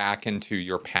going back into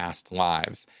your past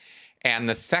lives. And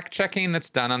the sec checking that's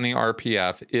done on the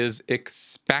RPF is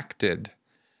expected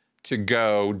to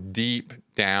go deep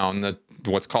down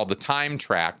what's called the time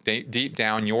track, deep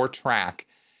down your track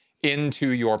into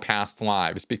your past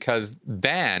lives, because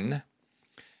then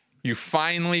you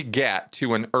finally get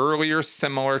to an earlier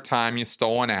similar time you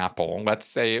stole an apple. Let's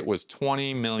say it was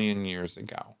 20 million years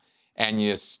ago, and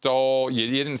you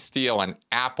didn't steal an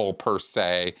apple per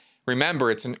se.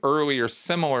 Remember, it's an earlier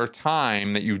similar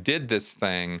time that you did this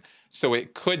thing. So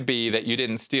it could be that you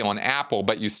didn't steal an apple,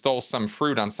 but you stole some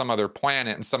fruit on some other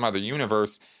planet in some other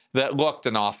universe that looked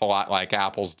an awful lot like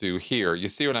apples do here. You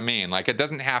see what I mean? Like, it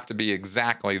doesn't have to be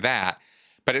exactly that,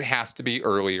 but it has to be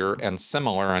earlier and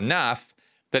similar enough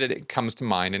that it comes to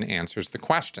mind and answers the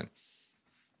question.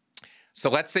 So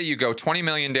let's say you go 20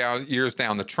 million years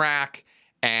down the track,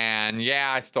 and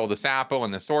I stole this apple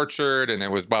in this orchard, and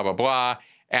it was blah, blah, blah,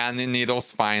 and the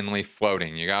needle's finally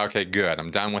floating. You go, okay, good,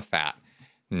 I'm done with that.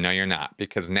 No, you're not,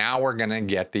 because now we're going to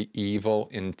get the evil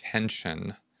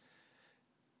intention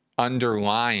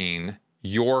underlying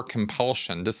your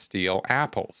compulsion to steal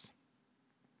apples.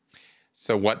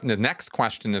 So what the next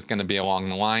question is going to be along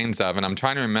the lines of, and I'm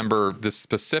trying to remember this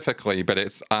specifically, but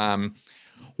it's,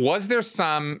 was there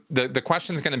some, the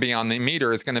question is going to be on the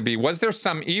meter is going to be, was there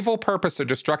some evil purpose or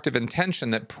destructive intention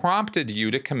that prompted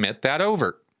you to commit that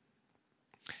overt?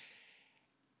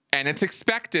 And it's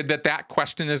expected that that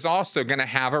question is also going to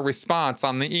have a response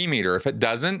on the e-meter. If it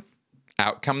doesn't,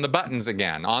 out come the buttons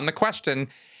again. On the question,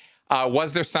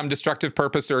 was there some destructive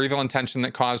purpose or evil intention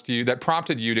that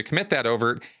prompted you to commit that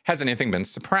overt? Has anything been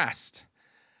suppressed?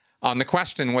 On the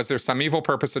question, was there some evil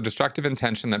purpose or destructive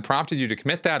intention that prompted you to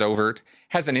commit that overt?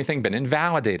 Has anything been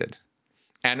invalidated?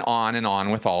 And on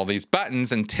with all these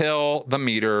buttons until the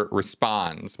meter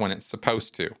responds when it's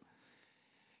supposed to.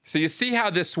 So you see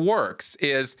how this works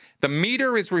is the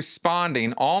meter is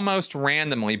responding almost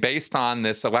randomly based on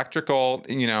this electrical,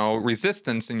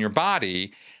 resistance in your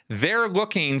body. They're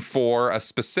looking for a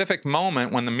specific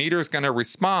moment when the meter is going to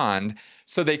respond.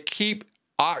 So they keep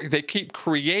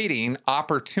creating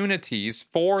opportunities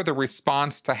for the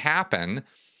response to happen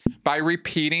by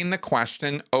repeating the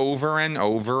question over and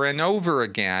over and over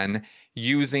again,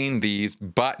 using these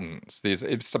buttons, these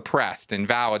suppressed,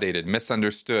 invalidated,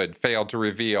 misunderstood, failed to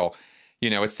reveal,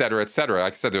 et cetera, et cetera.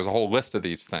 Like I said, there's a whole list of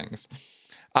these things.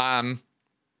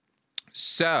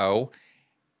 So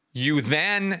you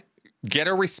then get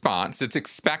a response. It's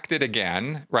expected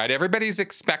again, right? Everybody's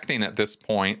expecting at this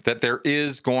point that there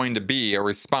is going to be a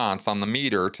response on the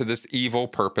meter to this evil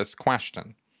purpose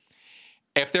question.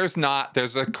 If there's not,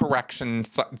 there's a correction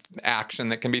action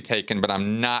that can be taken, but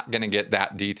I'm not going to get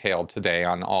that detailed today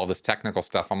on all this technical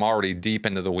stuff. I'm already deep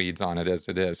into the weeds on it as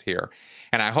it is here.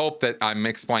 And I hope that I'm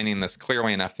explaining this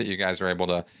clearly enough that you guys are able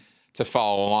to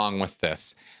follow along with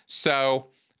this. So,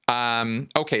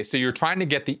 okay, so you're trying to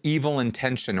get the evil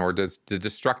intention or the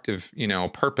destructive,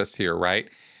 purpose here, right?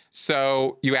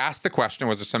 So you ask the question,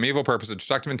 was there some evil purpose or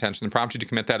destructive intention that prompted you to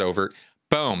commit that overt?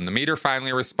 Boom, the meter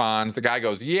finally responds. The guy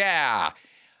goes,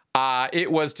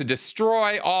 it was to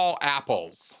destroy all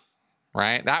apples,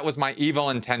 right? That was my evil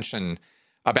intention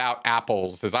about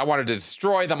apples, is I wanted to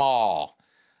destroy them all.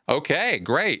 Okay,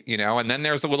 great, and then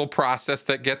there's a little process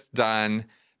that gets done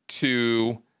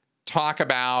to talk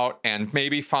about and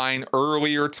maybe find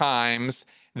earlier times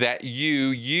that you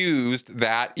used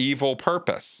that evil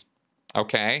purpose,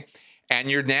 okay? And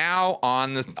you're now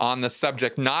on the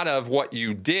subject not of what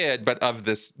you did, but of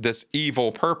this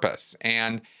evil purpose.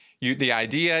 And the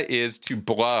idea is to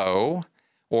blow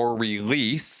or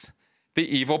release the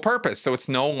evil purpose. So it's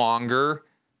no longer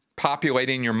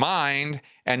populating your mind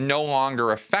and no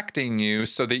longer affecting you,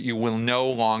 so that you will no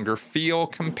longer feel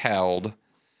compelled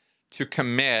to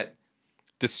commit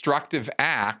destructive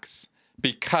acts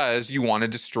because you want to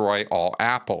destroy all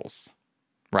apples,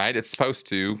 right? It's supposed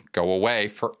to go away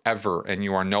forever, and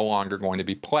you are no longer going to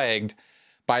be plagued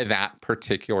by that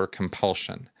particular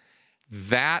compulsion.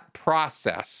 That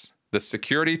process, the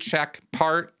security check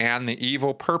part and the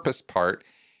evil purpose part,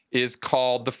 is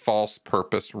called the false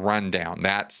purpose rundown.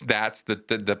 That's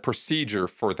the procedure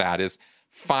for that, is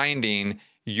finding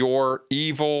your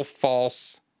evil,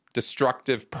 false,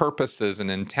 destructive purposes and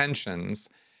intentions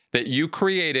that you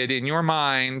created in your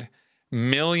mind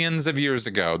millions of years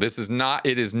ago.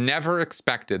 It is never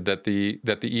expected that the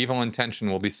evil intention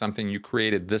will be something you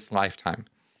created this lifetime.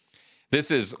 This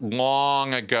is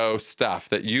long ago stuff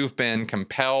that you've been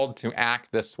compelled to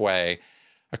act this way.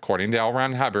 According to L.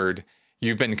 Ron Hubbard,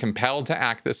 you've been compelled to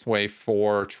act this way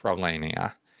for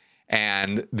trilenia.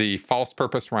 And the false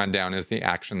purpose rundown is the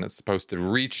action that's supposed to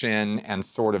reach in and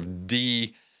sort of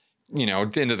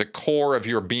into the core of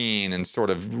your being and sort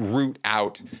of root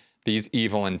out these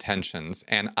evil intentions.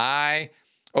 And I,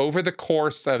 over the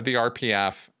course of the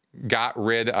RPF, got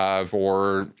rid of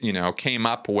or, came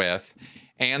up with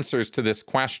answers to this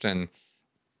question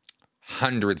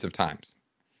hundreds of times,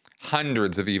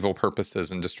 hundreds of evil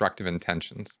purposes and destructive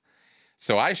intentions.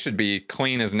 So I should be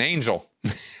clean as an angel.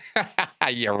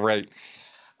 Yeah, right.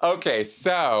 Okay,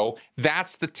 so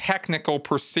that's the technical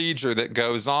procedure that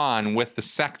goes on with the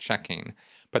sec checking.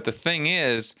 But the thing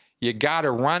is, you got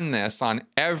to run this on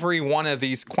every one of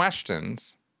these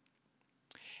questions.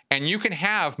 And you can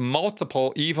have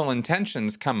multiple evil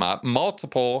intentions come up,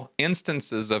 multiple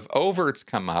instances of overts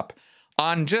come up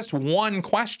on just one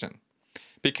question.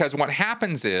 Because what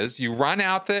happens is you run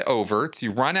out the overts,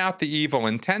 you run out the evil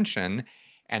intention,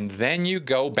 and then you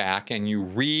go back and you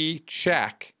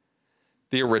recheck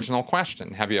the original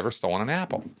question. Have you ever stolen an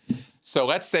apple? So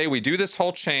let's say we do this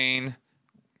whole chain,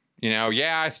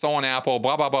 I stole an apple,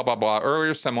 blah, blah, blah, blah, blah,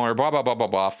 earlier similar, blah, blah, blah, blah,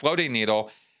 blah, floating needle,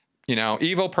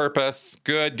 evil purpose,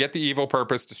 good, get the evil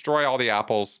purpose, destroy all the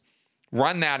apples,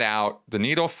 run that out, the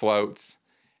needle floats.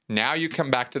 Now you come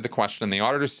back to the question, the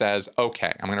auditor says,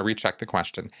 okay, I'm going to recheck the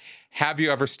question. Have you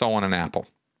ever stolen an apple?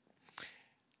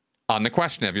 On the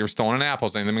question, have you ever stolen an apple?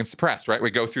 Has anything been suppressed, right?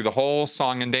 We go through the whole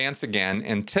song and dance again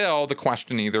until the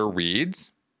question either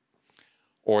reads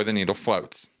or the needle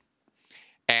floats.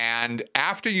 And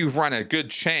after you've run a good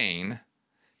chain,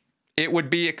 it would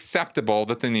be acceptable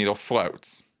that the needle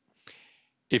floats.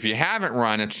 If you haven't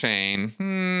run a chain,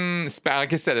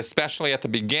 like I said, especially at the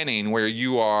beginning where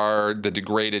you are the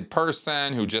degraded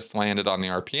person who just landed on the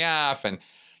RPF and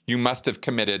you must have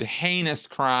committed heinous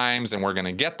crimes and we're going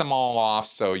to get them all off,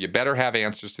 so you better have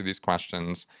answers to these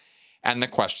questions and the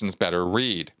questions better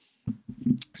read.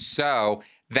 So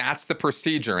that's the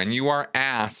procedure, and you are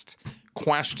asked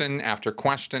question after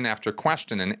question after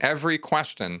question, and every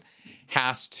question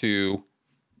has to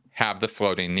have the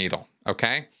floating needle,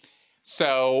 okay?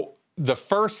 So the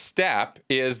first step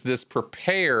is this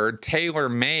prepared,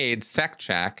 tailor-made sec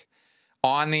check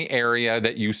on the area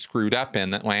that you screwed up in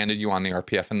that landed you on the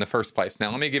RPF in the first place.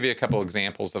 Now, let me give you a couple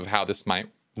examples of how this might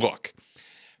look.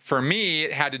 For me,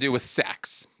 it had to do with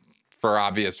sex, for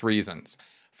obvious reasons.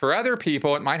 For other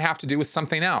people, it might have to do with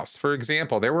something else. For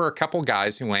example, there were a couple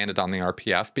guys who landed on the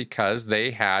RPF because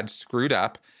they had screwed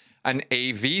up an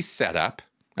AV setup,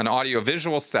 an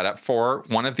audiovisual setup for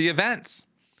one of the events.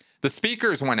 The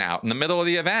speakers went out in the middle of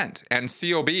the event, and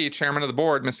COB, chairman of the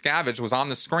board, Miscavige, was on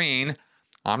the screen,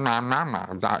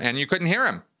 and you couldn't hear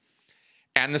him.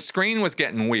 And the screen was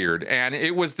getting weird, and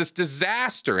it was this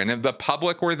disaster, and the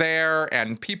public were there,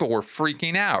 and people were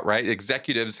freaking out, right?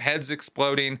 Executives' heads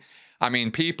exploding. I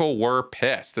mean, people were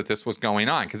pissed that this was going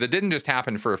on, because it didn't just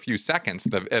happen for a few seconds.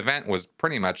 The event was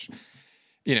pretty much,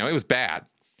 it was bad.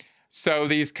 So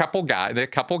the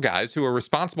couple guys who were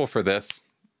responsible for this,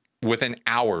 within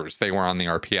hours, they were on the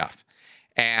RPF.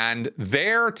 And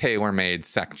their tailor-made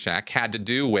sec check had to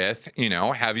do with,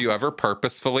 have you ever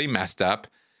purposefully messed up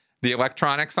the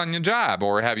electronics on your job?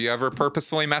 Or have you ever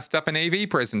purposefully messed up an AV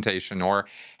presentation? Or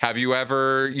have you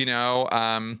ever,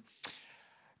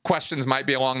 questions might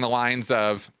be along the lines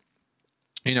of,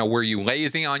 were you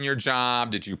lazy on your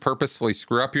job? Did you purposefully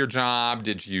screw up your job?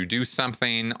 Did you do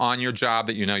something on your job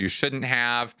that you shouldn't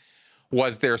have?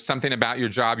 Was there something about your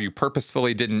job you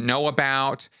purposefully didn't know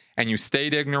about and you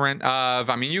stayed ignorant of?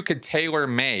 I mean, you could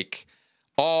tailor-make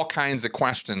all kinds of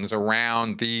questions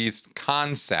around these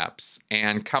concepts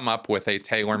and come up with a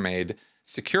tailor-made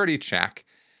security check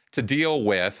to deal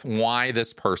with why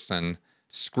this person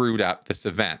screwed up this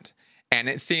event. And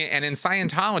in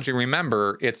Scientology,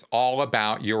 remember, it's all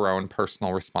about your own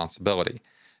personal responsibility.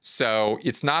 So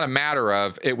it's not a matter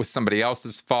of it was somebody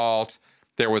else's fault.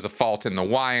 There was a fault in the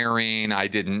wiring. I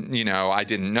didn't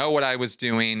know what I was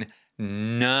doing.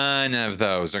 None of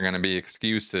those are going to be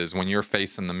excuses when you're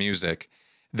facing the music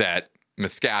that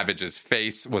Miscavige's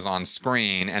face was on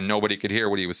screen and nobody could hear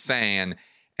what he was saying,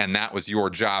 and that was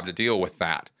your job to deal with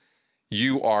that.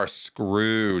 You are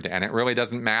screwed, and it really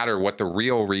doesn't matter what the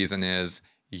real reason is.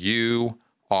 You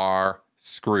are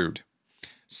screwed.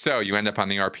 So you end up on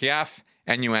the RPF,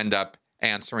 and you end up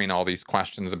answering all these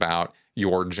questions about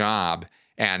your job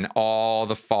and all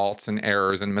the faults and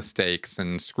errors and mistakes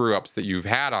and screw-ups that you've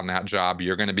had on that job,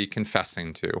 you're going to be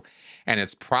confessing to. And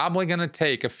it's probably going to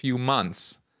take a few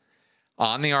months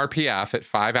on the RPF at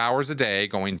 5 hours a day,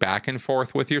 going back and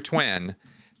forth with your twin,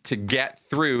 to get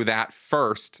through that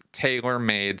first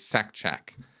tailor-made sec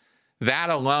check. That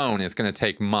alone is going to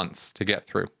take months to get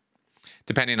through,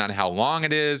 depending on how long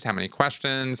it is, how many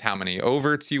questions, how many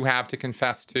overts you have to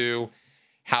confess to,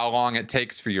 how long it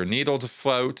takes for your needle to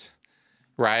float,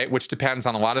 right? Which depends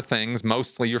on a lot of things,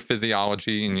 mostly your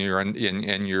physiology and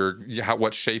your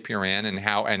what shape you're in and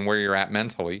how and where you're at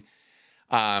mentally.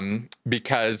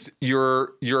 Because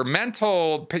your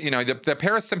mental, the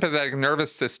parasympathetic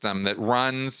nervous system that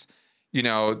runs,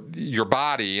 your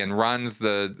body and runs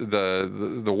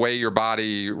the way your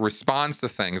body responds to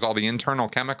things, all the internal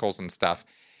chemicals and stuff,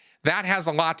 that has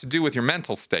a lot to do with your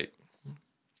mental state.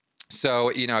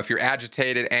 So, if you're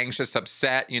agitated, anxious,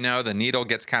 upset, the needle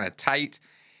gets kind of tight.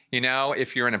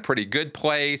 If you're in a pretty good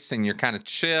place and you're kind of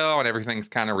chill and everything's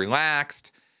kind of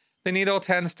relaxed, the needle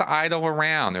tends to idle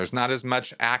around. There's not as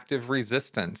much active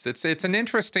resistance. It's an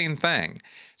interesting thing.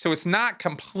 So it's not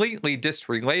completely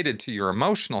disrelated to your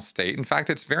emotional state. In fact,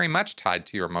 it's very much tied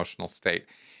to your emotional state.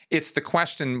 It's the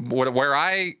question where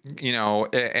I,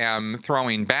 am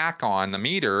throwing back on the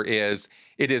meter is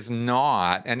it is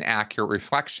not an accurate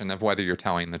reflection of whether you're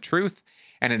telling the truth,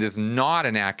 and it is not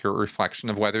an accurate reflection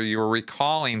of whether you're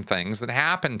recalling things that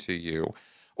happened to you,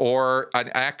 or an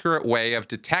accurate way of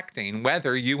detecting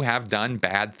whether you have done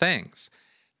bad things.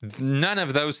 None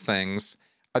of those things,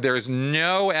 there is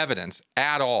no evidence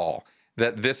at all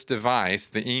that this device,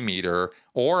 the e-meter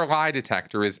or lie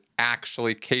detector, is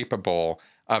actually capable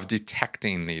of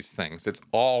detecting these things. It's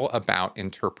all about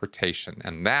interpretation,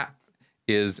 and that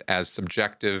is as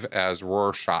subjective as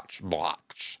Rorschach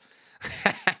blots.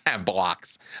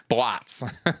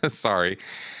 Sorry.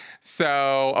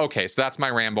 So that's my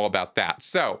ramble about that.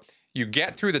 So you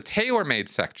get through the tailor-made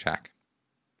sec check.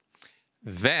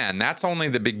 Then that's only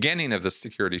the beginning of the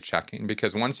security checking,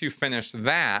 because once you finish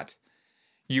that,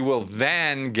 you will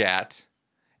then get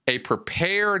a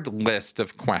prepared list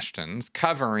of questions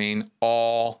covering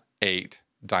all 8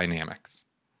 dynamics.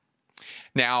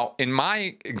 Now, in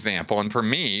my example, and for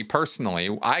me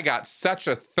personally, I got such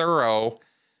a thorough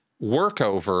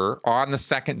workover on the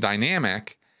second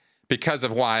dynamic because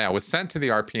of why I was sent to the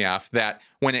RPF, that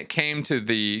when it came to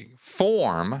the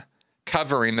form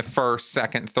covering the first,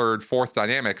 second, third, fourth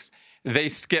dynamics, they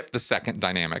skipped the second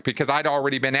dynamic because I'd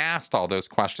already been asked all those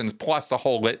questions, plus a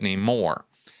whole litany more.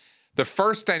 The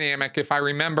first dynamic, if I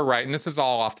remember right, and this is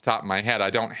all off the top of my head, I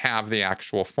don't have the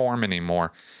actual form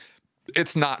anymore.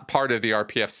 It's not part of the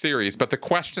RPF series, but the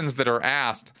questions that are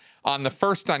asked on the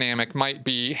first dynamic might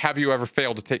be, have you ever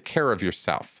failed to take care of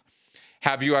yourself?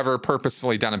 Have you ever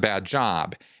purposefully done a bad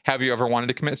job? Have you ever wanted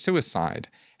to commit suicide?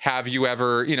 Have you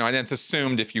ever, and it's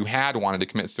assumed if you had wanted to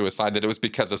commit suicide that it was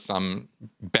because of some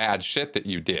bad shit that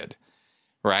you did,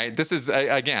 right? This is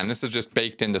just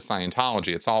baked into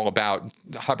Scientology. It's all about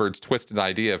Hubbard's twisted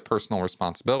idea of personal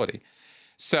responsibility.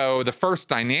 So the first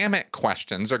dynamic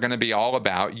questions are going to be all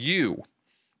about you,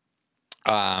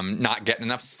 not getting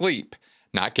enough sleep,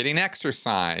 not getting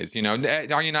exercise,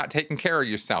 are you not taking care of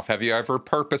yourself? Have you ever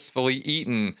purposefully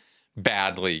eaten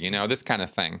badly, this kind of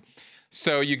thing.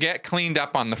 So you get cleaned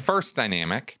up on the first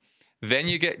dynamic, then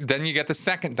you get the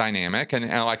second dynamic, and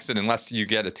like I said, unless you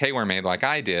get a tailor-made like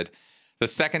I did, the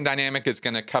second dynamic is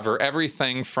going to cover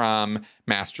everything from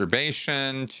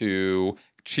masturbation to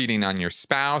cheating on your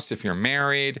spouse if you're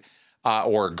married,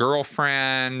 or a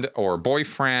girlfriend or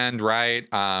boyfriend, right?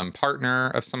 Partner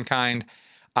of some kind.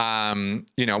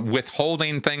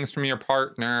 Withholding things from your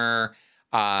partner,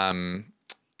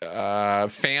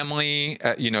 family,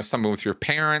 something with your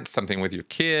parents, something with your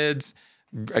kids,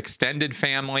 extended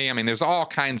family. I mean, there's all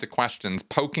kinds of questions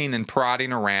poking and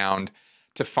prodding around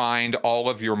to find all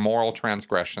of your moral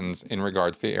transgressions in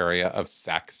regards to the area of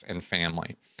sex and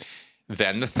family.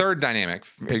 Then the third dynamic,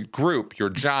 group, your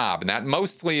job, and that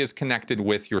mostly is connected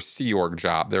with your Sea Org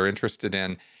job. They're interested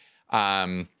in,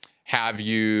 have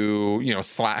you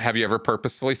ever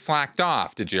purposefully slacked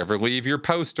off? Did you ever leave your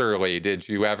post early? Did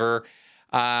you ever,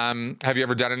 have you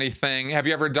ever done anything? Have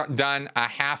you ever done a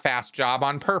half-assed job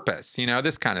on purpose?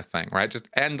 This kind of thing, right? Just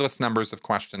endless numbers of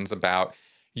questions about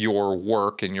your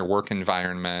work and your work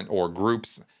environment, or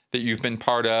groups that you've been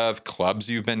part of, clubs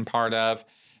you've been part of.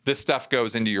 This stuff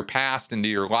goes into your past, into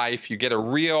your life. You get a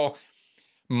real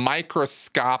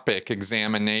microscopic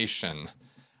examination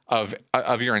of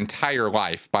your entire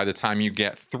life by the time you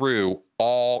get through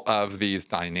all of these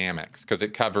dynamics, because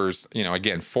it covers,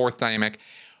 again, fourth dynamic.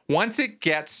 Once it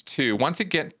gets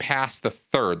past the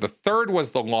third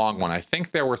was the long one. I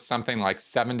think there were something like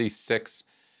 76,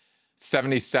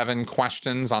 77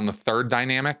 questions on the third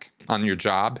dynamic on your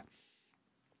job.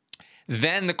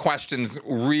 Then the questions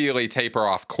really taper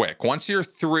off quick. Once you're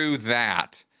through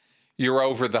that, you're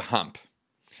over the hump.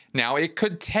 Now, it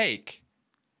could take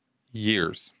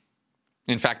years.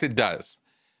 In fact, it does,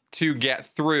 to get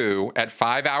through at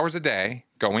 5 hours a day,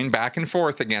 going back and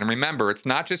forth again. Remember, it's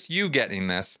not just you getting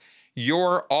this.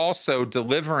 You're also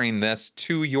delivering this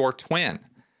to your twin.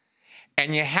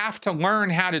 And you have to learn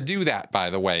how to do that, by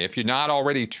the way, if you're not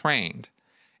already trained.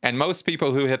 And most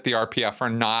people who hit the RPF are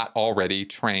not already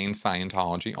trained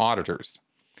Scientology auditors.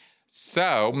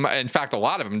 So, in fact, a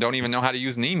lot of them don't even know how to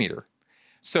use an e-meter.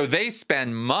 So they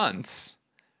spend months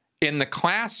in the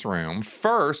classroom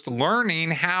first learning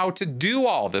how to do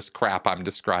all this crap I'm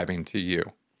describing to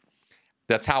you.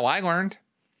 That's how I learned.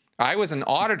 I was an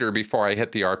auditor before I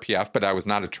hit the RPF, but I was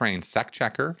not a trained sec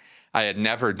checker. I had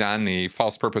never done the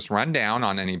false purpose rundown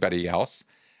on anybody else.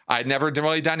 I'd never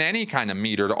really done any kind of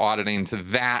metered auditing to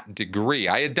that degree.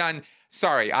 I had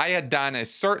done a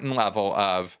certain level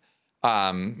of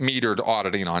metered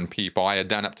auditing on people. I had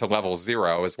done up to level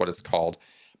 0 is what it's called.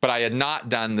 But I had not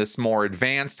done this more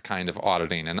advanced kind of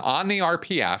auditing. And on the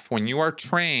RPF, when you are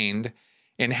trained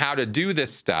in how to do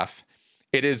this stuff,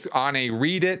 it is on a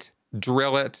read it,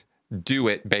 drill it, do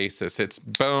it basis. It's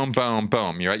boom, boom,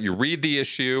 boom. You read the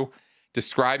issue,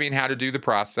 describing how to do the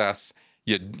process.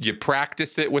 You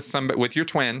practice it with your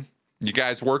twin. You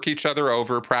guys work each other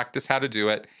over, practice how to do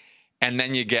it, and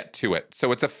then you get to it.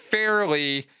 So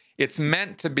it's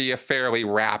meant to be a fairly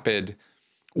rapid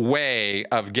way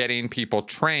of getting people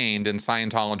trained in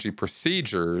Scientology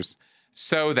procedures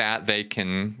so that they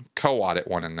can co-audit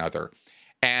one another.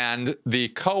 And the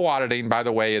co-auditing, by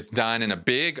the way, is done in a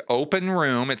big open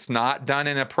room. It's not done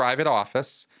in a private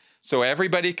office, so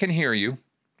everybody can hear you.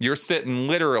 You're sitting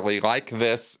literally like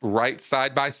this, right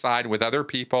side by side with other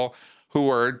people who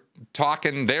are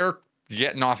talking, they're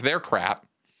getting off their crap.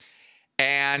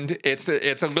 And it's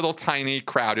a little tiny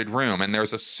crowded room. And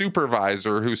there's a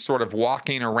supervisor who's sort of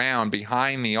walking around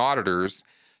behind the auditors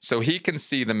so he can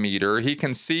see the meter, he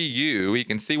can see you, he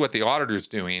can see what the auditor's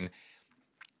doing,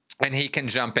 and he can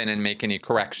jump in and make any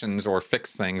corrections or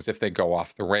fix things if they go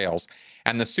off the rails.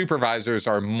 And the supervisors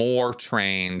are more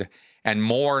trained and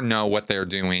more know what they're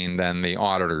doing than the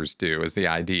auditors do, is the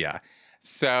idea.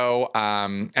 So,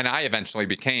 and I eventually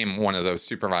became one of those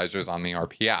supervisors on the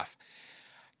RPF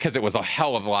because it was a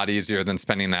hell of a lot easier than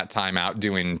spending that time out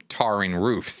doing tarring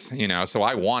roofs, so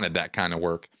I wanted that kind of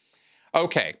work.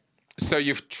 Okay, so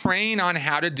you've trained on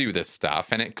how to do this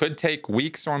stuff, and it could take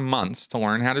weeks or months to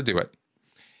learn how to do it.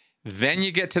 Then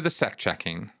you get to the sec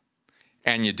checking,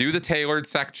 and you do the tailored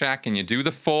sec check, and you do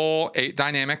the full 8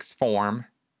 dynamics form.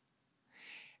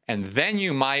 And then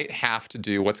you might have to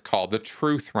do what's called the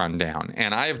truth rundown.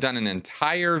 And I have done an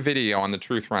entire video on the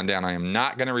truth rundown. I am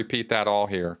not going to repeat that all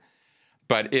here,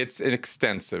 but it's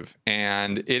extensive.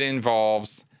 And it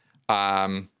involves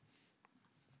all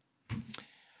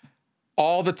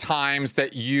the times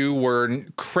that you were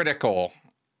critical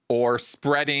or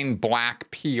spreading black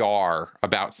PR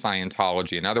about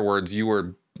Scientology. In other words, you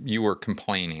were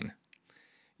complaining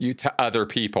to other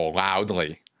people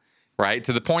loudly. Right?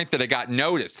 To the point that it got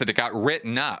noticed, that it got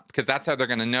written up, because that's how they're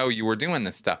going to know you were doing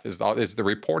this stuff, is the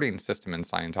reporting system in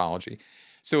Scientology.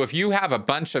 So if you have a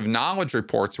bunch of knowledge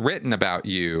reports written about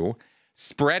you,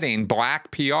 spreading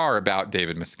black PR about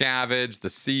David Miscavige, the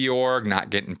Sea Org, not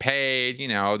getting paid,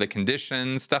 the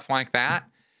conditions, stuff like that,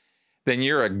 then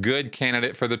you're a good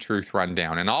candidate for the truth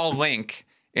rundown. And I'll link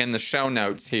in the show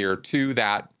notes here to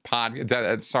that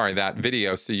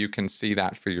video so you can see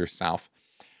that for yourself.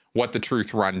 What the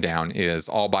truth rundown is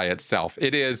all by itself.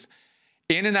 It is,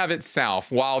 in and of itself,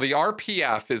 while the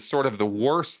RPF is sort of the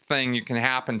worst thing you can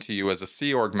happen to you as a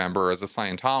Sea Org member or as a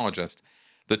Scientologist,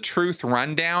 the truth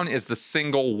rundown is the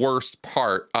single worst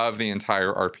part of the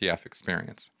entire RPF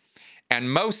experience. And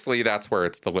mostly that's where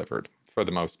it's delivered, for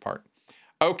the most part.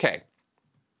 Okay.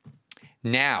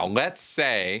 Now, let's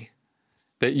say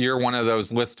that you're one of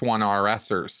those List 1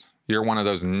 RSers. You're one of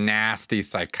those nasty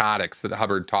psychotics that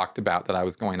Hubbard talked about that I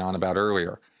was going on about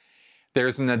earlier.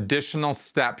 There's an additional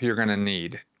step you're going to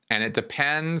need. And it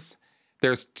depends.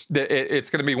 It's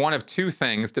going to be one of two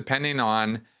things depending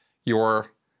on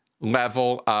your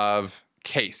level of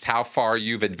case, how far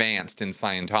you've advanced in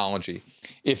Scientology.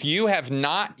 If you have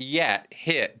not yet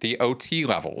hit the OT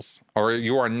levels, or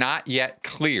you are not yet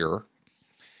clear,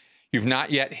 you've not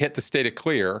yet hit the state of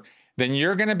clear, then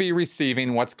you're going to be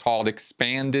receiving what's called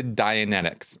expanded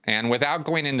Dianetics. And without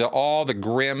going into all the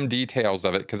grim details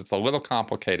of it, because it's a little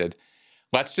complicated,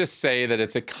 let's just say that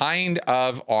it's a kind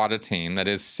of auditing that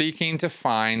is seeking to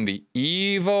find the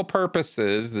evil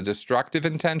purposes, the destructive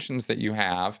intentions that you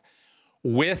have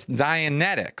with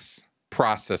Dianetics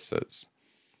processes.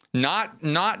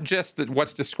 Not just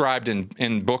what's described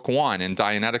in Book 1 in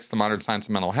Dianetics, the Modern Science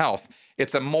of Mental Health.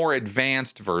 It's a more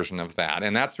advanced version of that.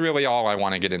 And that's really all I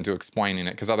want to get into explaining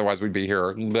it, because otherwise we'd be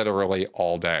here literally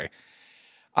all day.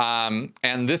 And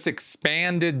this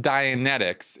expanded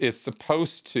Dianetics is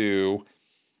supposed to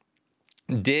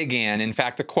dig in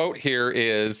fact, the quote here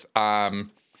is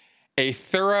a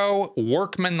thorough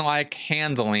workmanlike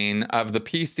handling of the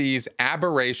PC's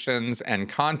aberrations and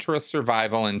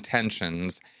contra-survival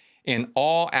intentions in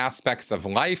all aspects of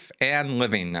life and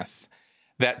livingness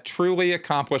that truly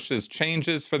accomplishes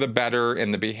changes for the better in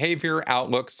the behavior,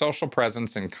 outlook, social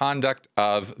presence, and conduct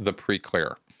of the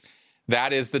pre-clear.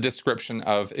 That is the description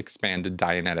of expanded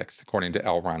Dianetics, according to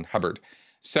L. Ron Hubbard.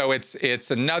 So it's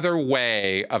another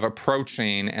way of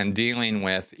approaching and dealing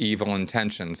with evil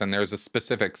intentions. And there's a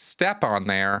specific step on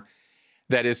there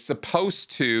that is supposed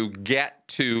to get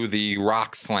to the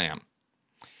rock slam.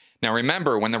 Now,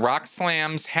 remember, when the rock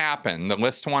slams happen, the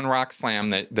list one rock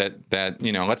slam that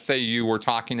let's say you were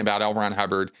talking about L. Ron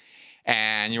Hubbard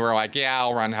and you were like, yeah,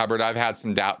 L. Ron Hubbard, I've had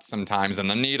some doubts sometimes. And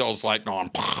the needle's like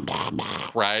going,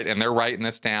 right? And they're writing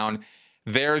this down.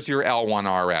 There's your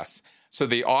L1RS. So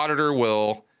the auditor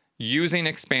will, using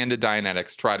expanded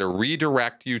Dianetics, try to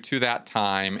redirect you to that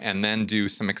time and then do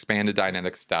some expanded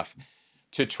Dianetic stuff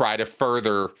to try to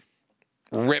further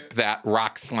rip that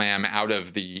rock slam out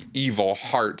of the evil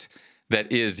heart that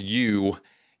is you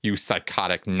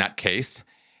psychotic nutcase,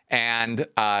 and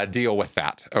deal with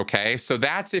that, okay? So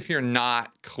that's if you're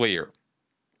not clear.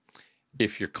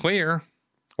 If you're clear,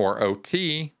 or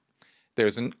OT,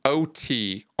 there's an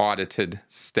OT audited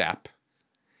step.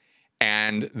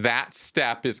 And that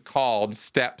step is called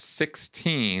step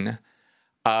 16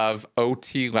 of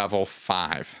OT level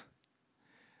 5.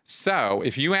 So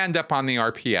if you end up on the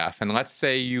RPF, and let's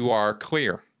say you are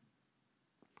clear,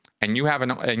 and you have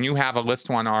a list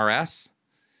 1 RS,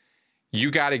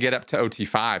 you got to get up to OT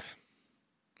 5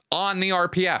 on the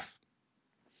RPF.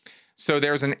 So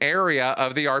there's an area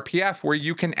of the RPF where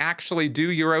you can actually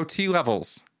do your OT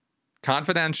levels.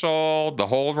 Confidential, the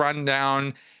whole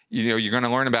rundown. You're going to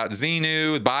learn about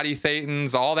Xenu, body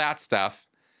thetans, all that stuff,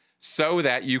 so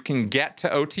that you can get to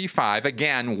OT5,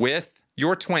 again, with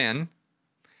your twin,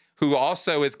 who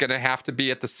also is going to have to be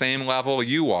at the same level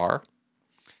you are,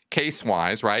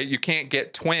 case-wise, right? You can't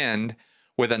get twinned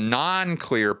with a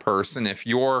non-clear person if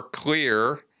you're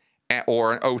clear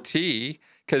or an OT,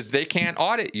 because they can't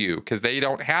audit you, because they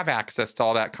don't have access to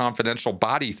all that confidential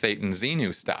body thetan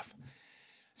Xenu stuff.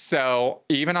 So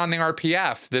even on the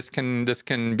RPF, this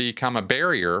can become a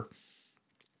barrier,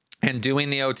 and doing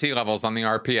the OT levels on the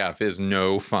RPF is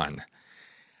no fun,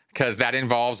 because that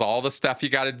involves all the stuff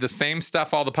the same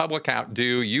stuff all the public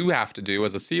you have to do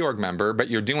as a Sea Org member, but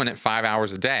you're doing it 5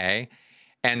 hours a day.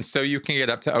 And so you can get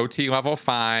up to OT level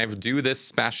 5, do this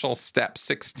special step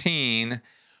 16,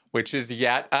 which is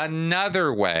yet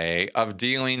another way of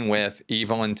dealing with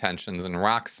evil intentions and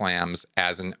rock slams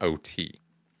as an OT.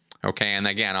 Okay, and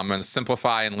again, I'm going to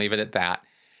simplify and leave it at that.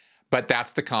 But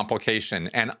that's the complication.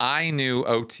 And I knew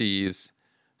OTs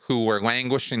who were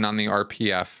languishing on the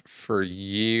RPF for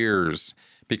years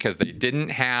because they didn't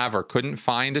have or couldn't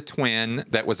find a twin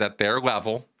that was at their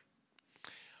level,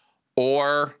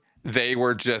 or they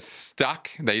were just stuck.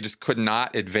 They just could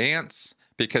not advance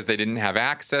because they didn't have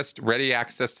ready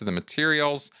access to the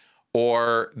materials,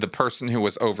 or the person who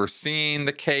was overseeing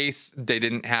the case, they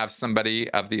didn't have somebody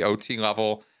of the OT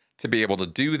level to be able to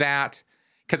do that,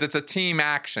 because it's a team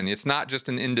action. It's not just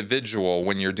an individual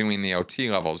when you're doing the OT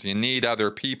levels. You need other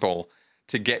people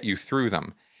to get you through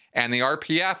them. And the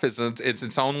RPF is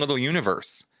its own little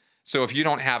universe. So if you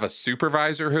don't have a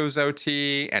supervisor who's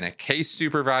OT and a case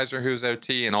supervisor who's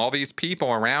OT and all these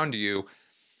people around you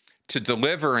to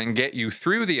deliver and get you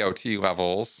through the OT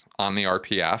levels on the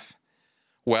RPF,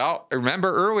 well,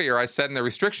 remember earlier I said in the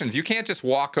restrictions, you can't just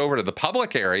walk over to the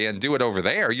public area and do it over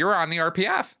there. You're on the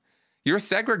RPF. You're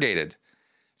segregated.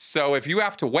 So if you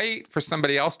have to wait for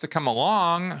somebody else to come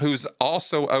along who's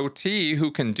also OT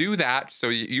who can do that so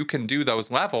you can do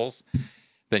those levels,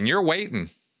 then you're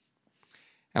waiting.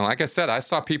 And like I said, I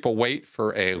saw people wait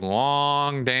for a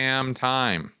long damn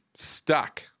time,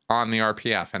 stuck on the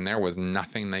RPF, and there was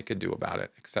nothing they could do about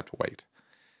it except wait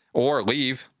or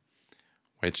leave,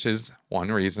 which is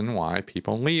one reason why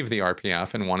people leave the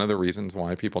RPF and one of the reasons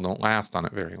why people don't last on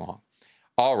it very long.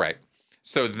 All right.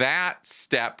 So that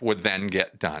step would then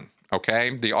get done.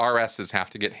 Okay. The RSs have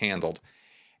to get handled.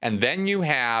 And then you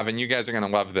have, and you guys are going to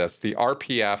love this, the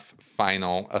RPF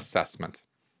final assessment.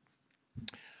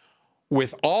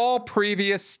 With all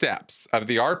previous steps of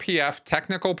the RPF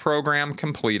technical program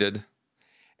completed,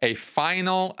 a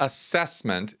final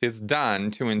assessment is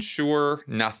done to ensure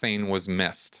nothing was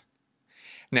missed.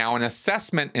 Now, an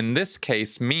assessment in this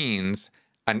case means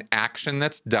an action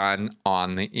that's done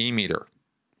on the e-meter.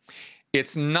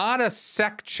 It's not a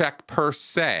sec check per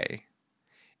se.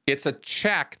 It's a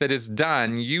check that is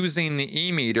done using the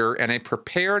e-meter and a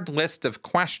prepared list of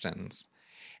questions.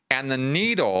 And the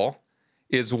needle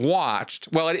is watched.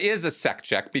 Well, it is a sec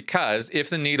check because if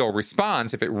the needle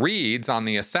responds, if it reads on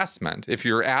the assessment, if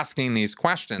you're asking these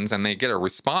questions and they get a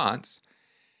response,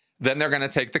 then they're going to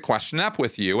take the question up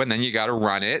with you, and then you got to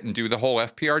run it and do the whole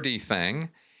FPRD thing,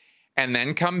 and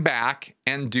then come back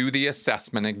and do the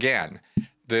assessment again.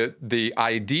 The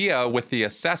idea with the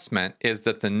assessment is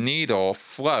that the needle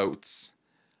floats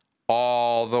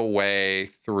all the way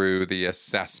through the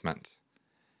assessment.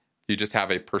 You just have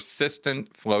a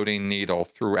persistent floating needle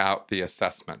throughout the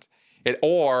assessment.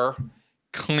 Or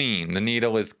clean. The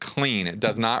needle is clean. It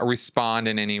does not respond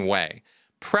in any way.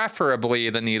 Preferably,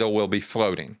 the needle will be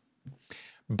floating.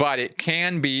 But it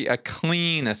can be a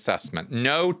clean assessment.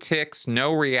 No ticks,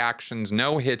 no reactions,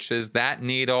 no hitches. That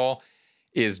needle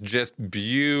is just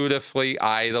beautifully,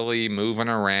 idly moving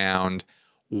around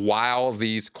while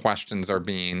these questions are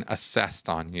being assessed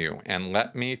on you. And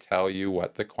let me tell you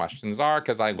what the questions are,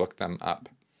 because I looked them up.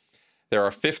 There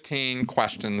are 15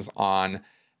 questions on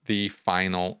the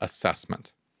final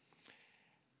assessment.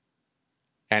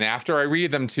 And after I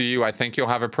read them to you, I think you'll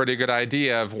have a pretty good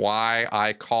idea of why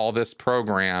I call this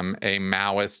program a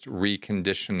Maoist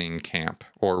reconditioning camp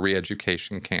or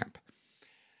re-education camp.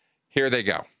 Here they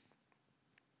go.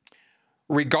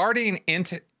 Regarding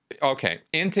int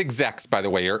execs, by the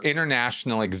way, are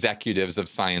international executives of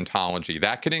Scientology.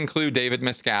 That could include David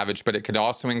Miscavige, but it could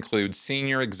also include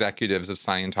senior executives of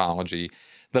Scientology,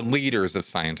 the leaders of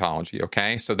Scientology,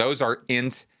 okay? So those are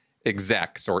int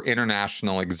execs or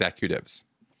international executives.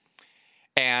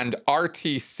 And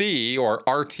RTC or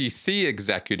RTC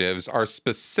executives are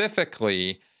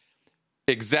specifically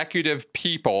executive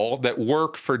people that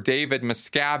work for David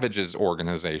Miscavige's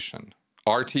organization,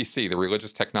 RTC, the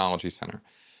Religious Technology Center.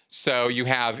 So you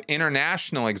have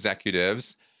international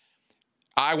executives.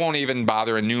 I won't even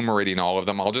bother enumerating all of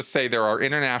them. I'll just say there are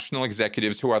international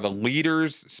executives who are the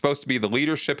leaders, supposed to be the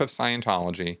leadership of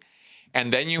Scientology.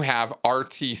 And then you have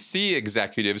RTC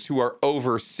executives who are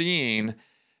overseeing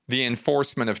the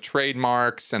enforcement of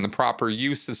trademarks and the proper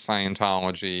use of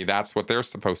Scientology. That's what they're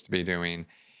supposed to be doing.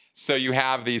 So you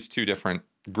have these two different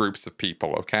groups of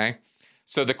people, okay?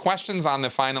 So the questions on the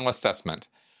final assessment.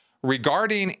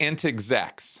 Regarding int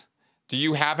execs, do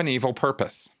you have an evil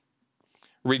purpose?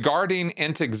 Regarding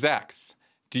int execs,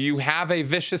 do you have a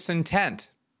vicious intent?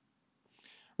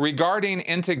 Regarding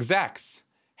int execs,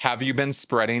 have you been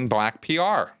spreading black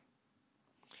PR?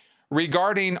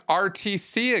 Regarding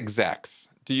RTC execs,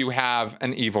 do you have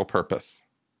an evil purpose?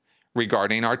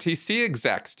 Regarding RTC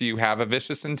execs, do you have a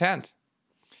vicious intent?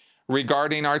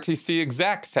 Regarding RTC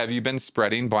execs, have you been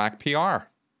spreading black PR?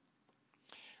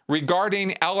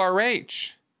 Regarding LRH,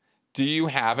 do you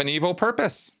have an evil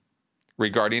purpose?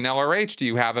 Regarding LRH, do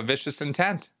you have a vicious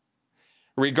intent?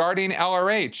 Regarding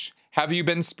LRH, have you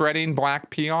been spreading black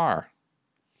PR?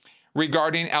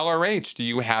 Regarding LRH, do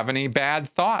you have any bad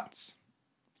thoughts?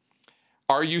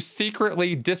 Are you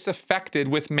secretly disaffected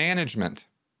with management?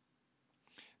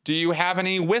 Do you have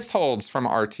any withholds from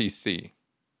RTC?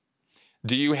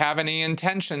 Do you have any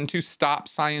intention to stop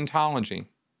Scientology?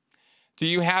 Do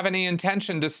you have any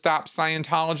intention to stop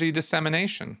Scientology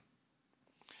dissemination?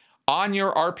 On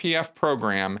your RPF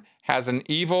program, has an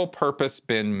evil purpose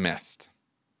been missed?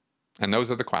 And those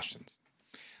are the questions.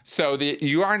 So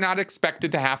you are not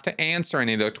expected to have to answer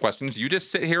any of those questions. You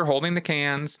just sit here holding the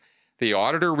cans. The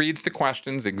auditor reads the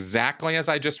questions exactly as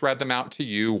I just read them out to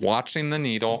you, watching the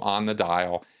needle on the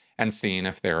dial and seeing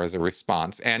if there is a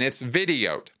response. And it's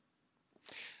videoed.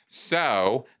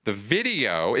 So the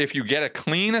video, if you get a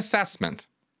clean assessment,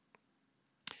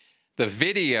 the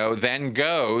video then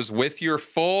goes with your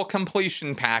full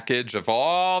completion package of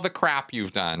all the crap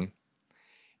you've done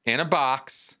in a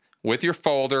box with your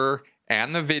folder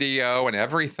and the video and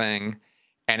everything,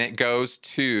 and it goes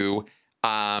to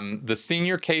the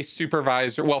senior case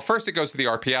supervisor. Well, first it goes to the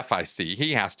RPF IC.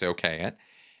 He has to okay it.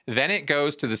 Then it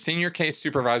goes to the senior case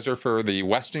supervisor for the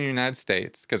Western United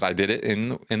States, because I did it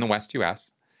in the West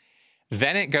US.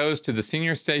 Then it goes to the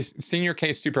senior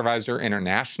case supervisor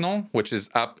international, which is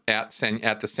up at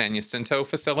the San Jacinto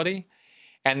facility.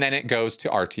 And then it goes to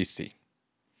RTC.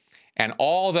 And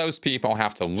all those people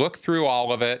have to look through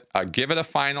all of it, give it a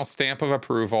final stamp of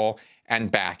approval,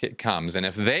 and back it comes. And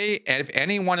if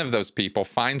any one of those people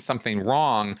finds something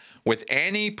wrong with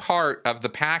any part of the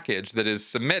package that is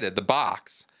submitted, the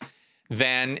box,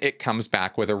 then it comes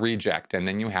back with a reject, and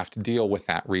then you have to deal with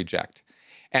that reject.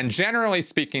 And generally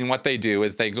speaking, what they do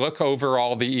is they look over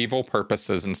all the evil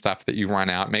purposes and stuff that you run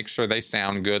out, make sure they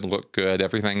sound good, look good,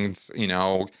 everything's,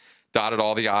 dotted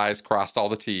all the I's, crossed all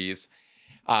the T's,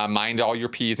 mind all your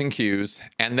P's and Q's.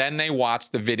 And then they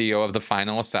watch the video of the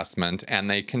final assessment, and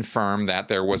they confirm that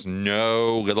there was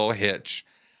no little hitch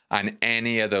on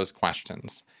any of those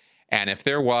questions. And if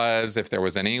there was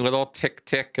any little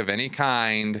tick of any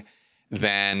kind,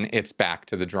 then it's back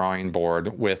to the drawing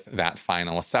board with that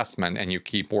final assessment, and you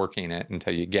keep working it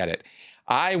until you get it.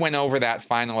 I went over that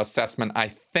final assessment, I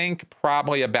think,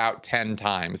 probably about 10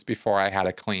 times before I had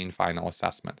a clean final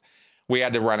assessment. We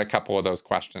had to run a couple of those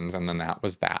questions, and then that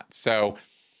was that. So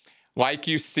like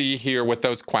you see here with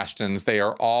those questions, they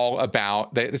are all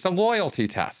about, it's a loyalty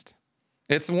test.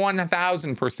 It's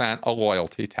 1,000% a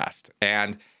loyalty test.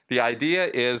 And the idea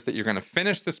is that you're going to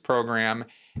finish this program,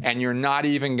 and you're not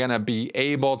even going to be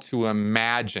able to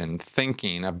imagine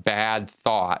thinking a bad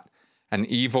thought, an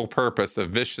evil purpose, a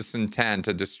vicious intent,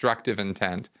 a destructive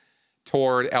intent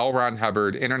toward L. Ron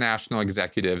Hubbard, international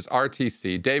executives,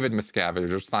 RTC, David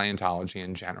Miscavige, or Scientology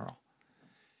in general.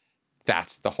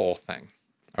 That's the whole thing.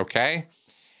 Okay?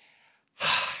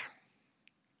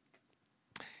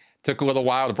 Took a little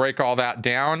while to break all that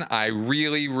down. I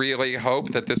really, really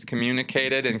hope that this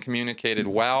communicated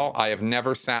well. I have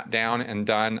never sat down and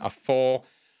done a full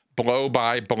blow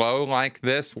by blow like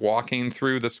this, walking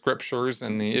through the scriptures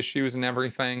and the issues and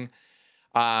everything.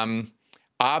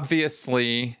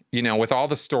 Obviously, with all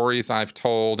the stories I've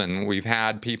told, and we've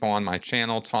had people on my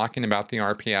channel talking about the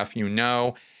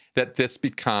RPF, that this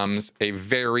becomes a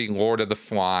very Lord of the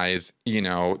Flies,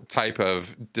 type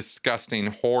of disgusting,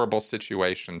 horrible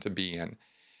situation to be in.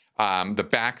 The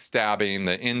backstabbing,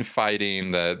 the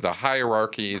infighting, the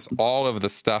hierarchies, all of the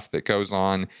stuff that goes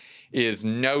on is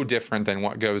no different than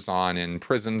what goes on in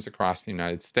prisons across the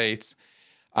United States.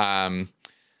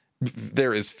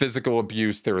 There is physical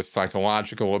abuse, there is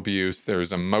psychological abuse,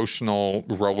 there's emotional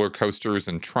roller coasters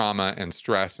and trauma and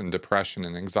stress and depression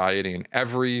and anxiety and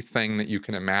everything that you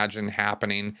can imagine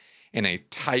happening in a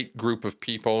tight group of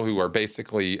people who are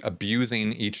basically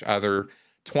abusing each other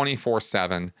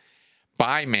 24/7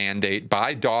 by mandate,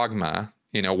 by dogma.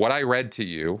 What I read to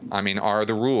you, are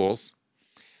the rules.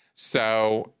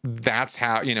 So that's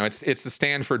how, it's the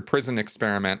Stanford prison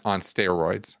experiment on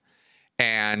steroids.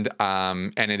 And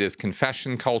it is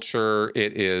confession culture.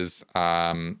 It is,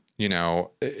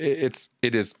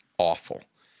 it is awful.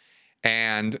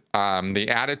 And the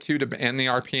attitude in the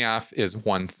RPF is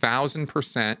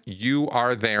 1,000%. You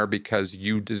are there because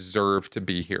you deserve to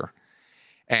be here.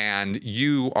 And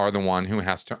you are the one who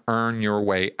has to earn your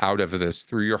way out of this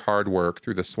through your hard work,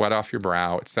 through the sweat off your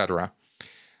brow, etc.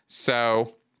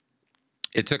 So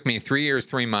it took me 3 years,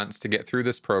 3 months to get through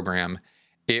this program.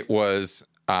 It was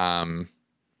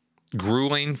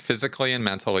grueling physically and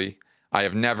mentally. I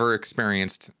have never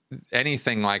experienced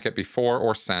anything like it before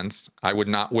or since. I would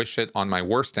not wish it on my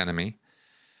worst enemy.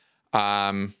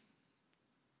 I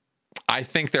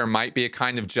think there might be a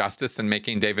kind of justice in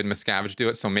making David Miscavige do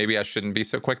it, so maybe I shouldn't be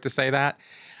so quick to say that.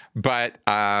 But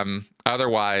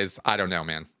otherwise, I don't know,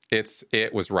 man.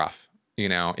 It was rough.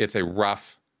 It's a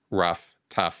rough,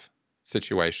 tough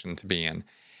situation to be in.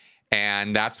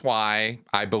 And that's why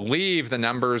I believe the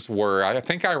numbers were, I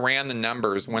think I ran the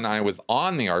numbers when I was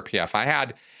on the RPF.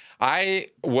 I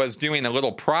was doing a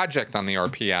little project on the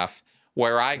RPF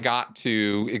where I got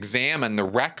to examine the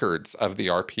records of the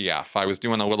RPF. I was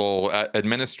doing a little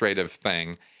administrative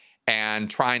thing and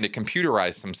trying to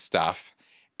computerize some stuff.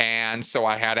 And so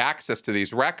I had access to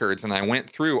these records, and I went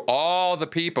through all the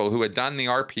people who had done the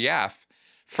RPF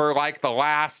for like the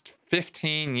last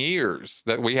 15 years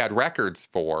that we had records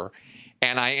for.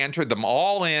 And I entered them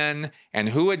all in, and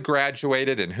who had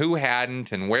graduated and who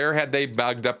hadn't, and where had they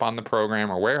bugged up on the program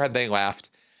or where had they left.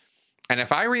 And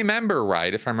if I remember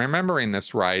right, if I'm remembering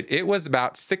this right, it was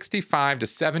about 65 to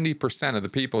 70% of the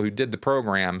people who did the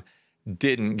program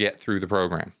didn't get through the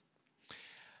program.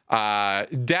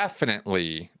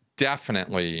 Definitely,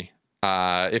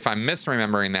 if I'm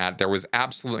misremembering that, there was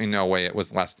absolutely no way it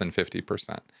was less than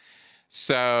 50%.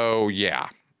 So, yeah,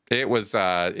 It was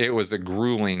a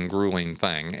grueling, grueling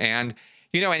thing. And,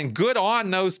 and good on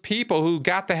those people who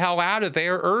got the hell out of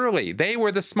there early. They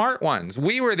were the smart ones.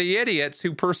 We were the idiots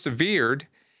who persevered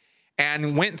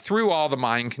and went through all the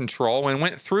mind control and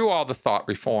went through all the thought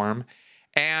reform.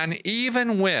 And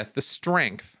even with the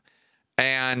strength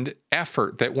and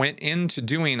effort that went into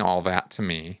doing all that to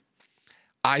me,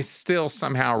 I still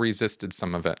somehow resisted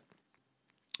some of it.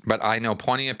 But I know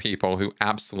plenty of people who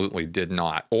absolutely did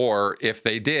not. Or if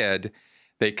they did,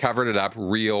 they covered it up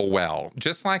real well,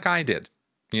 just like I did.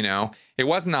 It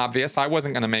wasn't obvious. I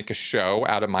wasn't going to make a show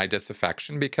out of my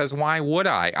disaffection, because why would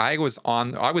I? I was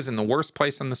in the worst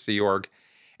place in the Sea Org,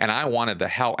 and I wanted the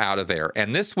hell out of there.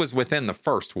 And this was within the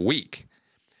first week.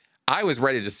 I was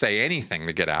ready to say anything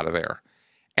to get out of there.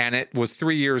 And it was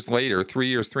 3 years,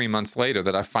 3 months later,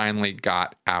 that I finally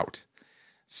got out.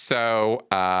 So,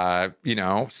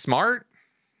 smart?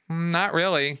 Not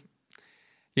really.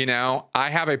 I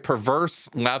have a perverse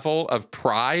level of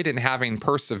pride in having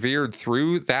persevered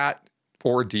through that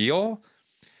ordeal,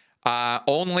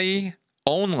 only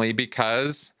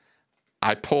because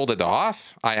I pulled it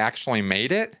off. I actually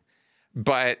made it,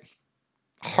 but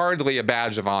hardly a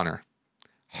badge of honor,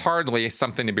 hardly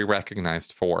something to be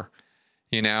recognized for.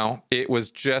 It was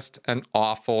just an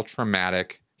awful,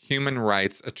 traumatic human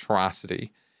rights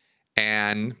atrocity,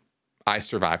 and I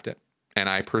survived it, and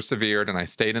I persevered, and I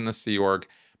stayed in the Sea Org.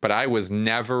 But I was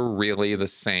never really the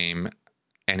same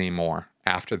anymore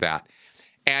after that.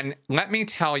 And let me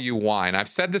tell you why. And I've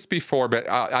said this before, but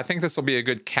I think this will be a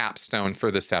good capstone for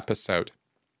this episode.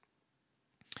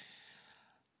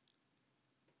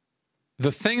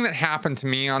 The thing that happened to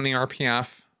me on the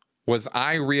RPF was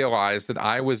I realized that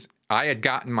I had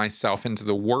gotten myself into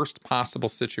the worst possible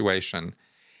situation,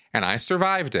 and I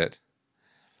survived it.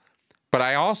 But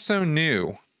I also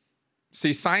knew,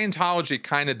 see, Scientology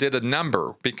kind of did a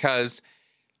number, because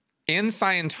in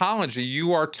Scientology,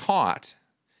 you are taught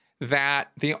that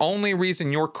the only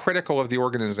reason you're critical of the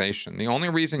organization, the only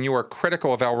reason you are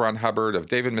critical of L. Ron Hubbard, of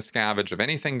David Miscavige, of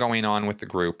anything going on with the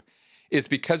group, is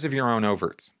because of your own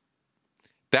overts.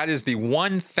 That is the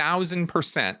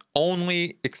 1,000%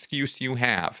 only excuse you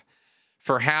have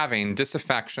for having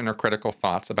disaffection or critical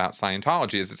thoughts about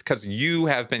Scientology, is it's because you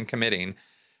have been committing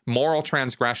moral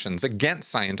transgressions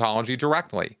against Scientology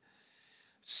directly.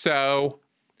 So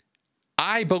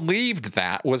I believed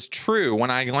that was true when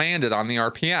I landed on the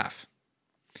RPF.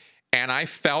 And I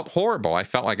felt horrible. I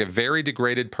felt like a very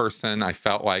degraded person. I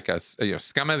felt like a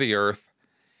scum of the earth.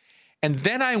 And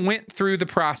then I went through the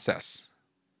process,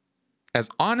 as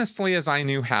honestly as I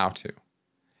knew how to,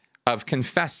 of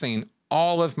confessing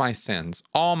all of my sins,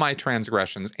 all my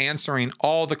transgressions, answering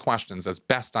all the questions as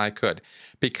best I could,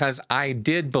 because I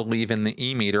did believe in the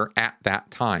E-meter at that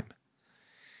time.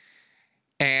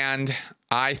 And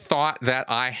I thought that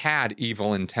I had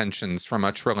evil intentions from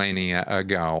a trillion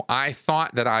ago. I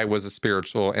thought that I was a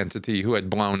spiritual entity who had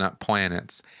blown up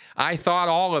planets. I thought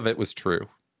all of it was true.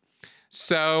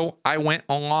 So I went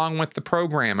along with the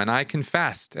program, and I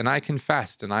confessed, and I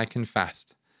confessed, and I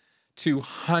confessed to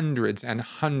hundreds and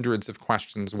hundreds of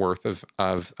questions worth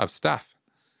of stuff.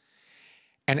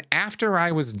 And after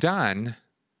I was done,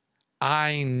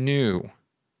 I knew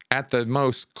at the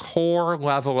most core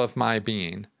level of my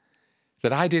being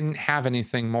that I didn't have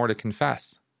anything more to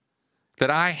confess.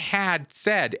 That I had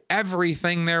said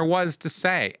everything there was to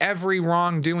say, every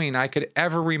wrongdoing I could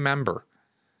ever remember.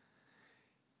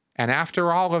 And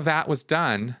after all of that was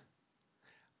done,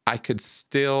 I could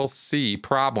still see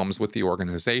problems with the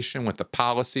organization, with the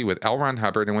policy, with L. Ron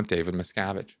Hubbard, and with David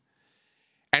Miscavige.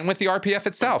 And with the RPF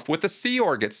itself, with the Sea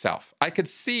Org itself. I could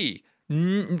see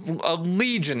a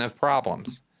legion of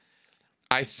problems.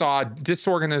 I saw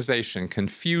disorganization,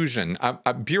 confusion,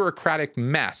 a bureaucratic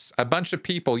mess, a bunch of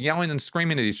people yelling and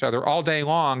screaming at each other all day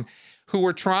long who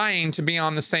were trying to be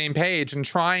on the same page and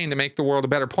trying to make the world a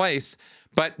better place.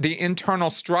 But the internal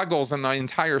struggles and the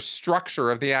entire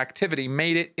structure of the activity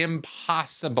made it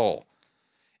impossible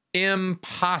to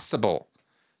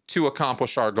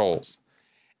accomplish our goals.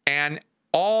 And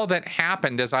all that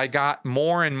happened as I got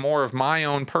more and more of my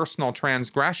own personal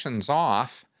transgressions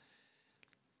off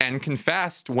and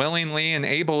confessed willingly and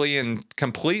ably and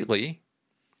completely,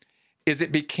 is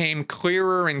it became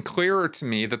clearer and clearer to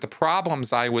me that the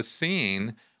problems I was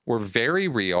seeing were very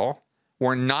real,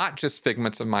 were not just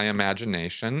figments of my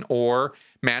imagination or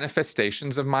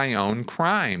manifestations of my own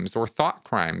crimes or thought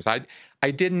crimes.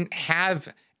 I didn't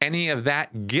have any of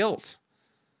that guilt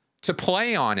to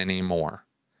play on anymore.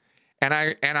 And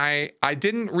I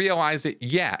didn't realize it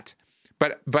yet.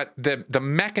 But the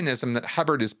mechanism that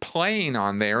Hubbard is playing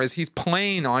on there is he's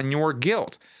playing on your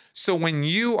guilt. So when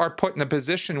you are put in a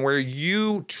position where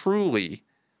you truly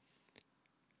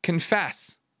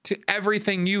confess to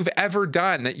everything you've ever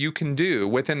done that you can do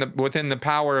within the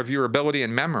power of your ability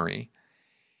and memory,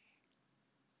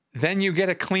 then you get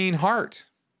a clean heart.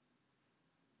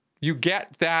 You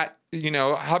get that,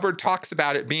 Hubbard talks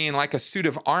about it being like a suit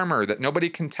of armor, that nobody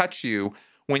can touch you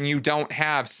when you don't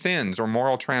have sins or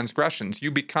moral transgressions.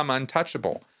 You become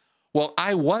untouchable. Well,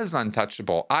 I was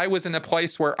untouchable. I was in a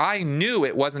place where I knew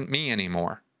it wasn't me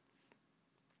anymore.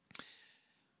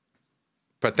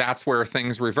 But that's where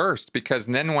things reversed, because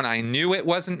then when I knew it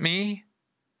wasn't me,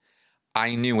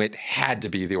 I knew it had to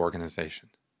be the organization.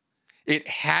 It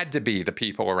had to be the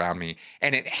people around me.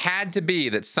 And it had to be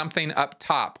that something up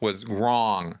top was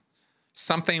wrong.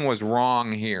 Something was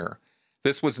wrong here.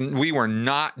 We were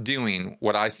not doing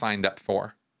what I signed up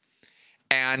for.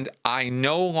 And I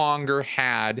no longer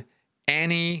had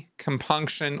any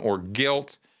compunction or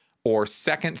guilt or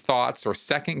second thoughts or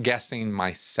second guessing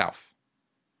myself.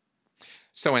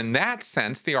 So in that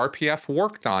sense, the RPF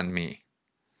worked on me,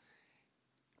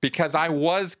 because I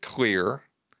was clear.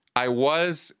 I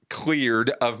was cleared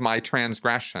of my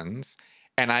transgressions,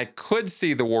 and I could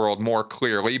see the world more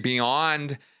clearly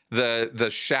beyond the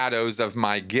shadows of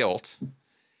my guilt.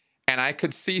 And I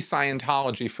could see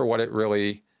Scientology for what it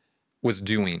really was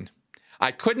doing.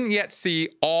 I couldn't yet see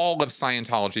all of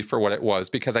Scientology for what it was,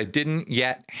 because I didn't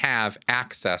yet have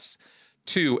access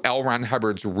to L. Ron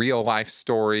Hubbard's real life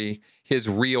story, his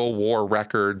real war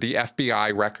record, the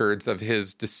FBI records of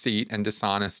his deceit and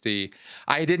dishonesty.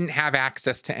 I didn't have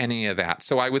access to any of that.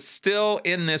 So I was still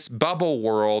in this bubble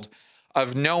world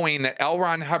of knowing that L.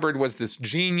 Ron Hubbard was this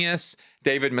genius,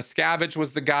 David Miscavige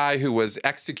was the guy who was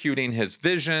executing his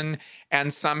vision,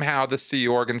 and somehow the Sea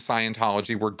Org and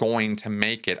Scientology were going to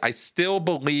make it. I still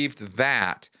believed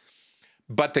that.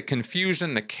 But the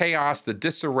confusion, the chaos, the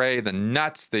disarray, the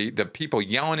nuts, the people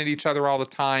yelling at each other all the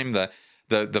time,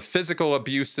 the physical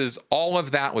abuses, all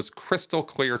of that was crystal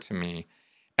clear to me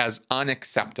as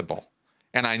unacceptable.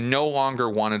 And I no longer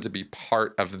wanted to be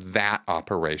part of that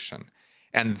operation.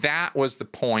 And that was the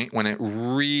point when it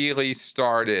really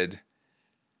started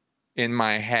in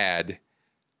my head.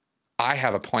 I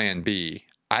have a plan B.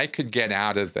 I could get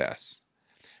out of this.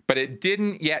 But it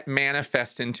didn't yet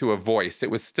manifest into a voice. It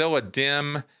was still a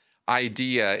dim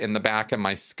idea in the back of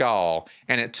my skull.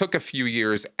 And it took a few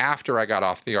years after I got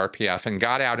off the RPF and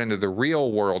got out into the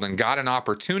real world and got an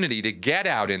opportunity to get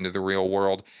out into the real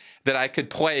world that I could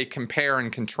play, compare,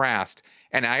 and contrast.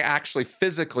 And I actually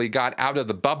physically got out of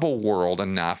the bubble world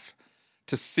enough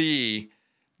to see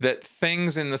that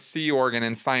things in the Sea Org and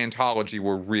in Scientology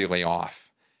were really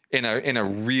off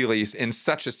in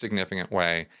such a significant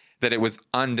way that it was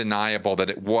undeniable that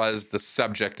it was the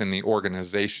subject and the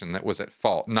organization that was at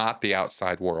fault, not the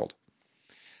outside world.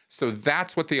 So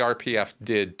that's what the RPF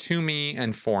did to me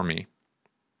and for me.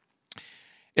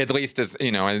 At least as,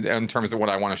 in terms of what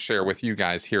I want to share with you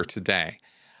guys here today.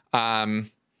 And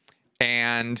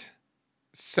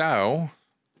so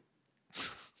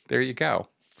there you go.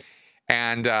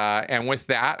 And with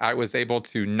that, I was able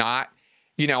to not,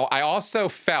 I also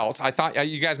I thought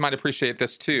you guys might appreciate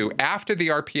this too. After the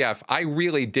RPF, I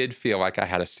really did feel like I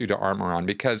had a suit of armor on,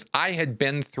 because I had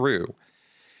been through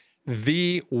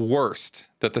the worst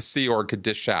that the Sea Org could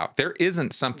dish out. There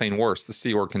isn't something worse the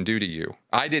Sea Org can do to you.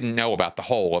 I didn't know about the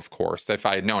whole, of course. If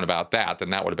I had known about that,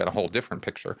 then that would have been a whole different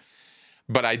picture.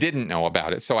 But I didn't know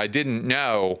about it. So I didn't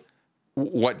know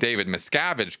what David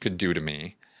Miscavige could do to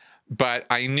me. But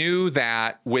I knew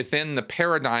that within the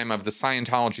paradigm of the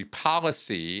Scientology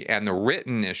policy and the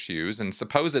written issues, and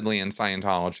supposedly in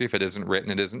Scientology, if it isn't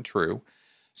written, it isn't true.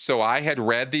 So I had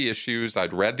read the issues.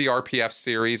 I'd read the RPF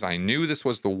series. I knew this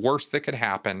was the worst that could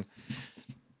happen.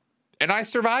 And I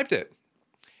survived it.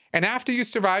 And after you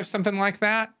survive something like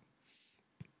that,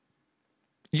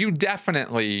 you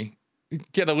definitely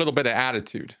get a little bit of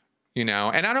attitude, And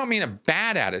I don't mean a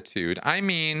bad attitude. I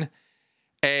mean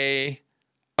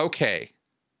okay,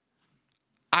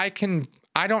 I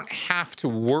don't have to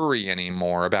worry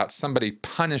anymore about somebody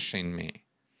punishing me.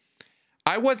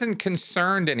 I wasn't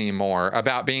concerned anymore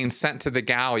about being sent to the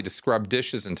galley to scrub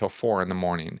dishes until 4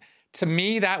 a.m. To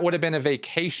me, that would have been a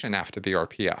vacation after the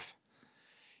RPF.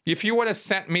 If you would have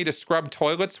sent me to scrub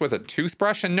toilets with a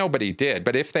toothbrush, and nobody did,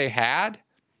 but if they had,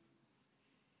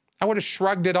 I would have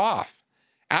shrugged it off.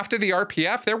 After the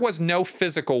RPF, there was no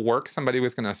physical work somebody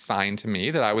was going to assign to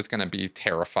me that I was going to be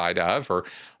terrified of, or,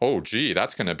 oh, gee,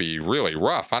 that's going to be really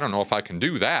rough. I don't know if I can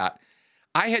do that.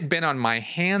 I had been on my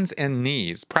hands and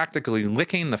knees, practically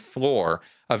licking the floor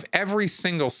of every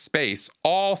single space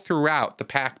all throughout the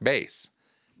PAC base.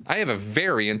 I have a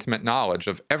very intimate knowledge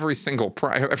of every single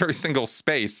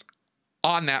space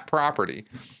on that property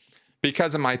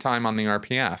because of my time on the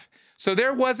RPF. So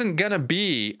there wasn't going to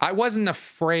be, I wasn't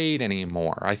afraid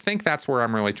anymore. I think that's where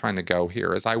I'm really trying to go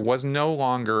here, is I was no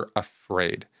longer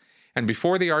afraid. And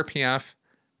before the RPF,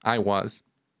 I was.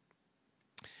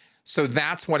 So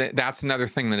that's another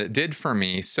thing that it did for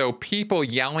me. So people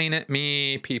yelling at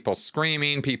me, people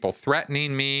screaming, people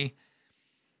threatening me,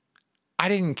 I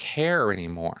didn't care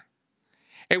anymore.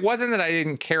 It wasn't that I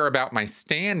didn't care about my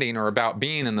standing or about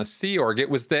being in the Sea Org. It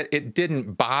was that it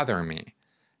didn't bother me.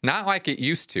 Not like it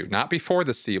used to, not before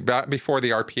the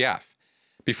RPF.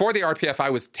 Before the RPF,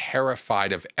 I was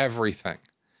terrified of everything.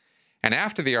 And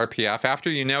after the RPF,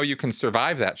 after you know you can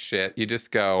survive that shit, you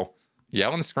just go,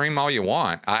 yell and scream all you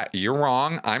want. You're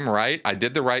wrong. I'm right. I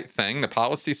did the right thing. The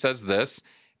policy says this.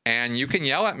 And you can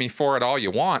yell at me for it all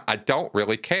you want. I don't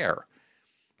really care.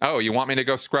 Oh, you want me to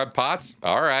go scrub pots?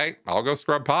 All right, I'll go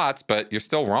scrub pots, but you're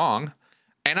still wrong.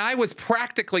 And I was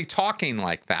practically talking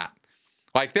like that.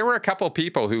 Like, there were a couple of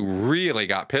people who really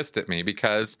got pissed at me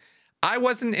because I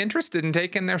wasn't interested in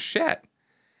taking their shit.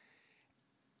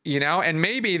 You know, and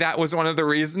maybe that was one of the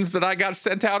reasons that I got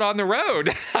sent out on the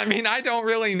road. I mean, I don't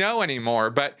really know anymore,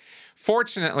 but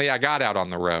fortunately I got out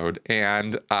on the road,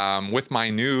 and with my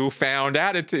newfound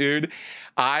attitude,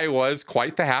 I was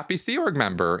quite the happy Sea Org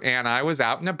member, and I was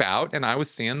out and about, and I was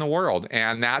seeing the world,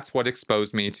 and that's what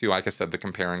exposed me to, like I said, the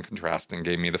compare and contrast, and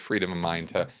gave me the freedom of mind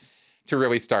to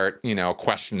really start, you know,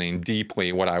 questioning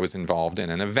deeply what I was involved in.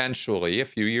 And eventually, a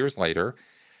few years later,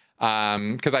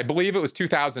 because I believe it was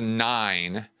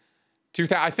 2009,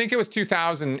 I think it was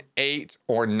 2008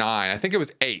 or 9. I think it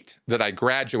was 8 that I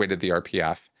graduated the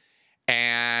RPF.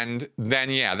 And then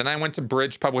I went to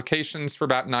Bridge Publications for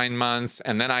about 9 months,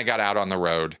 and then I got out on the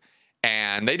road.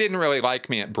 And they didn't really like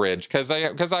me at Bridge because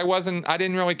I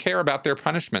didn't really care about their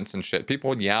punishments and shit. People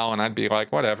would yell, and I'd be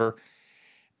like, whatever.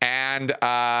 And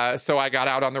so I got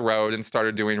out on the road and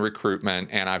started doing recruitment,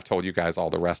 and I've told you guys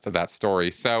all the rest of that story.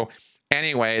 So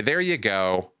anyway, there you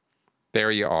go.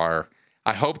 There you are.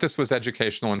 I hope this was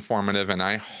educational, informative, and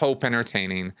I hope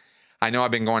entertaining. I know I've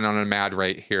been going on a mad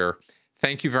rate here.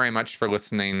 Thank you very much for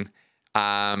listening,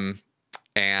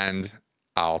 and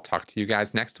I'll talk to you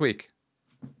guys next week.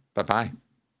 Bye-bye.